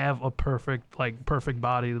generally have a perfect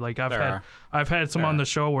body. Like I've had some on the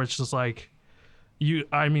show where it's just like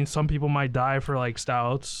some people might die for like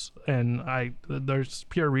stouts, and there's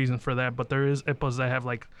pure reason for that, but there is IPAs that have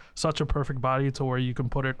like such a perfect body to where you can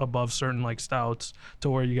put it above certain like stouts to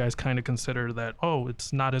where you guys kind of consider that, oh,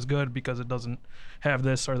 it's not as good because it doesn't have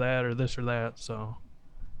this or that or this or that. So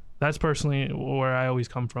that's personally where I always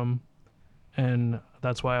come from, and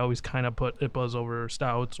that's why I always kind of put IPAs over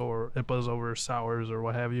stouts or IPAs over sours or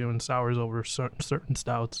what have you, and sours over certain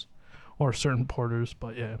stouts or certain porters.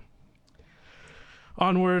 But yeah,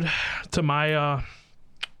 onward to my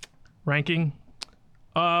ranking.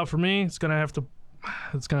 For me, it's gonna have to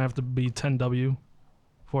be 10W.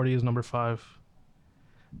 40 is number 5.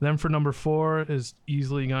 Then for number 4 is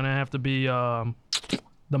easily gonna have to be the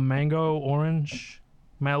mango orange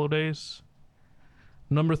Malo Days.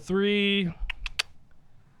 Number 3,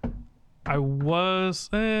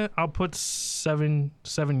 I'll put 7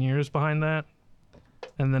 years behind that.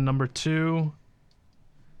 And then number 2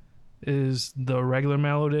 is the regular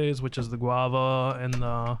Malo Days, which is the guava and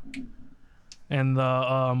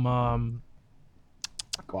the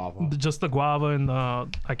Guava. just the guava and the,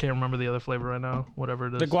 I can't remember the other flavor right now, whatever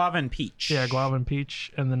it is. The guava and peach. Yeah, guava and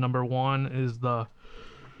peach. And then number 1 is the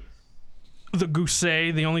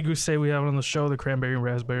Gosei, the only Gosei we have on the show, the cranberry and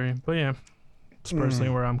raspberry. But yeah, it's personally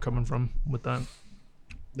where I'm coming from with that.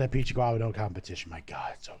 That peach guava no competition. My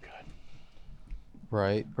God, it's so good.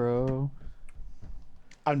 Right, bro.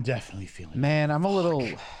 I'm definitely feeling Man, I'm a little.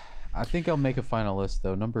 I think I'll make a final list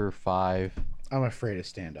though. Number 5. I'm afraid to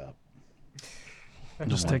stand up.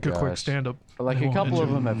 Just my take a quick gosh. stand up. But like It a won't couple of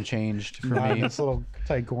injure them have changed for Not in me. this little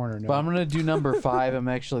tight corner. No. But I'm gonna do number 5.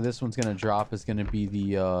 This one's gonna drop. Is gonna be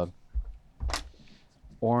the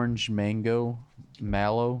orange mango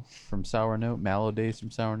mallow from Sour Note. Mallow Days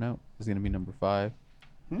from Sour Note is gonna be number 5.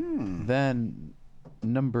 Then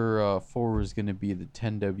number 4 is gonna be the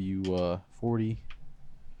 10W40.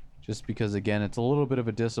 Just because again, it's a little bit of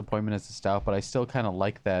a disappointment as a stout, but I still kind of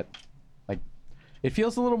like that. Like, it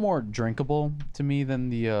feels a little more drinkable to me than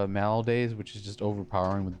the Mallow Days, which is just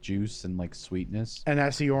overpowering with juice and like sweetness. And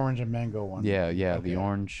that's the orange and mango one. Yeah, Okay. the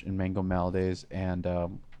orange and mango Mallow Days, and I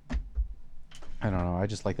don't know, I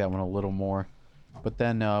just like that one a little more. But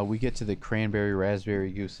then we get to the cranberry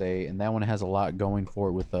raspberry goose, and that one has a lot going for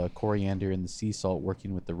it with the coriander and the sea salt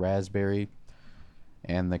working with the raspberry.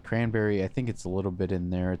 And the cranberry, I think it's a little bit in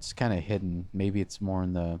there. It's kind of hidden. Maybe it's more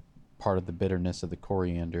in the part of the bitterness of the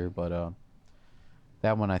coriander, but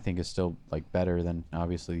that one I think is still like better than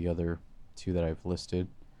obviously the other two that I've listed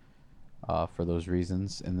for those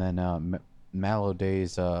reasons. And then Mallow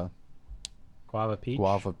Days Guava peach.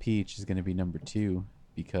 Guava Peach is going to be number 2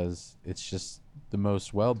 because it's just the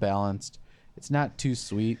most well balanced. It's not too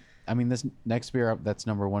sweet. I mean, this next beer up that's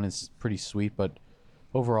number 1 is pretty sweet, but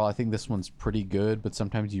overall I think this one's pretty good. But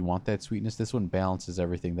sometimes you want that sweetness. This one balances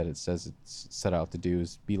everything that it says it's set out to do,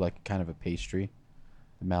 is be like kind of a pastry.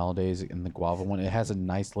 The Mallow Days and the guava one, it has a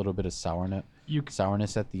nice little bit of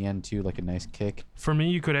sourness at the end too, like a nice kick. For me,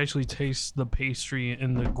 you could actually taste the pastry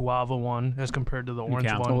in the guava one as compared to the orange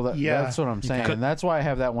can. one. Well, that's what I'm saying, and that's why I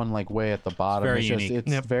have that one like way at the bottom. very It's just unique.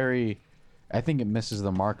 it's very. I think it misses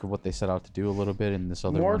the mark of what they set out to do a little bit, and this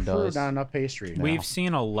other More one fruit, does. not enough pastry. We've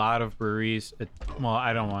seen a lot of breweries. Well,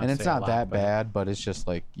 I don't want to And say it's a not lot, that but bad, but it's just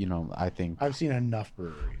like I think I've seen enough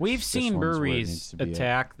breweries. We've seen one's where it needs breweries to be at.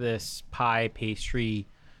 attack this pie pastry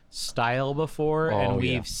style before, and Oh,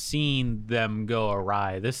 we've yeah. seen them go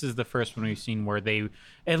awry. This is the first one we've seen where they,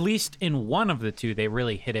 at least in one of the two, they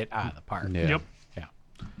really hit it out of the park. Yeah. Yep. Yeah.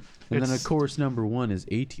 And then It's- of course number 1 is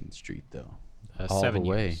 18th Street though. All 7 the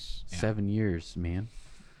way, years. Yeah. 7 years, man.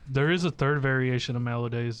 There is a third variation of Mallow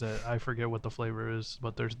Days that I forget what the flavor is,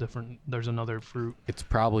 but there's another fruit. It's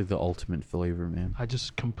probably the ultimate flavor, man. I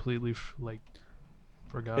just completely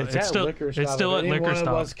forgot. It's, at still liquor stop. it's still If at any liquor one of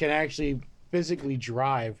stop. us can actually physically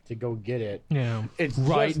drive to go get it. Yeah. It's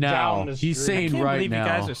Right just now. down the He's street. I saying can't right believe now. you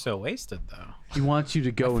guys are so wasted, though. He wants you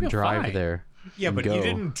to go and feel drive fine. there. Yeah, and but go. you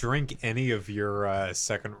didn't drink any of your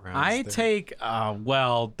second round. I take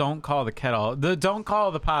well, don't call the kettle. Don't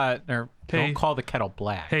call the pot, or Hey. don't call the kettle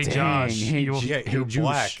black. Hey Dang, Josh, hey, Yeah, you're Juice.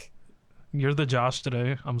 black. you're the Josh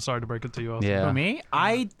today. I'm sorry to break it to you. Yeah. Who, me?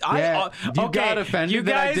 Yeah, you okay. got offended You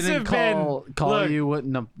that I guys didn't have been call look, you what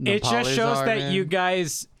It just shows are, that man. you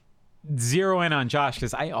guys zero in on Josh,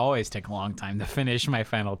 because I always take a long time to finish my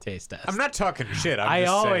final taste test. I'm not talking shit. I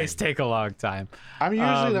just always saying. take a long time. I'm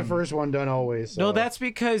usually the first one done always. So. No, that's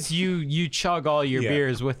because you chug all your Yeah.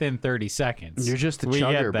 beers within 30 seconds. You're just a We get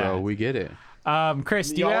chugger, bro. that. We get it. Chris,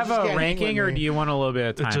 do you Y'all have just a can't hang ranking, with or me. do you want a little bit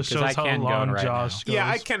of It time? just 'Cause shows I how can go long right Josh goes. Yeah,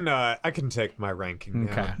 I can take my ranking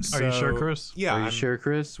now. Okay. Are you sure, So, Chris? Yeah, Are you I'm, sure,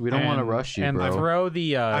 Chris? We don't want to rush you, and bro. throw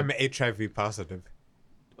the I'm HIV positive.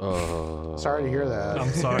 Sorry to hear that. I'm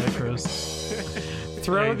sorry, Chris.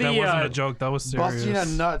 throw Hey, that wasn't the a joke. That was serious. Busting a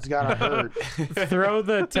nut's gotta hurt. throw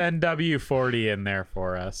the 10W40 in there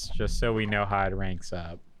for us, just so we know how it ranks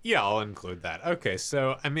up. Yeah, I'll include that. Okay,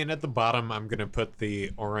 so I mean, at the bottom, I'm gonna put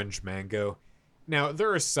the orange mango. Now,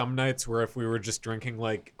 there are some nights where if we were just drinking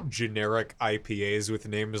like generic IPAs with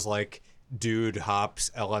names like Dude, Hops,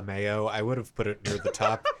 LMAO, I would have put it near the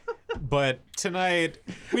top. But tonight,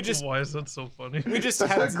 we just Why is that so funny? we just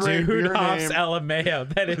had great Dude, beer Hops name.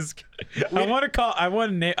 LMAO. That is.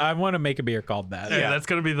 I want to make a beer called that. Hey, Yeah. that's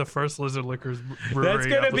gonna be the first Lizard Liquors brewery.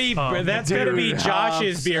 That's gonna be Dude,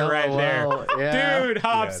 Josh's Hops, beer right there. LOL, yeah. Dude,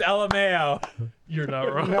 Hops Yeah. LMAO. You're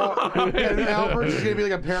not wrong. No, and Albert's is gonna be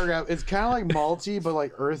like a paragraph. It's kind of like malty, but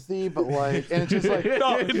like earthy, but like, and it's just like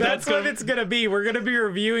No, that's what gonna- it's gonna be. We're gonna be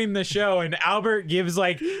reviewing the show, and Albert gives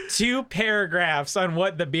like 2 paragraphs on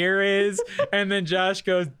what the beer is, and then Josh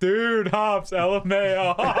goes, "Dude, Hops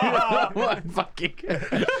LMAO." What fucking?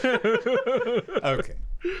 Okay.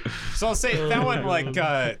 So I'll say that one, like,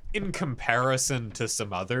 in comparison to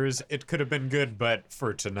some others, it could have been good, but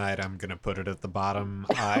for tonight, I'm going to put it at the bottom.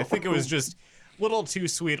 I think it was just a little too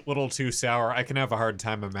sweet, little too sour. I can have a hard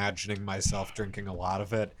time imagining myself drinking a lot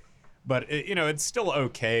of it. But, it's still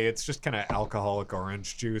okay. It's just kind of alcoholic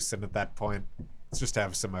orange juice, and at that point, let's just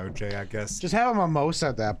have some OJ, I guess. just have a mimosa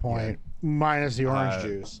at that point, minus the orange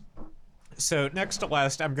juice. So next to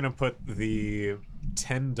last, I'm gonna put the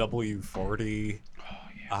 10W40.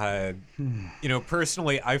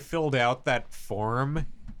 Personally, I filled out that form,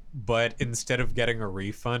 but instead of getting a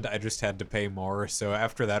refund, I just had to pay more. So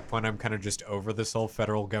after that point, I'm kind of just over this whole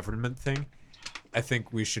federal government thing. I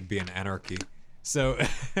think we should be an anarchy.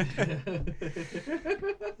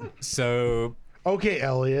 So, Okay,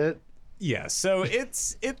 Elliot. yeah. So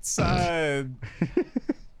it's.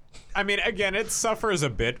 I mean, again, it suffers a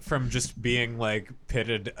bit from just being like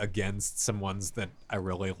pitted against some ones that I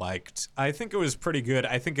really liked. I think it was pretty good.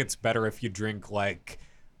 I think it's better if you drink like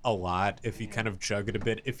a lot, if you kind of chug it a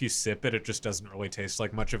bit. If you sip it, it just doesn't really taste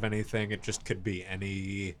like much of anything. It just could be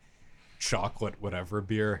any chocolate, whatever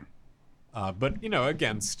beer. But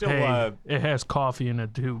again, still. Hey, it has coffee in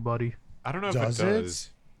it too, buddy. I don't know Does if it? it does.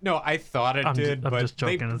 No, I thought it did, I'm but just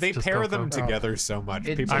joking, it's they just pair cocoa. them together so much.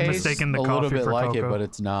 It People I'm tastes mistaken the a little coffee bit for like it, cocoa. but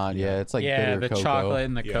it's not. Yeah, it's like Yeah, bitter the cocoa. chocolate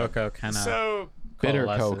and the Yeah. cocoa kind of. So Bitter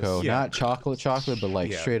coalesces. cocoa, Yeah. not chocolate, but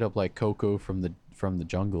like Yeah. straight up like cocoa from the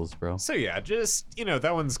jungles, bro. So yeah, just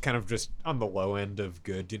that one's kind of just on the low end of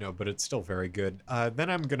good, but it's still very good. Then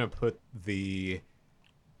I'm gonna put the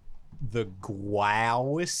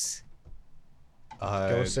Guaus,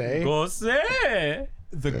 Go say. Go say.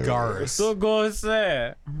 the Gars, So go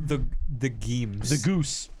say. the Geems, The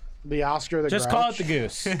goose. The Oscar the Just Grouch. call it the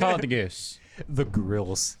goose. Call it the goose. the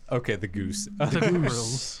Grills. Okay, the Goose. The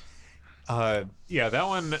grills. Yeah, that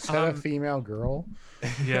one. Is that a female girl?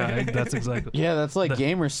 Yeah, that's exactly. Yeah, that's like The-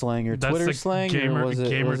 gamer slang or that's Twitter the slang. gamer- or was it,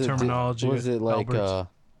 gamer was it, terminology, Was it like Albert.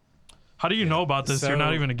 How do you know about this? You're not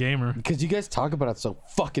So- even a gamer. because you guys talk about it so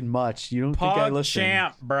fucking much. You don't think I Pog listen?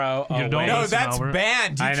 champ, bro. You Oh, don't wait. no, listen, that's Albert.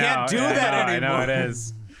 banned. You I can't know, do I that know, anymore. I know it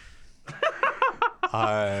is.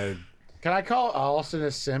 Can I call Allison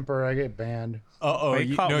a simp or I get banned? Oh, Wait,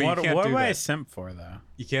 you what can't what do am I that. simp for though?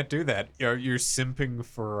 You can't do that. You're simping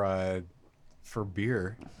for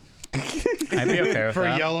beer. I'd be okay with For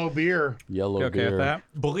that. yellow beer. Yellow You okay beer. with that?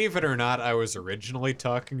 Believe it or not, I was originally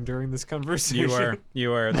talking during this conversation. You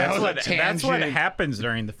were. That That's was a that's what tangent. happens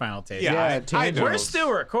during the final taste. Yeah, Yeah, I tangents. know. We're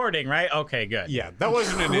still recording, right? Okay, good. Yeah, that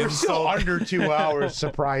wasn't an We're still insult. under 2 hours,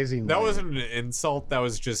 surprisingly. That wasn't an insult. That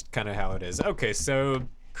was just kind of how it is. Okay, so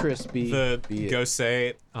Crispy. the be it.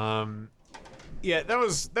 Gose, yeah, that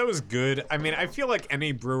was good. I mean, I feel like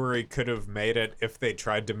any brewery could have made it if they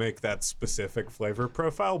tried to make that specific flavor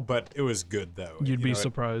profile, but it was good though. You'd You be know,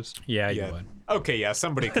 surprised. Yeah, Yeah. you would. Okay, yeah,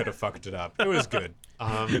 somebody could have fucked it up. It was good.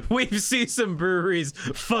 We've seen some breweries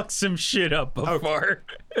fuck some shit up before.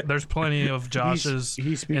 There's plenty of Joshes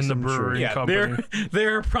he speaks in the some truth. brewery Yeah, company.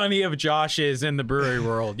 There are plenty of Joshes in the brewery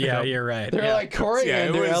world. Yeah, Yep. you're right. They're yeah. like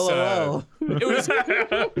coriander. Yeah, it was, LOL. it was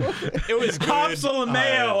it was good. Popsicle and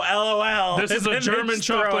mayo, LOL. This is a And then German just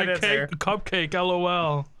throw it chocolate in cake, there. cupcake,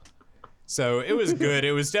 LOL. So it was good.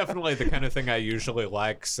 It was definitely the kind of thing I usually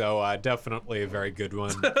like. So definitely a very good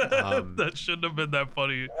one. That shouldn't have been that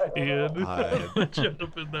funny, Ian. That shouldn't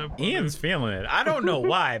have been that funny. Ian's feeling it. I don't know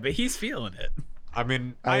why, but he's feeling it. I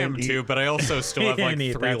mean, I am didn't too, but I also still have like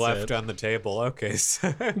Neat, 3 that's left it. on the table. Okay,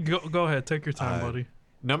 so Go ahead, take your time, buddy.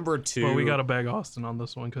 number 2. Well, we got to bag Austin on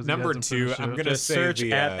this one because Number 2. I'm gonna Just say search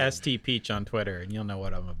the at ST Peach on Twitter, and you'll know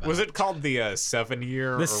what I'm about. was it called the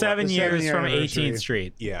 7-year? the 7 The years 7-year from anniversary. 18th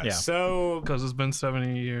Street? Yeah. yeah. So because it's been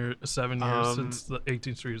 7 years Um, since the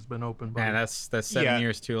 18th Street has been open. buddy. Man, that's 7 Yeah.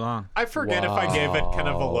 years too long. I forget if I gave it kind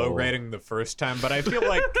of a low Wow. rating the first time, but I feel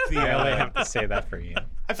like the I only have to say that for you.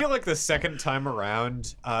 I feel like the second time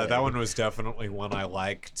around, that one was definitely one I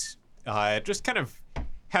liked. It just kind of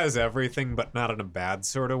has everything, but not in a bad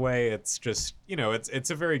sort of way. It's just, it's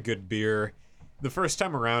a very good beer. The first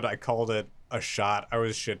time around, I called it a shot. I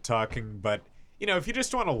was shit talking, but if you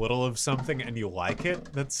just want a little of something and you like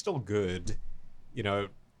it, that's still good.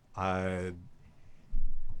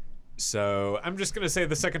 So I'm just gonna say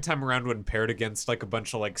the second time around, when paired against like a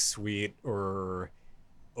bunch of like sweet or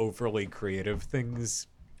overly creative things,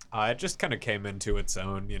 it just kind of came into its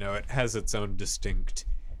own. It has its own distinct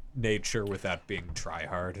nature without being try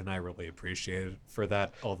hard, and I really appreciate it for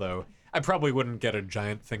that. Although I probably wouldn't get a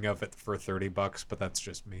giant thing of it for $30, but that's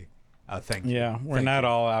just me. Thank you. Yeah, we're Thank not you.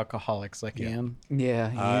 all alcoholics like Ian.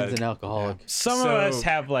 Yeah, Ian's an alcoholic. Some So- of us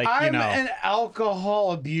have like I'm you know. an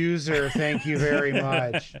alcohol abuser. Thank you very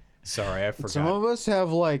much. Sorry, I forgot. Some of us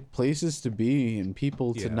have like places to be and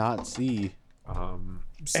people to Yeah. not see. So,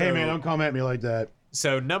 Hey man, don't come at me like that.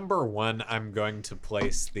 So number 1, I'm going to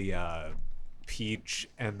place the peach,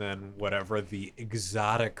 and then whatever the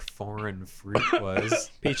exotic foreign fruit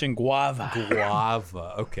was. Peach and guava.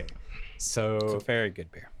 Guava. Okay. It's So a very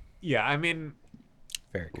good beer. yeah, I mean,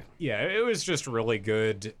 Very good. yeah, it was just really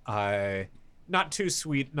good. Not too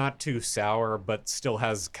sweet, not too sour, but still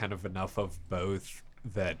has kind of enough of both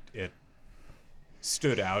that it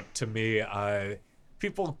stood out to me.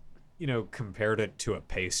 People, compared it to a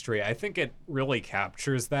pastry. I think it really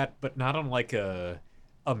captures that, but not in like a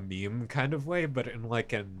meme kind of way, but in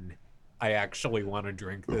like an I actually want to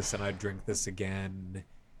drink this and I drink this again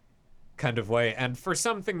kind of way. And for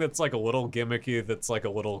something that's like a little gimmicky, that's like a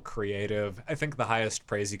little creative, I think the highest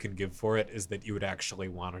praise you can give for it is that you would actually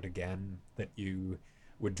want it again, that you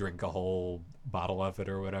would drink a whole bottle of it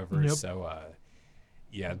or whatever. Yep. So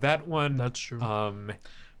yeah, that one, That's true.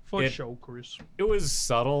 For it- sure, Chris. it was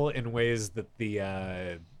subtle in ways that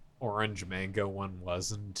the orange mango one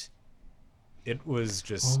wasn't. It was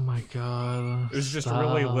just Oh my god. it was just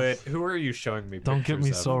really lit. Who are you showing me Don't get me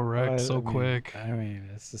pictures so of? wrecked so quick. I mean,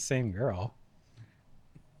 it's the same girl.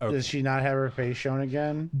 Does she not have her face shown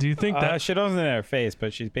again? Do you think that She doesn't have her face,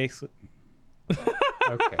 but she's basically.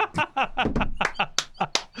 Okay.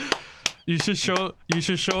 you should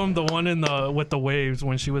show him the one with the waves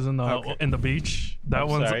when she was in the beach? That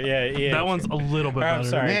one's sorry, yeah, that one's a little bit I'm better.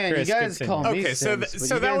 sorry. Man, Chris, you guys continue. call me Okay, so Sims, but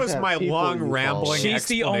so you that guys was have my people long you follow. rambling She's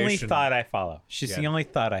the only explanation. thought I follow. She's Yeah. the only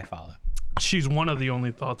thought I follow. She's one of the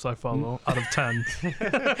only thoughts I follow out of 10.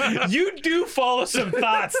 You do follow some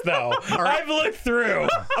thoughts, though. I've looked through.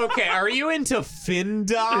 Okay, are you into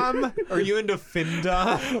Findom? Are you into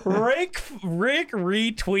Findom? Rick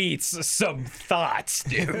retweets some thoughts,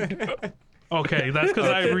 dude. Okay, that's because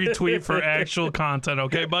I retweet for actual content.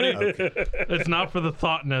 Okay, buddy. It's not for the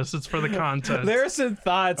thoughtness; it's for the content. There are some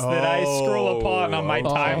thoughts that I scroll upon on my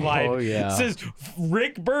timeline. Oh, yeah. It says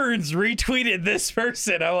Rick Burns retweeted this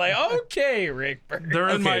person. I'm like, okay, Rick Burns.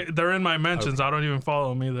 They're in my mentions. I don't even follow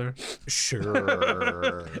them either.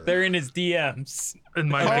 Sure. They're in his DMs. In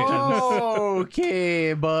my mentions.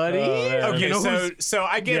 Okay, buddy. Okay, You know so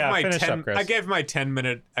I gave Yeah, my finish 10 up, Chris. I gave my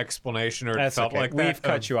 10-minute explanation, or it That's felt okay. like that. We've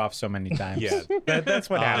cut you off so many times. Yeah. That's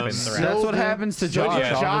what happens. so- around. That's what happens to Josh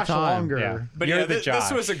Yeah. all Josh the time. longer. Yeah. But You're yeah, the this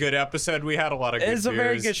Josh. was a good episode. We had a lot of good It's a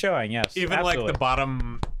very beers. good showing. Yes, Even absolutely. like the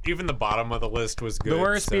bottom of the list was good. The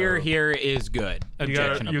worst so- beer here is good. You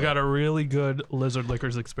got a really good Lizard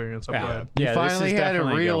Liquors experience. I'm glad. You Yeah, this finally is had a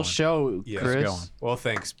definitely real good one. show, Yeah, Chris. going. Well,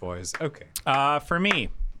 thanks, boys. Okay. For me,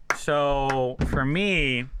 for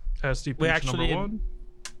me, STP We actually- number 1.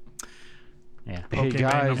 yeah, Hey Pokemon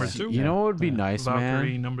guys, number 2. you know what would be nice,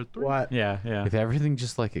 Valkyrie man? number 3. What? yeah. If everything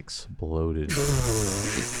just like exploded.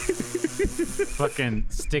 Fucking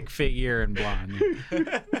stick figure and blonde.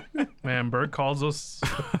 Man, Bird calls us.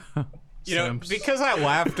 You know, simps. because I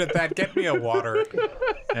laughed at that, get me a water.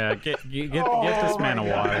 Yeah, get this man a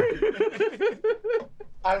water.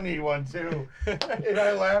 I need one too. And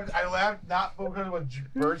I laughed not because of what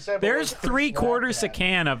Bird said. but There's what 3/4 a Snapchat.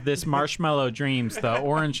 can of this Marshmallow Dreams, the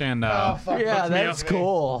orange and Oh, fuck, Yeah, hook me that's up.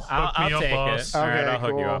 cool. I'll Hook me up, take boss. it. All right, Okay, I'll hook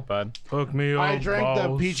you cool. up, bud. Hook me up. I drank the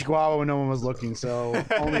boss. peach guava when no one was looking, so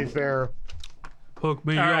only fair. Hook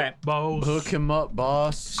me All up, right. boss. Hook him up,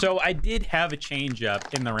 boss. So I did have a change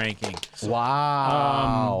up in the ranking.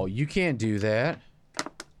 Wow. You can't do that.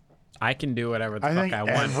 I can do whatever the I fuck think I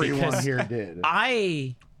want everyone because here did.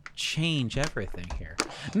 I change everything here.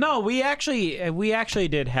 No, we actually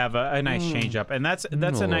did have a nice change up, and that's a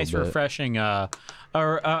little nice bit. refreshing a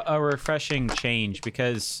refreshing change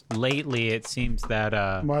because lately it seems that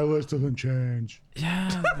My list doesn't change.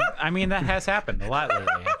 yeah, I mean that has happened a lot lately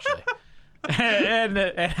actually.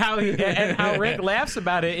 and how Rick laughs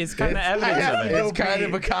about it is kind of evidence of it. It's kind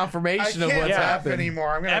of a confirmation I of can't what's laugh happened. anymore.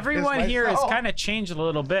 I'm gonna Everyone piss here has myself. kind of changed a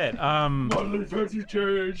little bit. My list hasn't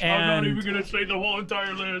changed. I'm And- not even gonna say the whole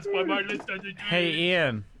entire list, but my list hasn't changed. Hey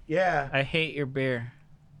Ian, Yeah, I hate your beer.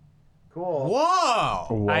 cool.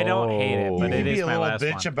 Whoa! I don't hate it, but You it can be is a my little last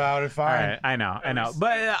bitch one. about it. All Fine. right, I know.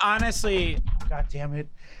 But honestly, God damn it!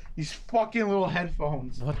 These fucking little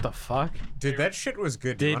headphones. what the fuck? Dude, that shit was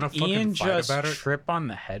good. You Did wanna fucking Ian fight just about it? trip on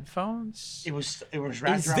the headphones? It was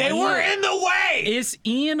wrapped around. They my were neck. in the way. Is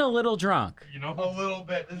Ian a little drunk? You know, a little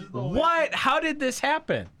bit. This is the What? How did this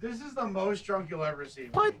happen? This is the most drunk you'll ever see. me.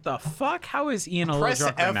 What the fuck? How is Ian a Press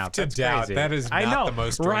little drunk right F now? to That's doubt. crazy. That is I not know, the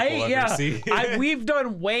most drunk right? we'll ever Yeah, see. We've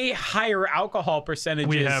done way higher alcohol percentages.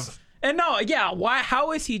 We have. And no, yeah. Why?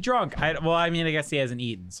 How is he drunk? I guess he hasn't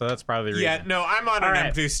eaten, so that's probably the reason. Yeah, no, I'm on All an right.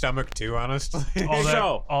 empty stomach too, honestly.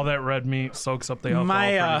 all that red meat soaks up the alcohol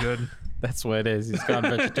My, pretty good. That's what it is. He's gone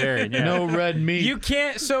vegetarian. Yeah. No red meat. You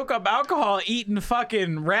can't soak up alcohol eating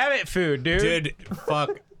fucking rabbit food, dude. Dude,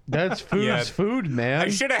 fuck. That's food's Yeah. food, man. I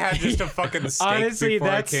should have had just a fucking steak Honestly, before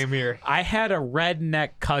I that's. came here. I had a redneck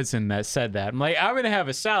cousin that said that. I'm like, I'm gonna have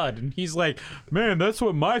a salad, and he's like, man, that's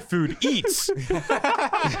what my food eats.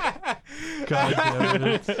 God damn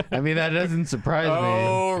it. I mean, that doesn't surprise me.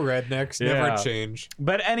 Oh, rednecks Yeah. never change.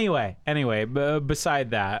 But anyway,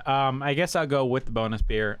 beside that, I guess I'll go with the bonus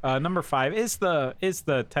beer. Number 5 is the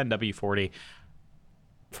 10W40.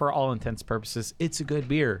 For all intents and purposes, it's a good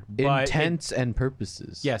beer. But Intents and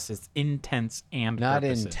purposes. yes, it's intense and Not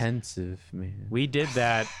purposes. intensive, man. We did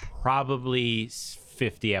that probably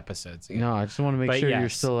 50 episodes ago. No, I just want to make But sure you're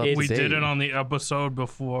yes, still up it's- to We date. did it on the episode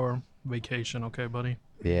before vacation, okay, buddy?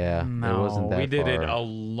 Yeah, No, it wasn't that we did it far. a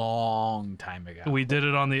long time ago. We did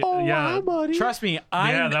it on the Oh, yeah. wow, buddy. Trust me,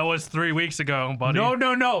 I Yeah, that was 3 weeks ago, buddy.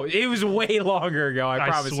 no. It was way longer ago. I I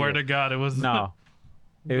promise swear you. to God, it was No.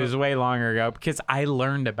 It was way longer ago because I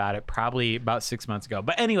learned about it probably about 6 months ago.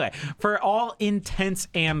 But anyway, for all intents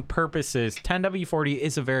and purposes, 10W40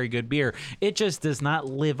 is a very good beer. It just does not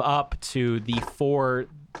live up to the 4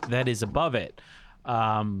 that is above it.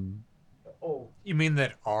 You mean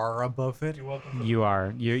that are above it? You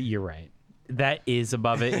are. You're right. That is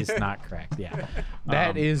above it is not correct. Yeah.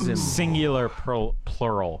 That is in singular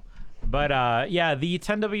plural. But yeah, the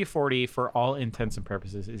 10W40 for all intents and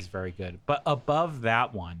purposes is very good. But above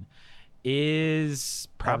that one is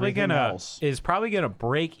probably Everything gonna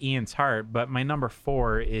break Ian's heart. But my number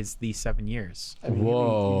 4 is the 7 years. I mean, you can be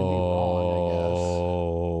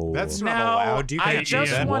wrong, That's not Now, allowed. You I can't do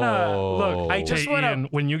just that. wanna look. I Hey, just wanna. Ian,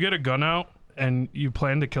 when you get a gun out and you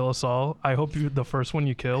plan to kill us all, I hope the first one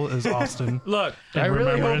you kill is Austin. Look, And I really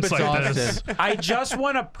hope remembrance it's like this. Austin. I just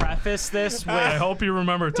want to preface this I with hope you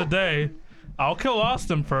remember today. I'll kill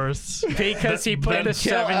Austin first. because he put Then the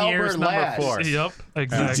kill 7 years Albert number last. 4. Yep, You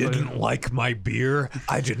exactly. didn't like my beer.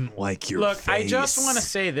 I didn't like your Look, face. I just want to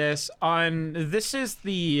say this on this is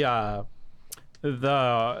the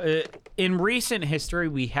in recent history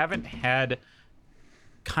we haven't had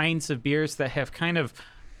kinds of beers that have kind of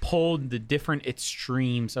pulled the different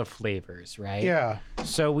extremes of flavors, right? Yeah.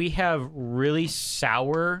 So we have really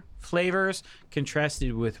sour flavors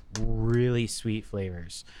contrasted with really sweet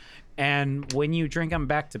flavors. And when you drink them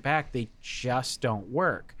back to back, they just don't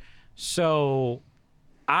work. So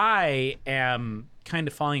I am kind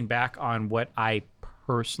of falling back on what I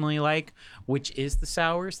personally like, which is the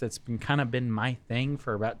sours. That's been my thing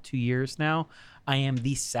for about 2 years now. I am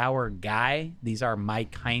the sour guy. These are my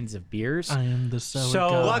kinds of beers. I am the sour So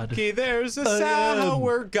god. Lucky there's a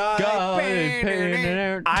sour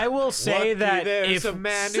guy. I will say Lucky that there's if a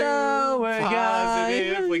man sour who guy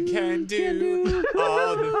positively can do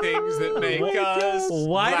all the things that make us.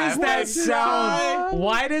 why does laugh that and sound? cry.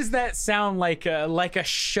 Why does that sound like a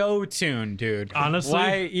show tune, dude? Honestly?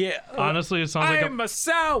 why? Yeah. Honestly, it sounds like I'm a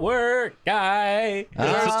sour guy.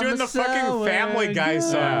 I was doing the fucking Family Guy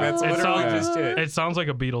song. That's It literally sounds- just it. it sounds like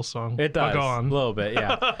a Beatles song. It But does go a on. little bit,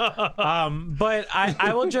 yeah. But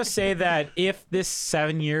I will just say that if this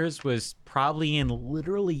 7 years was probably in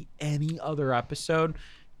literally any other episode,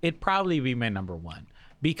 it'd probably be my number 1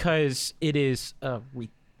 because it is a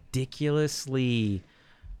ridiculously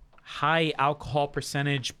high alcohol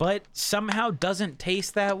percentage, but somehow doesn't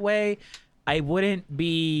taste that way. I wouldn't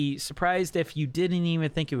be surprised if you didn't even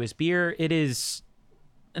think it was beer. It is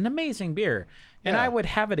an amazing beer. And Yeah. I would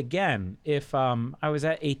have it again if I was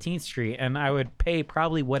at 18th Street, and I would pay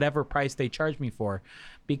probably whatever price they charge me for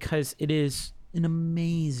because it is an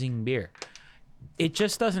amazing beer. It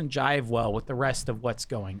just doesn't jive well with the rest of what's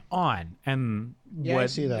going on. And Yeah, I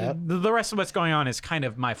see that. The rest of what's going on is kind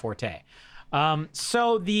of my forte.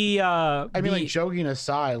 So the I mean, like, joking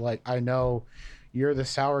aside, like, I know you're the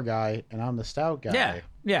sour guy and I'm the stout guy. yeah.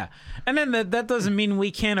 Yeah. And then that doesn't mean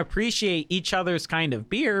we can't appreciate each other's kind of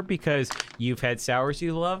beer because you've had sours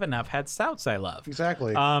you love and I've had stouts I love.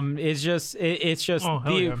 Exactly. It's just Oh,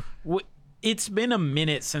 hell yeah. It's been a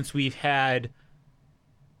minute since we've had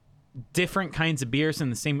different kinds of beers in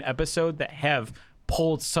the same episode that have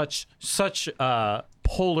pulled such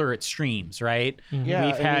polar extremes, right? yeah.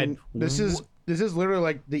 We've I had mean, this is literally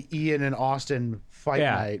like the Ian and Austin fight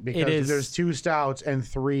Yeah, night it because is. there's 2 stouts and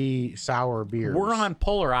 3 sour beers. we're on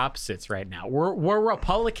polar opposites right now. We're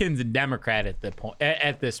Republicans and Democrat at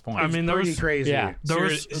this point. I mean, there pretty was crazy. yeah. So there you're,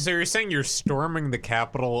 was so you're saying you're storming the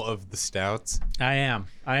capital of the stouts? I am.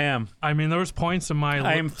 I mean, there was points in my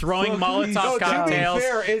I am throwing Molotov No, to be cocktails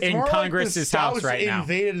fair, it's in more like the Congress's house stouts right now.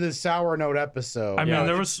 invaded the sour note episode. I mean, Yeah.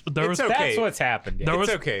 there was It's okay. That's what's happened. Yeah. There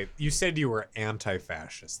It's was- okay. You said you were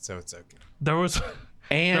anti-fascist, so it's okay. there was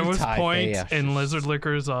Anti-fascist. points in Lizard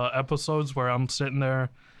Liquor's episodes where I'm sitting there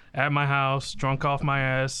at my house, drunk off my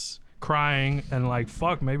ass, crying, and like,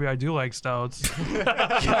 fuck, maybe I do like stouts.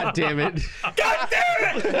 God damn it.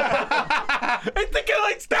 I think I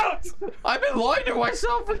like stouts. I've been lying to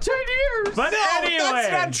myself for 10 years. But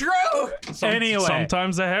anyway, true. anyway,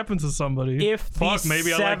 Sometimes that happens to somebody. if the fuck,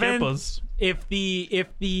 maybe I like seven- IPAs. if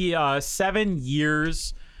the 7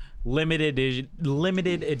 years limited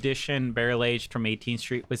edition barrel aged from 18th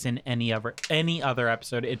Street was in any other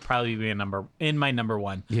episode, it'd probably be my number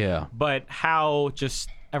 1. Yeah. But how just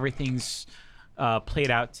everything's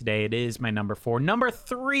played out today, it is my number 4. Number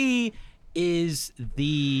 3 is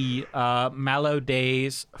the Mallow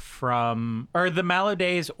Days the Mallow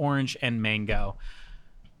Days Orange and Mango.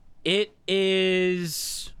 It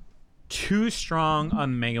is too strong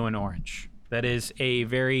on mango and orange. That is a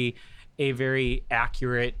very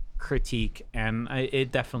accurate critique, and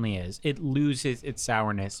it definitely is. It loses its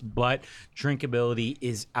sourness, but drinkability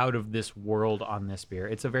is out of this world on this beer.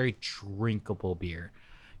 It's a very drinkable beer.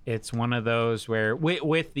 It's one of those where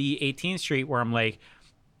with the 18th Street, where I'm like,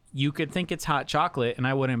 you could think it's hot chocolate, and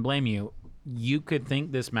I wouldn't blame you. You could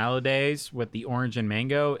think this Mallow Days with the orange and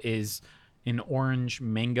mango is an orange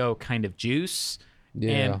mango kind of juice,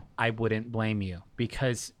 and I wouldn't blame you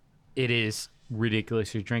because it is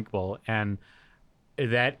ridiculously drinkable, and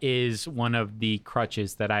that is one of the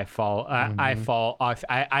crutches that I fall back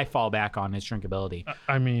on is drinkability.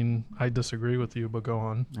 I mean, I disagree with you, but go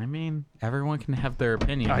on. I mean, everyone can have their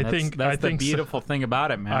opinion. I That's think the beautiful thing about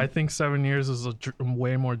it, man. I think 7 years is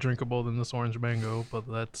way more drinkable than this orange mango, but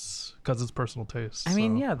that's because it's personal taste. I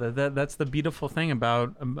mean, so. yeah, that's the beautiful thing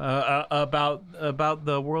about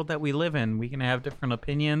the world that we live in. We can have different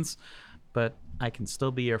opinions, but I can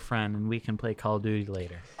still be your friend, and we can play Call of Duty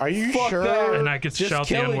later. Are you Fuck sure? that. And I could Just shout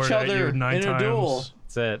the kill N-word each at you other 9 in a times. duel.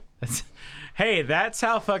 That's it. Hey, that's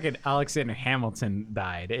how fucking Alexander Hamilton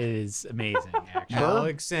died. It is amazing, actually.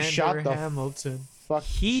 Alexander Shot the Hamilton. Fuck.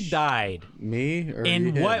 He died Me or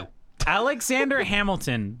in him? what? Alexander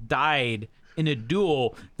Hamilton died in a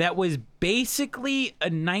duel that was basically a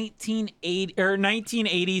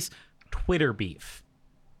 1980s Twitter beef.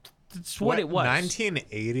 That's what it was.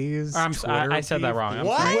 1980s. I said that wrong. I'm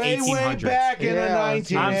What? sorry, Way 1800s. back in the Yeah,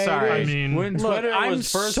 1980s. I'm sorry. I mean, When Look, Twitter I'm was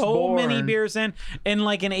first so born, many beers in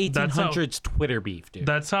like an That's how- 1800s Twitter beef, dude.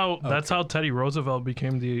 that's how Teddy Roosevelt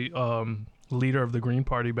became the leader of the Green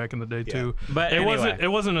Party back in the day too. But it anyway.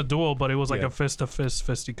 wasn't a duel, but it was like Yeah. a fist to fist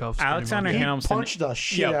fisticuffs. pretty Alexander much. He Hamilton. punched the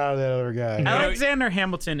shit Yep. out of that other guy. Alexander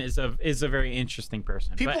Hamilton is a very interesting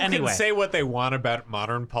person. People but anyway, can say what they want about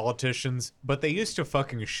modern politicians, but they used to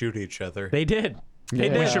fucking shoot each other. they did. They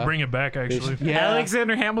Yeah. did. We should bring it back actually. Yeah.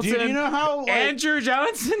 Alexander Hamilton. Dude, you know how like, Andrew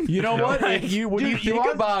Johnson. You know what? If you when you Dude, you think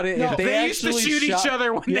want- about it, No, if they used to actually shoot each shot-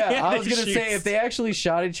 other when they yeah, had I was to gonna shoot. say if they actually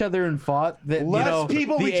shot each other and fought, that Less you know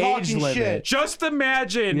people the be age talking limit. shit. Just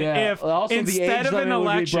imagine Yeah. if Also, the instead age of an limit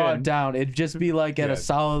would be brought election. down. It'd just be like at Yeah. a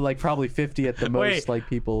solid, like probably 50 at the most. Wait, like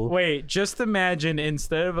people. Wait, just imagine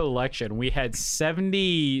instead of an election, we had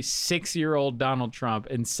 76-year-old Donald Trump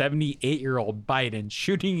and 78-year-old Biden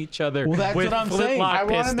shooting each other Well, that's with what I'm saying. flintlock I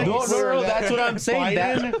wanna make pistols. it No, that's what I'm saying.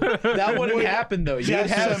 That wouldn't would happen though. You'd decimate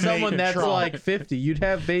have someone that's Trump. like 50. You'd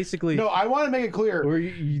have basically No, I want to make it clear. or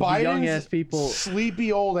the Biden's young ass people.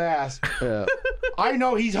 sleepy old ass. Yeah. I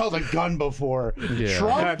know he's held a gun before. Yeah.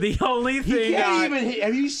 Trump, The only he thing can't even.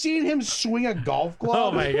 Have you seen him swing a golf club?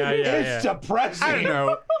 Oh my God, yeah, it's depressing. I don't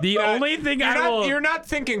know. the only thing You're not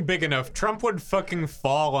thinking big enough. Trump would fucking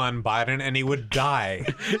fall on Biden and he would die.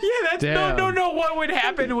 Yeah, that's Damn. no. What would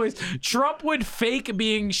happen was Trump would fake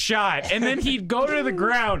being shot, and then he'd go to the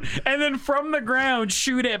ground, and then from the ground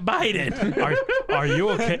shoot at Biden. Are you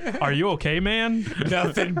okay? Are you okay, man?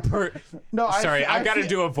 Nothing No, Sorry, I gotta feel-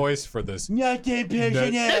 do a voice for this. Nothing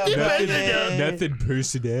personal. Nothing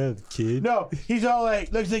personnel, kid. No, he's all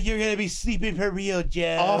like, looks like you're gonna be sleeping for real,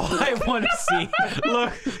 Jeff. All I want to see,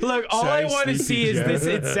 look. All I Sorry, want to see is Sleepy this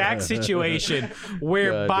Joe. exact situation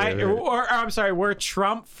where God damn it. where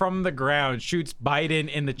Trump from the ground shoots Biden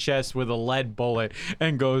in the chest with a lead bullet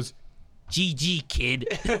and goes, "GG, kid."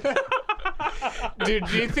 Dude,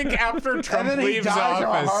 do you think after Trump and then he leaves dies of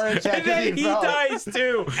a heart office? attack. And then he dies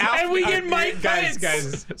too, and we get Mike guys,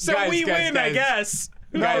 Pence. guys, so guys, we guys, win, I guys. guess.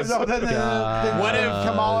 Guys, No, then what if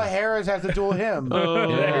Kamala Harris has to duel him?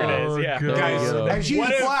 There it is. Yeah. God. Guys, And she's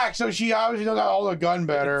what if- black, so she obviously knows how to hold a gun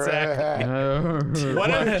better. Exactly. What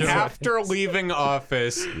if after leaving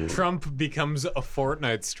office, Trump becomes a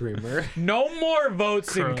Fortnite streamer? No more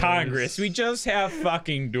votes in Christ. Congress. We just have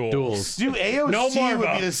fucking duels. Dude, AOC No more would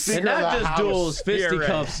be the votes. speaker And not of the just House. duels,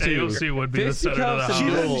 fisticuffs too. AOC would be the center of the Fisticuffs and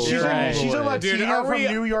house. duels. She's Right. she's a Latina Dude, are from we-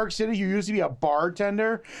 New York City who used to be a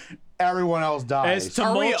bartender. Everyone else dies. As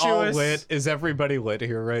Are we all tumultuous. lit? Is everybody lit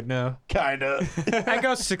here right now? Kinda. I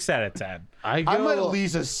go 6 out of 10. I I'm at go.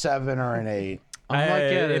 least a 7 or an 8. I'm like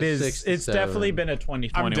at it a is. 6 to It's 7. definitely been a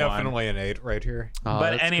 2021. I'm definitely an 8 right here. Oh, But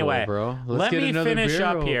that's anyway, cool, bro. Let's let get me another finish beer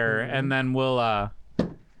up here, open. and then we'll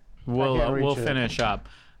reach it. finish up.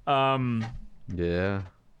 Yeah.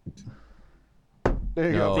 There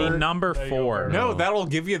you No. go. The Bert. number 4. No, that'll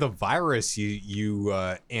give you the virus, you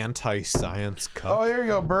anti-science Oh, cup. here you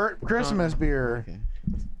go, Bert. Christmas beer.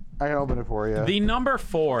 I can open it for you. The number I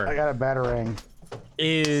 4 got a battering.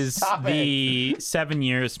 is Stop the 7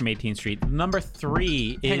 years from 18th Street. Number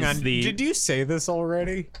 3 is Hang on, the. did you say this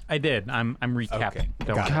already? I did. I'm recapping. Okay,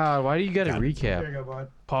 Don't got worry. God, why do you got to recap? you go, bud.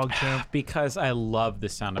 PogChamp. Because I love the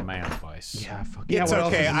sound of my own voice. Yeah, fuck Yeah, It's what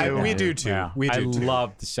else okay. is new? We do too. Yeah, We do I too.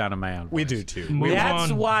 love the sound of my own voice. We do too. Move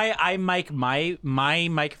That's on. why I mic my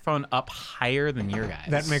microphone up higher than your guys.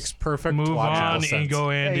 That makes perfect Move logical on, sense. Ego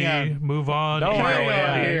Andy. Hang Move on, Don't Ego worry about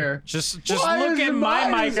Andy. here. Just Why look is at it my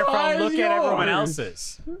mine as high microphone. as Look at everyone yours?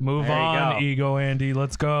 else's. Move There you on, go. Ego Andy.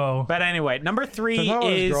 Let's go. But anyway, number 3 If I was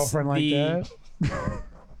his is girlfriend like the. that.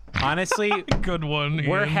 Honestly, Good one.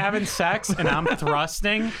 we're Ian. having sex and I'm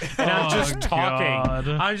thrusting and I'm just talking. God.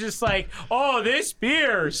 I'm just like, oh, this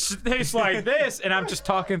beer tastes like this. And I'm just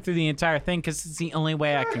talking through the entire thing because it's the only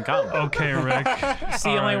way I can come. Okay, Rick. It's the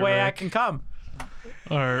All only right, way I Rick. can come.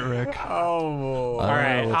 All right, Rick. Oh. All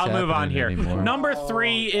right, what's I'll move on happening here. anymore. Number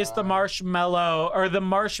 3 is the Marshmallow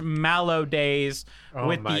Days Oh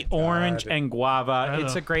with my the orange God. and guava. Yeah.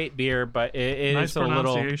 It's a great beer, but it Nice is a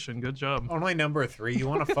little. pronunciation. Good job. Only number 3. You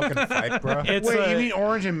want to fucking fight, bro? It's Wait, a- you mean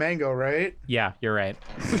orange and mango, right? Yeah, you're right.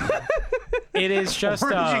 It is just.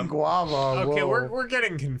 Orange and guava. Okay, whoa. we're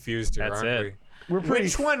getting confused here, That's aren't it. We're we? pretty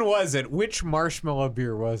Which one was it? Which marshmallow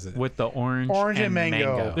beer was it? With the orange and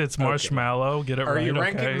mango. It's marshmallow. Get it Are right. you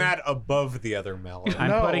ranking okay? that above the other mellow? I'm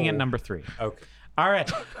No. putting it number 3. Okay. All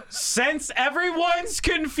right. Since everyone's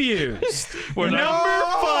confused, We're number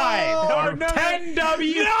not- 5,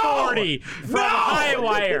 10W40 from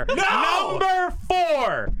Highwire. Number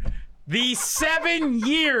 4, the 7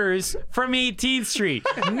 years from 18th Street.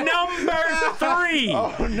 Number 3,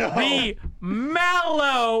 the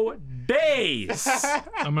Mallow Days.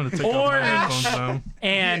 I'm gonna take off my Orange. headphones now.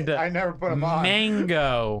 And I never put them on.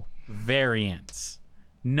 mango variants.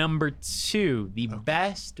 Number 2, the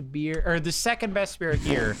best beer, or the second best beer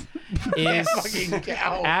here is Fucking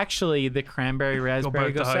cow. actually the cranberry Go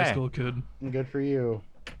raspberry back to high gose. school, kid. Good for you.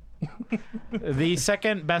 The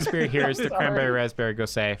second best beer here is the cranberry raspberry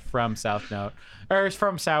gose from South Note, or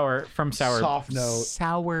from Sour Soft Note.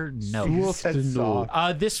 Sour Note. You said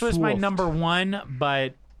soft. This was my Soft. number 1,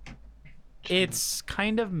 but its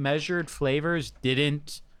kind of measured flavors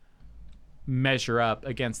didn't measure up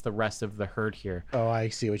against the rest of the herd here. Oh, I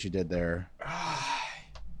see what you did there.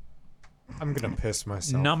 I'm gonna piss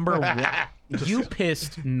myself. Number 1, you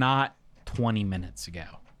pissed not 20 minutes ago.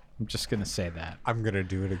 I'm just gonna say that. I'm gonna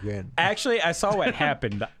do it again. Actually, I saw what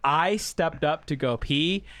happened. I stepped up to go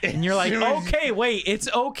pee, and you're like, okay, wait, it's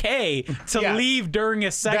okay to Yeah. leave during a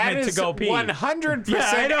That segment is to go pee. 100%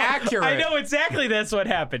 Yeah, I know, accurate. I know exactly that's what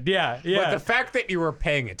happened. Yeah, yeah. But the fact that you were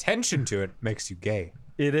paying attention to it makes you gay.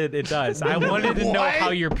 It does. I wanted to know What? how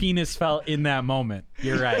your penis felt in that moment.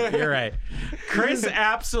 You're right. You're right. Chris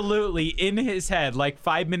absolutely in his head, like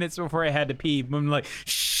 5 minutes before I had to pee, I'm like,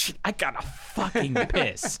 shh, I gotta fucking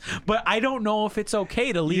piss. But I don't know if it's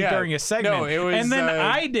okay to leave Yeah. during a segment. No, it was, and then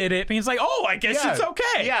I did it, and he's like, oh, I guess it's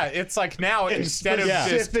okay. Yeah, it's like now instead of just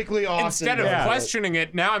Specifically Austin. instead of does it. questioning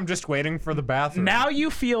it, now I'm just waiting for the bathroom. Now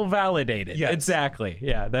you feel validated. Yes. Exactly.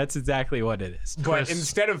 Yeah, that's exactly what it is. but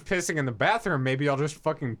instead of pissing in the bathroom, maybe I'll just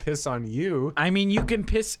fucking piss on you. I mean, you can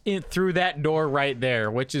piss in through that door right there,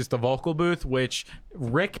 which is the vocal booth, which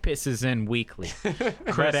Rick pisses in weekly.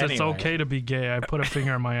 Chris, it's okay to be gay. I put a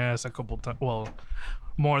finger in my ass a couple times. Well,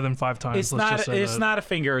 more than 5 times. It's let's not. just say It's that. not a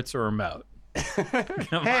finger. It's a remote.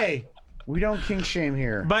 Hey, we don't kink shame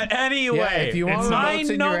here. But anyway, Yeah, if you want my remotes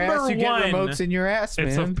in your ass, number you get one. remotes in your ass,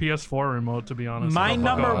 It's a man. PS4 remote, to be honest. My Oh,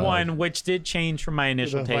 number God. one, which did change from my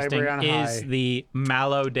initial The tasting, Vibrant is High. the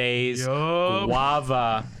Mallow Days Yup.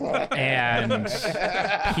 guava and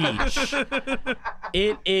peach.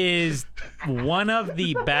 It is one of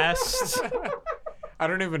the best. I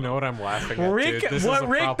don't even know what I'm laughing at. Rick, dude. This what is a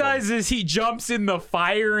Rick problem. does is he jumps in the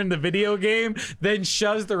fire in the video game, then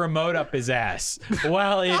shoves the remote up his ass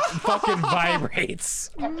while it fucking vibrates.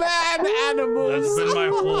 Man, animals.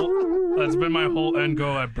 That's been my whole end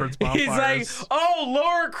goal at Bert's He's like, Bonfires. "Oh,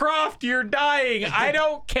 Laura Croft, you're dying. I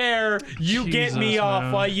don't care. You get me Jesus, off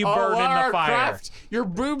man. while you Oh, burn in Lara the fire. Croft, your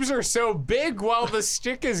boobs are so big while the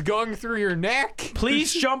stick is going through your neck.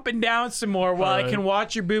 Please jumping down some more while I Alright. can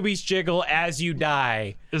watch your boobies jiggle as you die.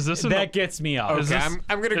 Is this That gets me off. Okay, Is this-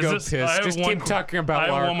 I'm gonna is go this- piss. I have Just one keep talking about I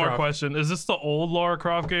have Lara one more Croft. question. Is this the old Lara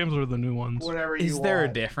Croft games or the new ones? Whatever you Is there a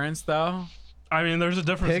want. difference though? I mean, there's a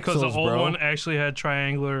difference because the Pixels, old bro. one actually had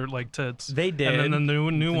triangular like tits. They did. And then the new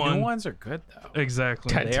The one. new ones are good though.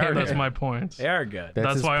 Exactly. They are That's good. my point. They are good. That's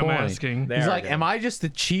That's his why I'm point. asking. They He's are like, good. am I just a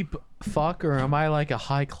cheap fuck or am I like a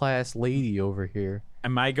high class lady over here?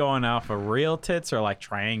 Am I going off of real tits or like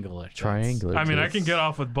triangular tits? Triangular. I mean, I tits. can get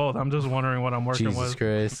off with both. I'm just wondering what I'm working Jesus with.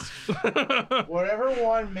 Christ. Whatever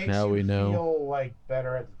one makes Now you we know. feel like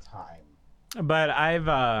better at the time. But I've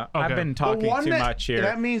Okay. been The talking one too that- much here.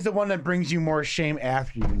 That means the one that brings you more shame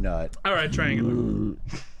after you nut. All right, triangular.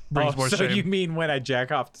 Brings more so shame. you mean when I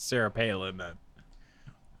jack off to Sarah Palin then?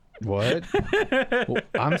 What? Well,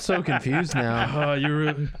 I'm so confused now. You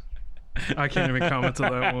really... I can't even comment to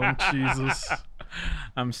that one. Jesus.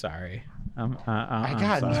 I'm sorry. I I'm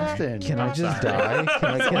got sorry. nothing. Can I just die?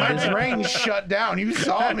 Can My this- brain shut down. You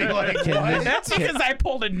saw me like Can what? this- That's because I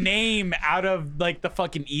pulled a name out of like the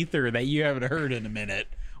fucking ether that you haven't heard in a minute.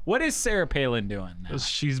 What is Sarah Palin doing now?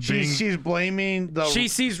 She's being. She's blaming the. She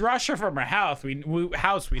sees Russia from her house. We know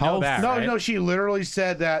that. no, right? no. She literally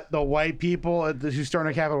said that the white people who stormed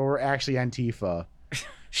the Capitol were actually Antifa.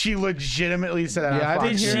 She legitimately said that. Yeah, on I've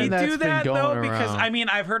been Fox Did hearing she News. that's do been that though? going Because around. I mean,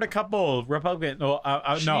 I've heard a couple Republican. No,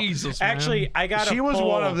 Jesus, man. actually, I got. She was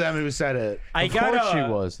one of them who said it. I Of got course a, she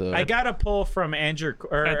was, though. I got a pull from Andrew.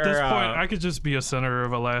 At this point, I could just be a senator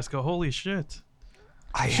of Alaska. Holy shit.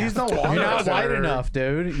 She's the You're one. not white enough,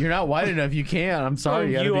 dude. You're not white enough. You can't. I'm sorry.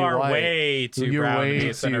 You, gotta you be are white. way too You're brown to way be a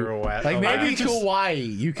too. senator west. Like maybe could just- Kauai,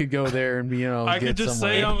 you could go there and I get could just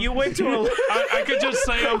somewhere. say If you went to a. I could just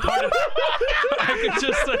say I'm part of. I could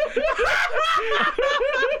just say.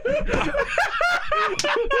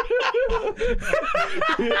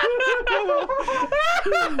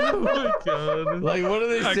 Oh my god. Like, what do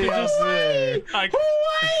they I say could out just there? I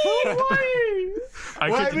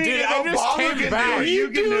could, mean, Dude, I just Obama came can back. do it, you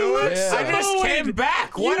can do it. Yeah. I just came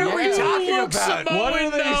back. What are we You talking look about? Samoan. What do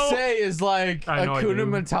they no. say is like I know I Hakuna do.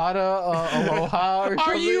 Matata, aloha, or Are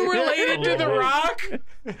something? you related to The Rock?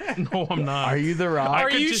 no, I'm not. Are you the Rock? Are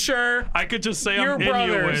could you just- sure? I could just say You're I'm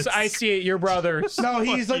brothers. Inuit. I see it. You're brothers. No,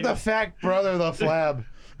 he's like the fat brother of the Flab.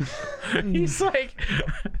 He's like,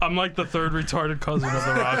 I'm like the third retarded cousin of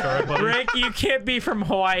the Rock. All right, buddy? Rick, you can't be from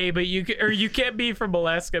Hawaii, but you can't be from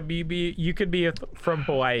Alaska. You could be from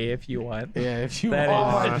Hawaii if you want. Yeah, if you That Oh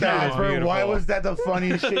want. my That god, is bro! Why beautiful. was that the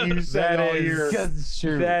funniest shit you said That all is- year? Because it's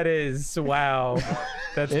true. That is wow.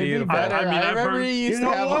 That's It'd be beautiful. better. I mean, I I've remember heard- you used You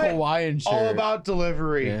to know have what? a Hawaiian shirt. All about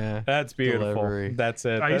delivery. Yeah. That's beautiful. Delivery. That's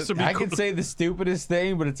it. I used to be. I can say the stupidest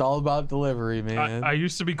thing, but it's all about delivery, man. I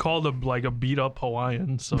used to be called a beat up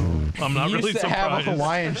Hawaiian, so I'm not you really used to have a surprised.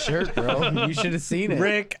 Hawaiian shirt, bro. You should have seen it.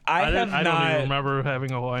 Rick, I have I don't even not. remember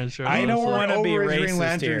having a Hawaiian shirt. I don't honestly. want to be Over his Green racist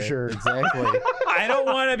Lantern here. shirt. Exactly. I don't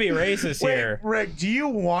want to be racist Wait, here. Rick, do you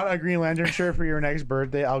want a Green Lantern shirt for your next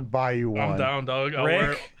birthday? I'll buy you one. I'm down, dog.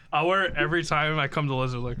 Rick? I'll wear it every time I come to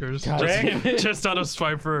Lizard Liquors. God Just, damn it. just out of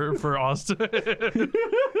spite for Austin.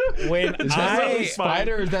 When Is that I a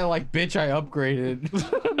spider or is that like, bitch, I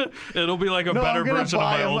upgraded? It'll be like a No, better I'm gonna version of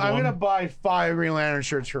buy. my old I'm one. gonna buy 5 Green Lantern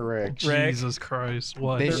shirts for Rick. Rick. Jesus Christ!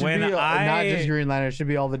 What? They should When be not I- just Green Lantern. It should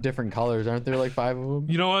be all the different colors. Aren't there like 5 of them?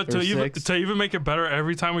 You know what? Or To 6? even make it better,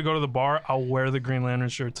 every time we go to the bar, I'll wear the Green Lantern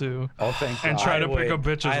shirt too, Oh, thank and God. try to would- pick up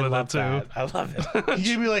bitches I with love it too. that. I love it.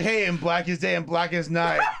 You'd be like, hey, in Blackest Day and Blackest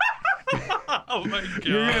Night, Oh my god!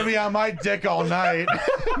 you're gonna be on my dick all night.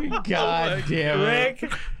 God damn it.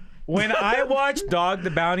 Rick, when I watch Dog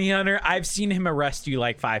the Bounty Hunter, I've seen him arrest you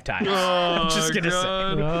like 5 times. I'm just gonna say.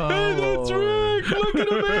 Oh, Hey, that's Lord. Rick! Look at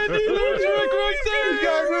him, Andy! There's Rick right there! You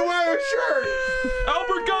got a Green Lantern shirt,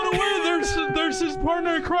 Albert got away! There's his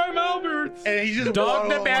partner in crime, Albert! and he just Dog the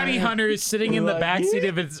waddled Bounty away. Hunter is sitting in the Like, backseat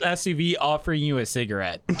of his SUV offering you a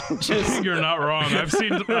cigarette. Just, You're not wrong. I've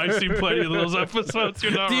seen plenty of those episodes.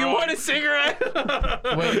 You're not do you wrong. want a cigarette?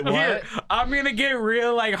 Wait, what? Here, I'm gonna get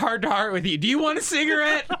real like heart to heart with you. Do you want a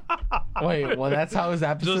cigarette? Wait, well, that's how his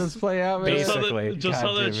episodes play out, man? Just how Basically. that, just God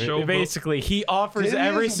how that damn it. show. Basically, he offers Didn't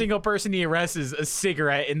every his- single person he arrests a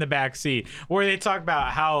cigarette in the back seat, where they talk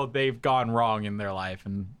about how they've gone wrong in their life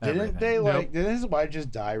and Didn't everything. they like? Didn't his wife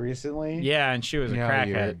just die recently? Yeah, and she was a Yeah,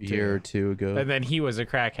 crackhead. a too. year or two ago. And then he was a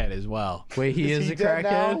crackhead as well. Wait, he Is is he a dead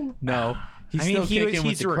crackhead? No. He's I mean, still kicking with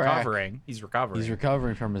he's the crack. recovering. He's recovering. He's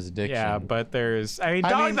recovering from his addiction. Yeah, but there's. I mean, I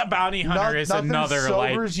Dog mean, the Bounty Hunter is nothing another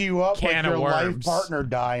like. sobers you up can like of your life worms. partner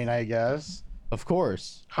dying, I guess. Of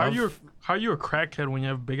course. How are you a crackhead when you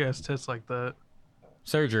have big ass tits like that?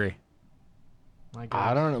 Surgery. My I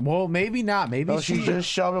God. don't know. Well, maybe not. Maybe Oh, she just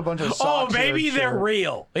shoved a bunch of Oh, socks in her maybe they're shirt.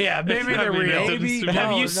 real. Yeah, maybe they're I mean, real. maybe- But have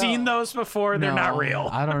no, you no. seen those before? They're not No, real.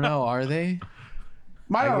 I don't know. Are they?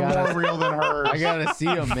 Mine I are gotta- more real than hers. I gotta see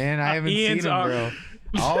them, man. I haven't Ian's seen them, are- bro.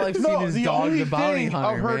 All I've seen No, is the Dog only the Bounty thing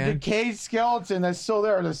Hunter, of her man. decayed skeleton that's still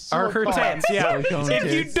there, the Are her silicone. tits? Yeah. Silicone If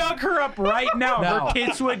you tits. dug her up right now, No. her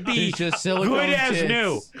tits would be She's just silicone good as tits.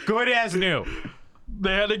 new. Good as new.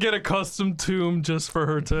 They had to get a custom tomb just for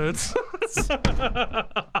her tits.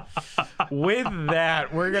 With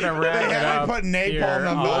that, we're gonna wrap They it had up. to put napalm here in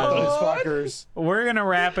on- those fuckers. We're gonna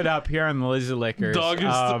wrap it up here on the Lizzie Lickers.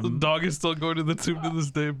 Dog is still going to the tomb to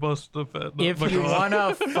this day, bust the fat. If you want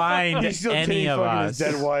to find He's still any kitty of fucking his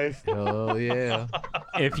us, dead wife. Oh yeah.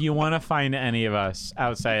 if you want to find any of us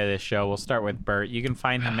outside of this show, we'll start with Bert. You can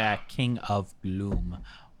find him at King of Gloom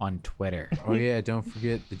on Twitter. Oh yeah. Don't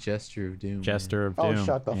forget the Gesture of Doom. man. Jester of Oh, Doom.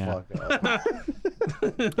 shut the Yeah. fuck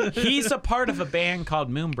up. He's a part of a band called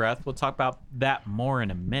Moon Breath. We'll talk about that more in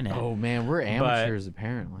a minute. Oh man, we're amateurs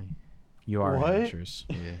apparently. You are What? amateurs.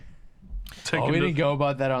 Yeah. take Oh, him we to- didn't go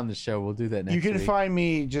about that on the show. We'll do that next You can week. find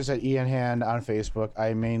me just at Ian Hand on Facebook.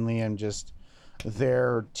 I mainly am just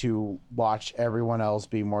there to watch everyone else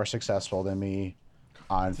be more successful than me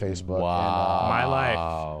on Facebook. My life.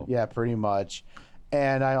 Wow. Yeah, pretty much.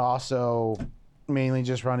 And I also mainly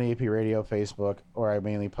just run AP Radio Facebook, where I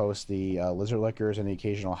mainly post the Lizard Lickers and the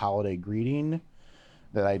occasional holiday greeting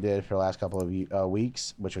that I did for the last couple of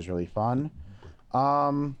weeks, which was really fun.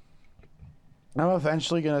 I'm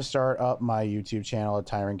eventually going to start up my YouTube channel at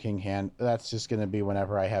Tyrant King Hand. That's just going to be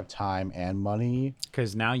whenever I have time and money.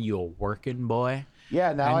 Because now you're a working boy.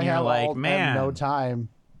 Yeah, now And I you're have like, all man. no time.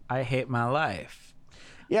 I hate my life.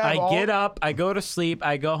 Yeah, I get up, I go to sleep,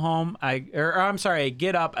 I go home, I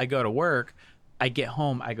get up, I go to work, I get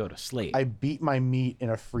home, I go to sleep. I beat my meat in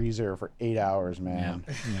a freezer for 8 hours, man.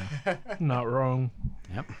 Not wrong.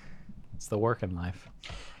 Yep. It's the working life.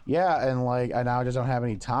 Yeah, and like I now just don't have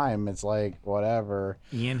any time. It's like whatever.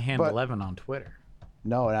 Ian Hand But- 11 on Twitter.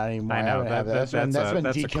 No, not anymore. I know, haven't had that's been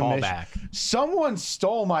a decommissioned. callback. Someone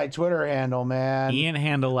stole my Twitter handle, man. Ian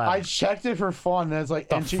Hand 11. I checked it for fun, and it's like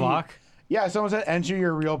the enter fuck? Yeah, someone said enter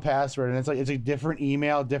your real password, and it's like it's a different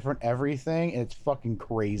email, different everything, and it's fucking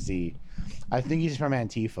crazy. I think he's from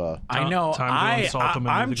Antifa. I know. Time to insult him into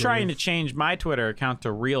I'm the trying to grave. change my Twitter account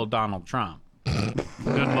to real Donald Trump.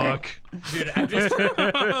 Good luck. Dude, I just, no,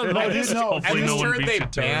 I hopefully just no one heard beats they you to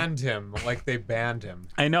it. banned him. Like they banned him.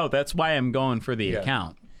 I know. That's why I'm going for the Yeah.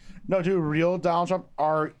 account. No, dude, real Donald Trump,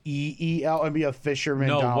 REEL, and be a fisherman.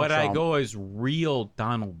 No, Donald what Trump. I go is real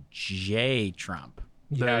Donald J. Trump.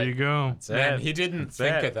 There you go. That's Man, it. he didn't That's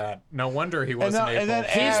think it. of that. No wonder he wasn't and able. then to.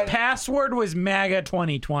 His add- password was MAGA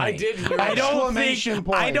 2020. I did hear I that. don't Exclamation think.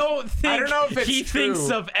 point. I don't think. I don't know if it's he true.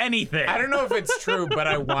 thinks of anything. I don't know if it's true, but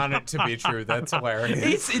I want it to be true. That's hilarious.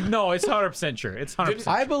 It's 100% true. It's 100%.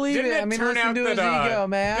 I believe Didn't it. I mean, turn listen out to his that, ego,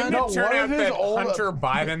 man. Didn't No, it turn one out of his that old- Hunter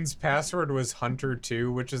Biden's password was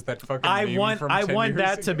Hunter2, which is that fucking meme from 10 years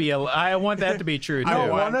that to ago? be. I want that to be true too. No, I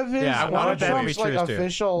one want- of his yeah, I one want of that to be Trump's like true, too.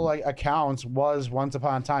 official like accounts was once upon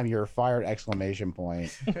a time you're fired exclamation point.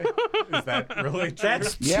 Is that really true?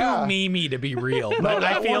 That's too Yeah. memey to be real. No, But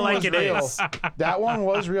I that feel one like was it real. is. That one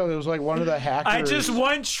was real. It was like one of the hackers. I just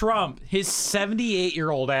want Trump, his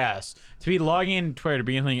 78-year-old ass, to be logging in Twitter,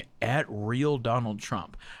 being like at real Donald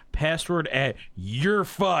Trump, password at you're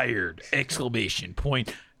fired exclamation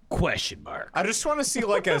point question mark. I just want to see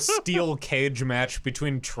like a steel cage match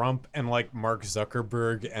between Trump and like Mark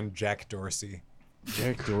Zuckerberg and Jack Dorsey.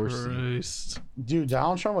 Jack Dorsey. Christ. Dude,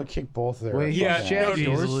 Donald Trump would kick both their. Wait, Yeah, who's Jack no,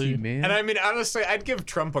 Dorsey, easily. man? And I mean, honestly, I'd give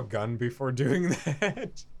Trump a gun before doing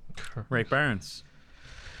that. Ray Burns.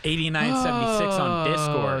 8976 on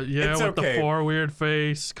Discord. Yeah, It's with okay. the 4 weird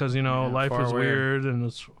face, because life four is weird. weird, and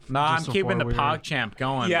it's. Nah, I'm just a keeping the 4 weird. PogChamp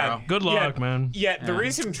going, Yeah. bro. Good luck, man. Yeah, the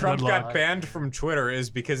reason Trump Good got luck. banned from Twitter is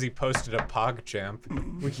because he posted a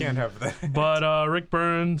PogChamp. We can't have that. But Rick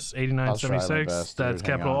Burns, I'll try my 8976. best, That's dude.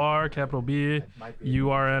 Hang capital on. R, capital B,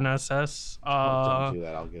 URNSS. Don't do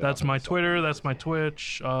that. I'll get That's off my myself. Twitter. That's my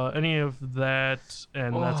Twitch. Any of that,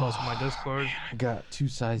 and that's also my Discord. I got 2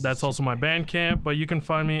 sizes. That's also my Bandcamp. But you can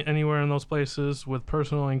find me anywhere in those places with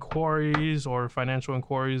personal inquiries or financial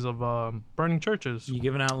inquiries of burning churches. You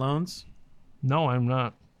giving out loans? No, I'm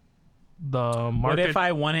not. The market. What if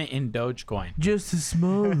I want it in Dogecoin? just a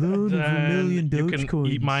small loan of a then million you Dogecoins. can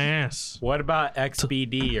eat my ass. What about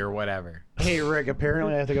XBD or whatever? Hey Rick,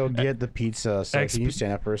 apparently I have to go get the pizza. So X- can you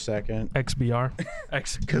stand up for a second? XBR.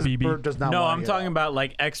 Because Bert XBB. does not. No, wanna I'm get talking up. about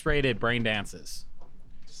like X-rated brain dances.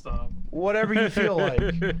 Stop. Whatever you feel like.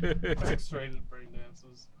 X-rated brain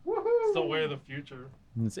dances. It's the way of the future.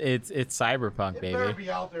 It's cyberpunk, baby.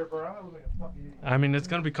 be out there, bro. I look like a fucking idiot. I mean, it's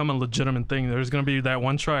gonna become a legitimate thing. There's gonna be that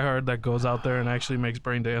one tryhard that goes out there and actually makes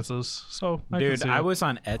brain dances. So, I can Dude, see I it. was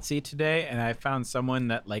on Etsy today and I found someone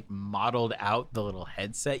that like modeled out the little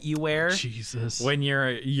headset you wear Jesus. when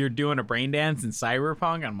you're doing a brain dance in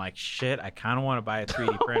Cyberpunk. I'm like, shit, I kind of want to buy a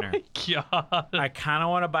 3D printer. God. I kind of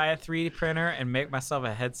want to buy a 3D printer and make myself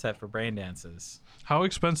a headset for brain dances. How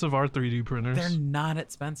expensive are 3D printers? They're not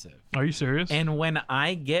expensive. Are you serious? And when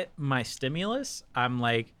I get my stimulus, I'm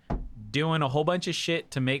like doing a whole bunch of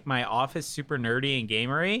shit to make my office super nerdy and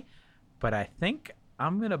gamery. But I think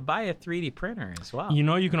I'm going to buy a 3D printer as well. you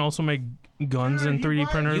know, you can also make guns in 3D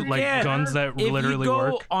printers, You like can. guns that If literally you go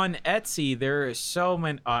work. on Etsy, there are so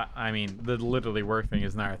many. I mean, the literally work thing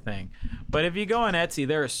is not a thing. But if you go on Etsy,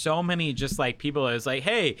 there are so many just like people that's like,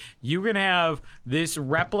 hey, you're gonna have this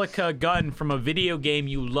replica gun from a video game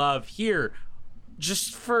you love here,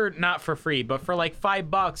 just for not for free, but for like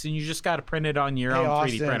 $5, and you just got to print it on your Hey, own 3D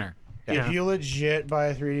Austin, printer. Yeah. If you legit buy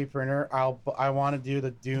a 3D printer, I want to do the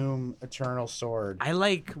Doom Eternal Sword. I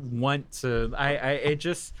like want to. I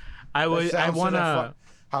That want sounds to.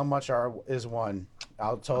 How much is one?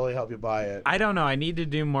 I'll totally help you buy it. I don't know. I need to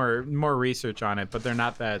do more research on it, but they're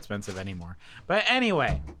not that expensive anymore. But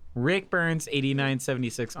anyway, Rick Burns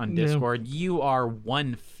 8976 on Yeah. Discord. You are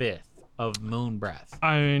 1/5 of Moon Breath,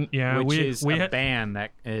 I mean, yeah, which we is we a had, band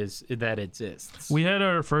that exists. we had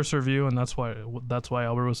our first review, and that's why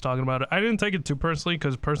Albert was talking about it. I didn't take it too personally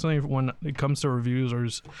because personally, when it comes to reviews or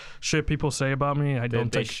people people say about me, I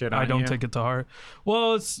don't they take shit I on don't you? take it to heart.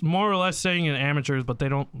 Well, it's more or less saying in amateurs, but they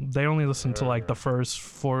only listen to like the first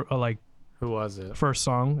four Who was it? first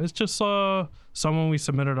song. It's just someone we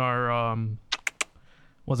submitted our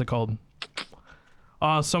what's it called?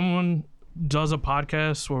 Someone does a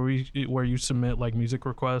podcast where you submit like music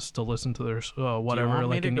requests to listen to their whatever, Do you want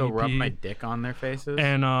like me an to go EP. rub my dick on their faces?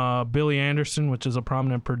 And Billy Anderson, which is a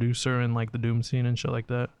prominent producer in like the Doom scene and shit like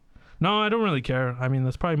that. No, I don't really care. I mean,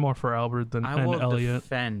 that's probably more for Albert I and will Elliot.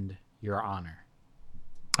 defend your honor.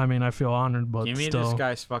 I mean, I feel honored, but Give me still, this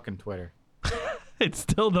guy's fucking Twitter. it's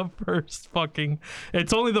still the first fucking.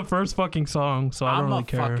 It's only the first fucking song, so I don't I'm really a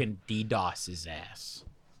care. fucking DDoS his ass.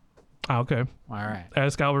 Okay, All right.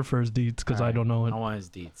 ask Albert for his deeds because All I right. don't know it. I want his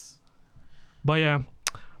deets. But yeah, You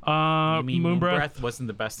mean Moonbreath. wasn't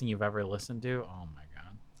the best thing you've ever listened to? Oh my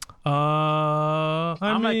god.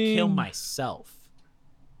 I'm gonna kill myself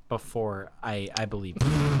before I believe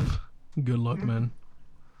you. Good luck, man.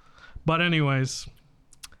 But anyways,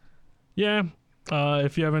 yeah.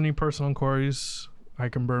 If you have any personal inquiries, I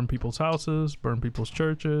can burn people's houses, burn people's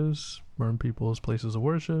churches, burn people's places of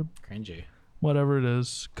worship, Cringy. whatever it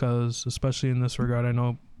is. Because especially in this regard, I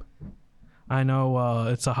know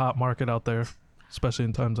it's a hot market out there, especially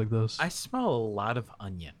in times like this. I smell a lot of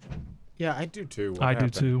onion. Yeah, I do too. What I do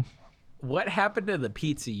happened? too. What happened to the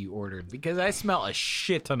pizza you ordered? Because I smell a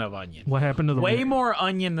shit ton of onion. What happened to the Way more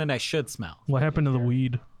onion than I should smell. What happened to the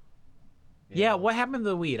weed? Yeah, what happened to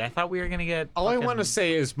the weed? I thought we were gonna get. All I fucking- want to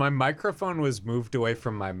say is my microphone was moved away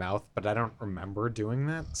from my mouth, but I don't remember doing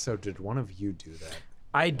that. So did one of you do that?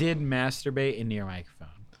 I did masturbate into your microphone.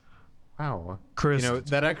 Wow. Chris, You know,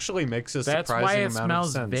 that actually makes a That's surprising why it amount smells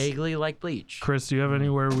of sense. vaguely like bleach. Chris, do you have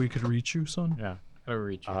anywhere we could reach you, son? Yeah, I'll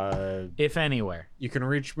reach you. If If anywhere. you can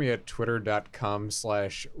reach me at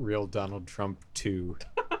twitter.com/realdonaldtrump2.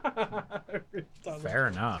 Fair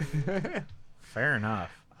enough. Fair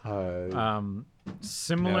enough. Uh,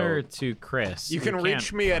 Similar to Chris. you can can't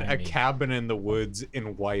reach me at find a cabin in the woods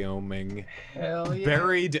in Wyoming,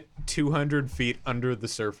 buried 200 feet under the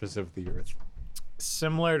surface of the earth.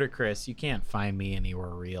 Similar to Chris, you can't find me anywhere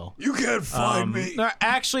real. You can't find me. No,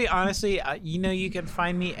 actually, honestly, you can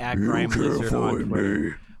find me at Grime Lizard on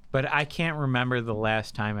Twitter. But I can't remember the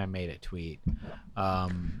last time I made a tweet.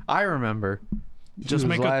 I remember. Just It was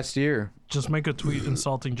make a- last year. Just make a tweet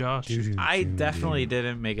insulting Josh. I definitely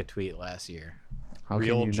didn't make a tweet last year. How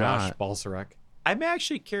Real can you Josh not? Balsarek. I'm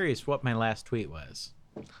actually curious what my last tweet was.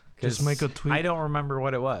 Just 'Cause make a tweet. I don't remember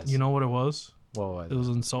what it was. You know what it was? what was It was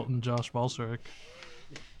insulting Josh Balsarek.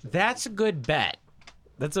 That's a good bet.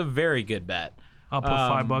 That's a very good bet. I'll put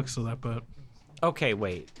 $5 to that bet. Okay,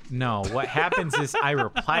 wait. No, what happens is I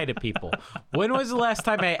reply to people. When was the last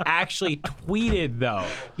time I actually tweeted, though?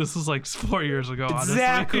 This is like 4 years ago. honestly.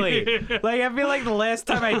 Exactly. Like, I feel like the last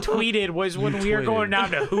time I tweeted was when we were going down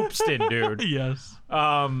to Hoopston, dude. Yes.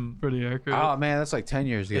 Um, Pretty accurate. Oh man, that's like 10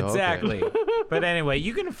 years ago. Okay. exactly. But anyway,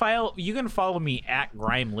 you can follow me at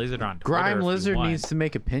Grime Lizard on Twitter. Grime if you Lizard want. needs to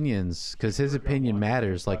make opinions because his opinion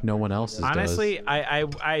matters like no one else's Honestly,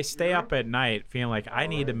 I stay up at night feeling like I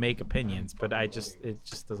need to make opinions, but it just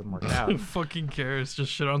doesn't work out. Who fucking cares?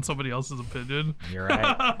 Just shit on somebody else's opinion. You're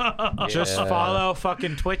right. Just follow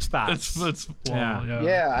fucking Twitch thoughts. It's well, Yeah. yeah.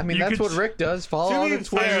 Yeah, I mean You that's could- what Rick does. Follow all the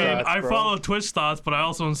Twitch I mean, thoughts, I bro. follow Twitch thoughts, but I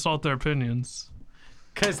also insult their opinions.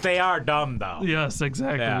 Because they are dumb, though. Yes,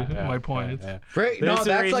 exactly. Yeah, My point. yeah. Rick, There's no, a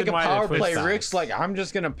that's reason like a why they're power Twitch play. thoughts. Rick's like, I'm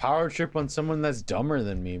just gonna power trip on someone that's dumber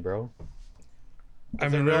than me, bro. I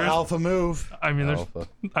mean, Real there's, alpha move. I mean, there's, Alpha.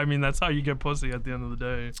 I mean, that's how you get pussy at the end of the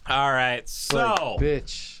day. All right, so Like,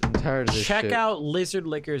 bitch, I'm tired of this check shit. out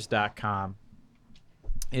lizardliquors.com.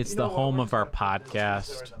 It's the home of our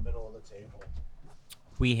podcast.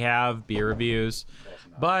 We have beer reviews,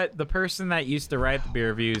 but the person that used to write the beer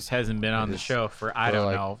reviews hasn't been on the show for, I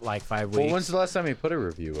don't know, like 5 Well, weeks. when's the last time he put a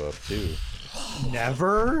review up, too?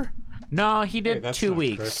 Never. No, he did that's 2 not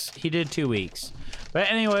weeks. He did 2 weeks.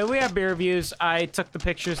 But anyway, we have beer reviews. I took the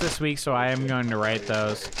pictures this week, so I am going to write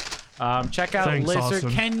those. Check out Thanks, Lizard.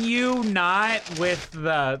 Austin. Can you not with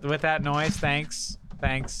that noise? Thanks.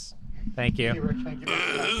 Thank you.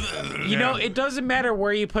 You know, it doesn't matter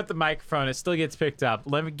where you put the microphone; it still gets picked up.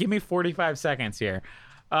 Give me 45 seconds here.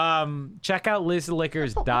 Check out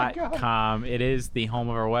lizardliquors.com. It is the home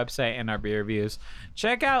of our website and our beer reviews.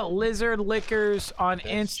 Check out Lizard Liquors on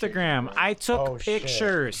Instagram. I took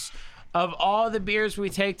pictures of all the beers we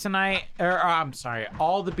take tonight,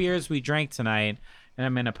 all the beers we drank tonight, and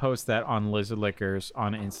I'm gonna post that on Lizard Liquors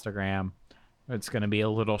on Instagram. It's gonna be a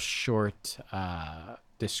little short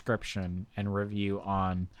description and review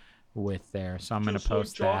on with there, so I'm gonna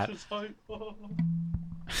post that.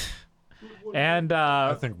 And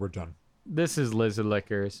I think we're done. this is Lizard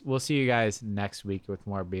Liquors. We'll see you guys next week with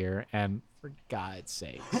more beer, and for God's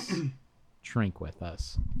sakes, drink with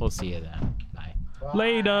us. We'll see you then. Bye.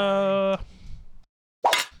 Later.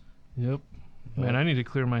 Yep. Man, I need to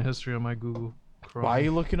clear my history on my Google Chrome. Why are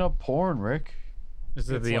you looking up porn, Rick? Is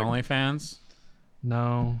it the OnlyFans?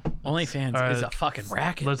 No. OnlyFans All is right. a fucking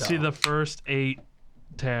racket. Let's see though. the first 8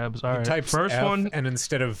 tabs. All right. Types First F, one. and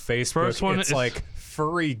instead of Facebook, first one it's is- like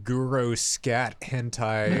furry guru scat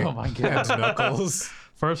hentai Oh my God. and knuckles.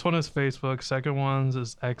 First one is Facebook. Second one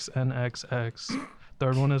is XNXX.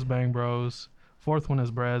 Third one is Bang Bros. Fourth one is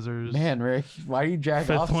Brazzers. Man, Rick, why do you jack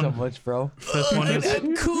Fifth off so one. much, bro? Fifth one is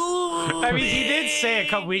I mean, he did say a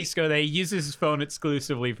couple weeks ago that he uses his phone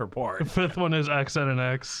exclusively for porn. fifth one is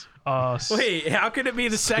XNX. Wait, how could it be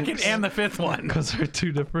the second and the fifth one? Because they're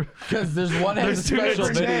two different. Because there's one has a There's two special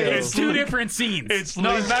different video. channels. It's two different scenes. It's no,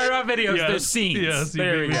 linked- it's not about videos. Yes, There's scenes. Yes, you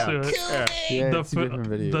there beat we me go. to it. Yeah, The, it's two different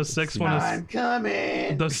videos. the sixth one is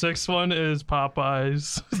coming. the sixth one is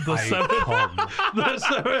Popeyes. The seventh the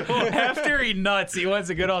seventh one. After he nuts, he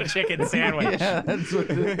wants a good old chicken sandwich. Yeah, that's what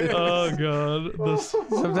it is. Oh god.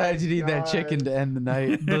 Sometimes you need that chicken to end the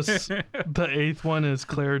night. The eighth one is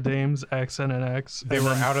Claire Dames XNX. They were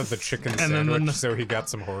out of the chicken and then sandwich, the- so he got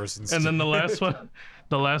some horse instead. And then the last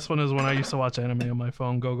one is when I used to watch anime on my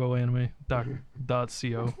phone.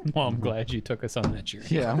 GoGoAnime.co. Well, I'm glad you took us on that journey.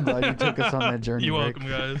 Yeah, I'm glad you took us on that journey. You're Rick.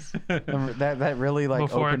 welcome, guys. That really like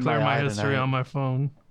Before I opened clear my eye history tonight. on my phone.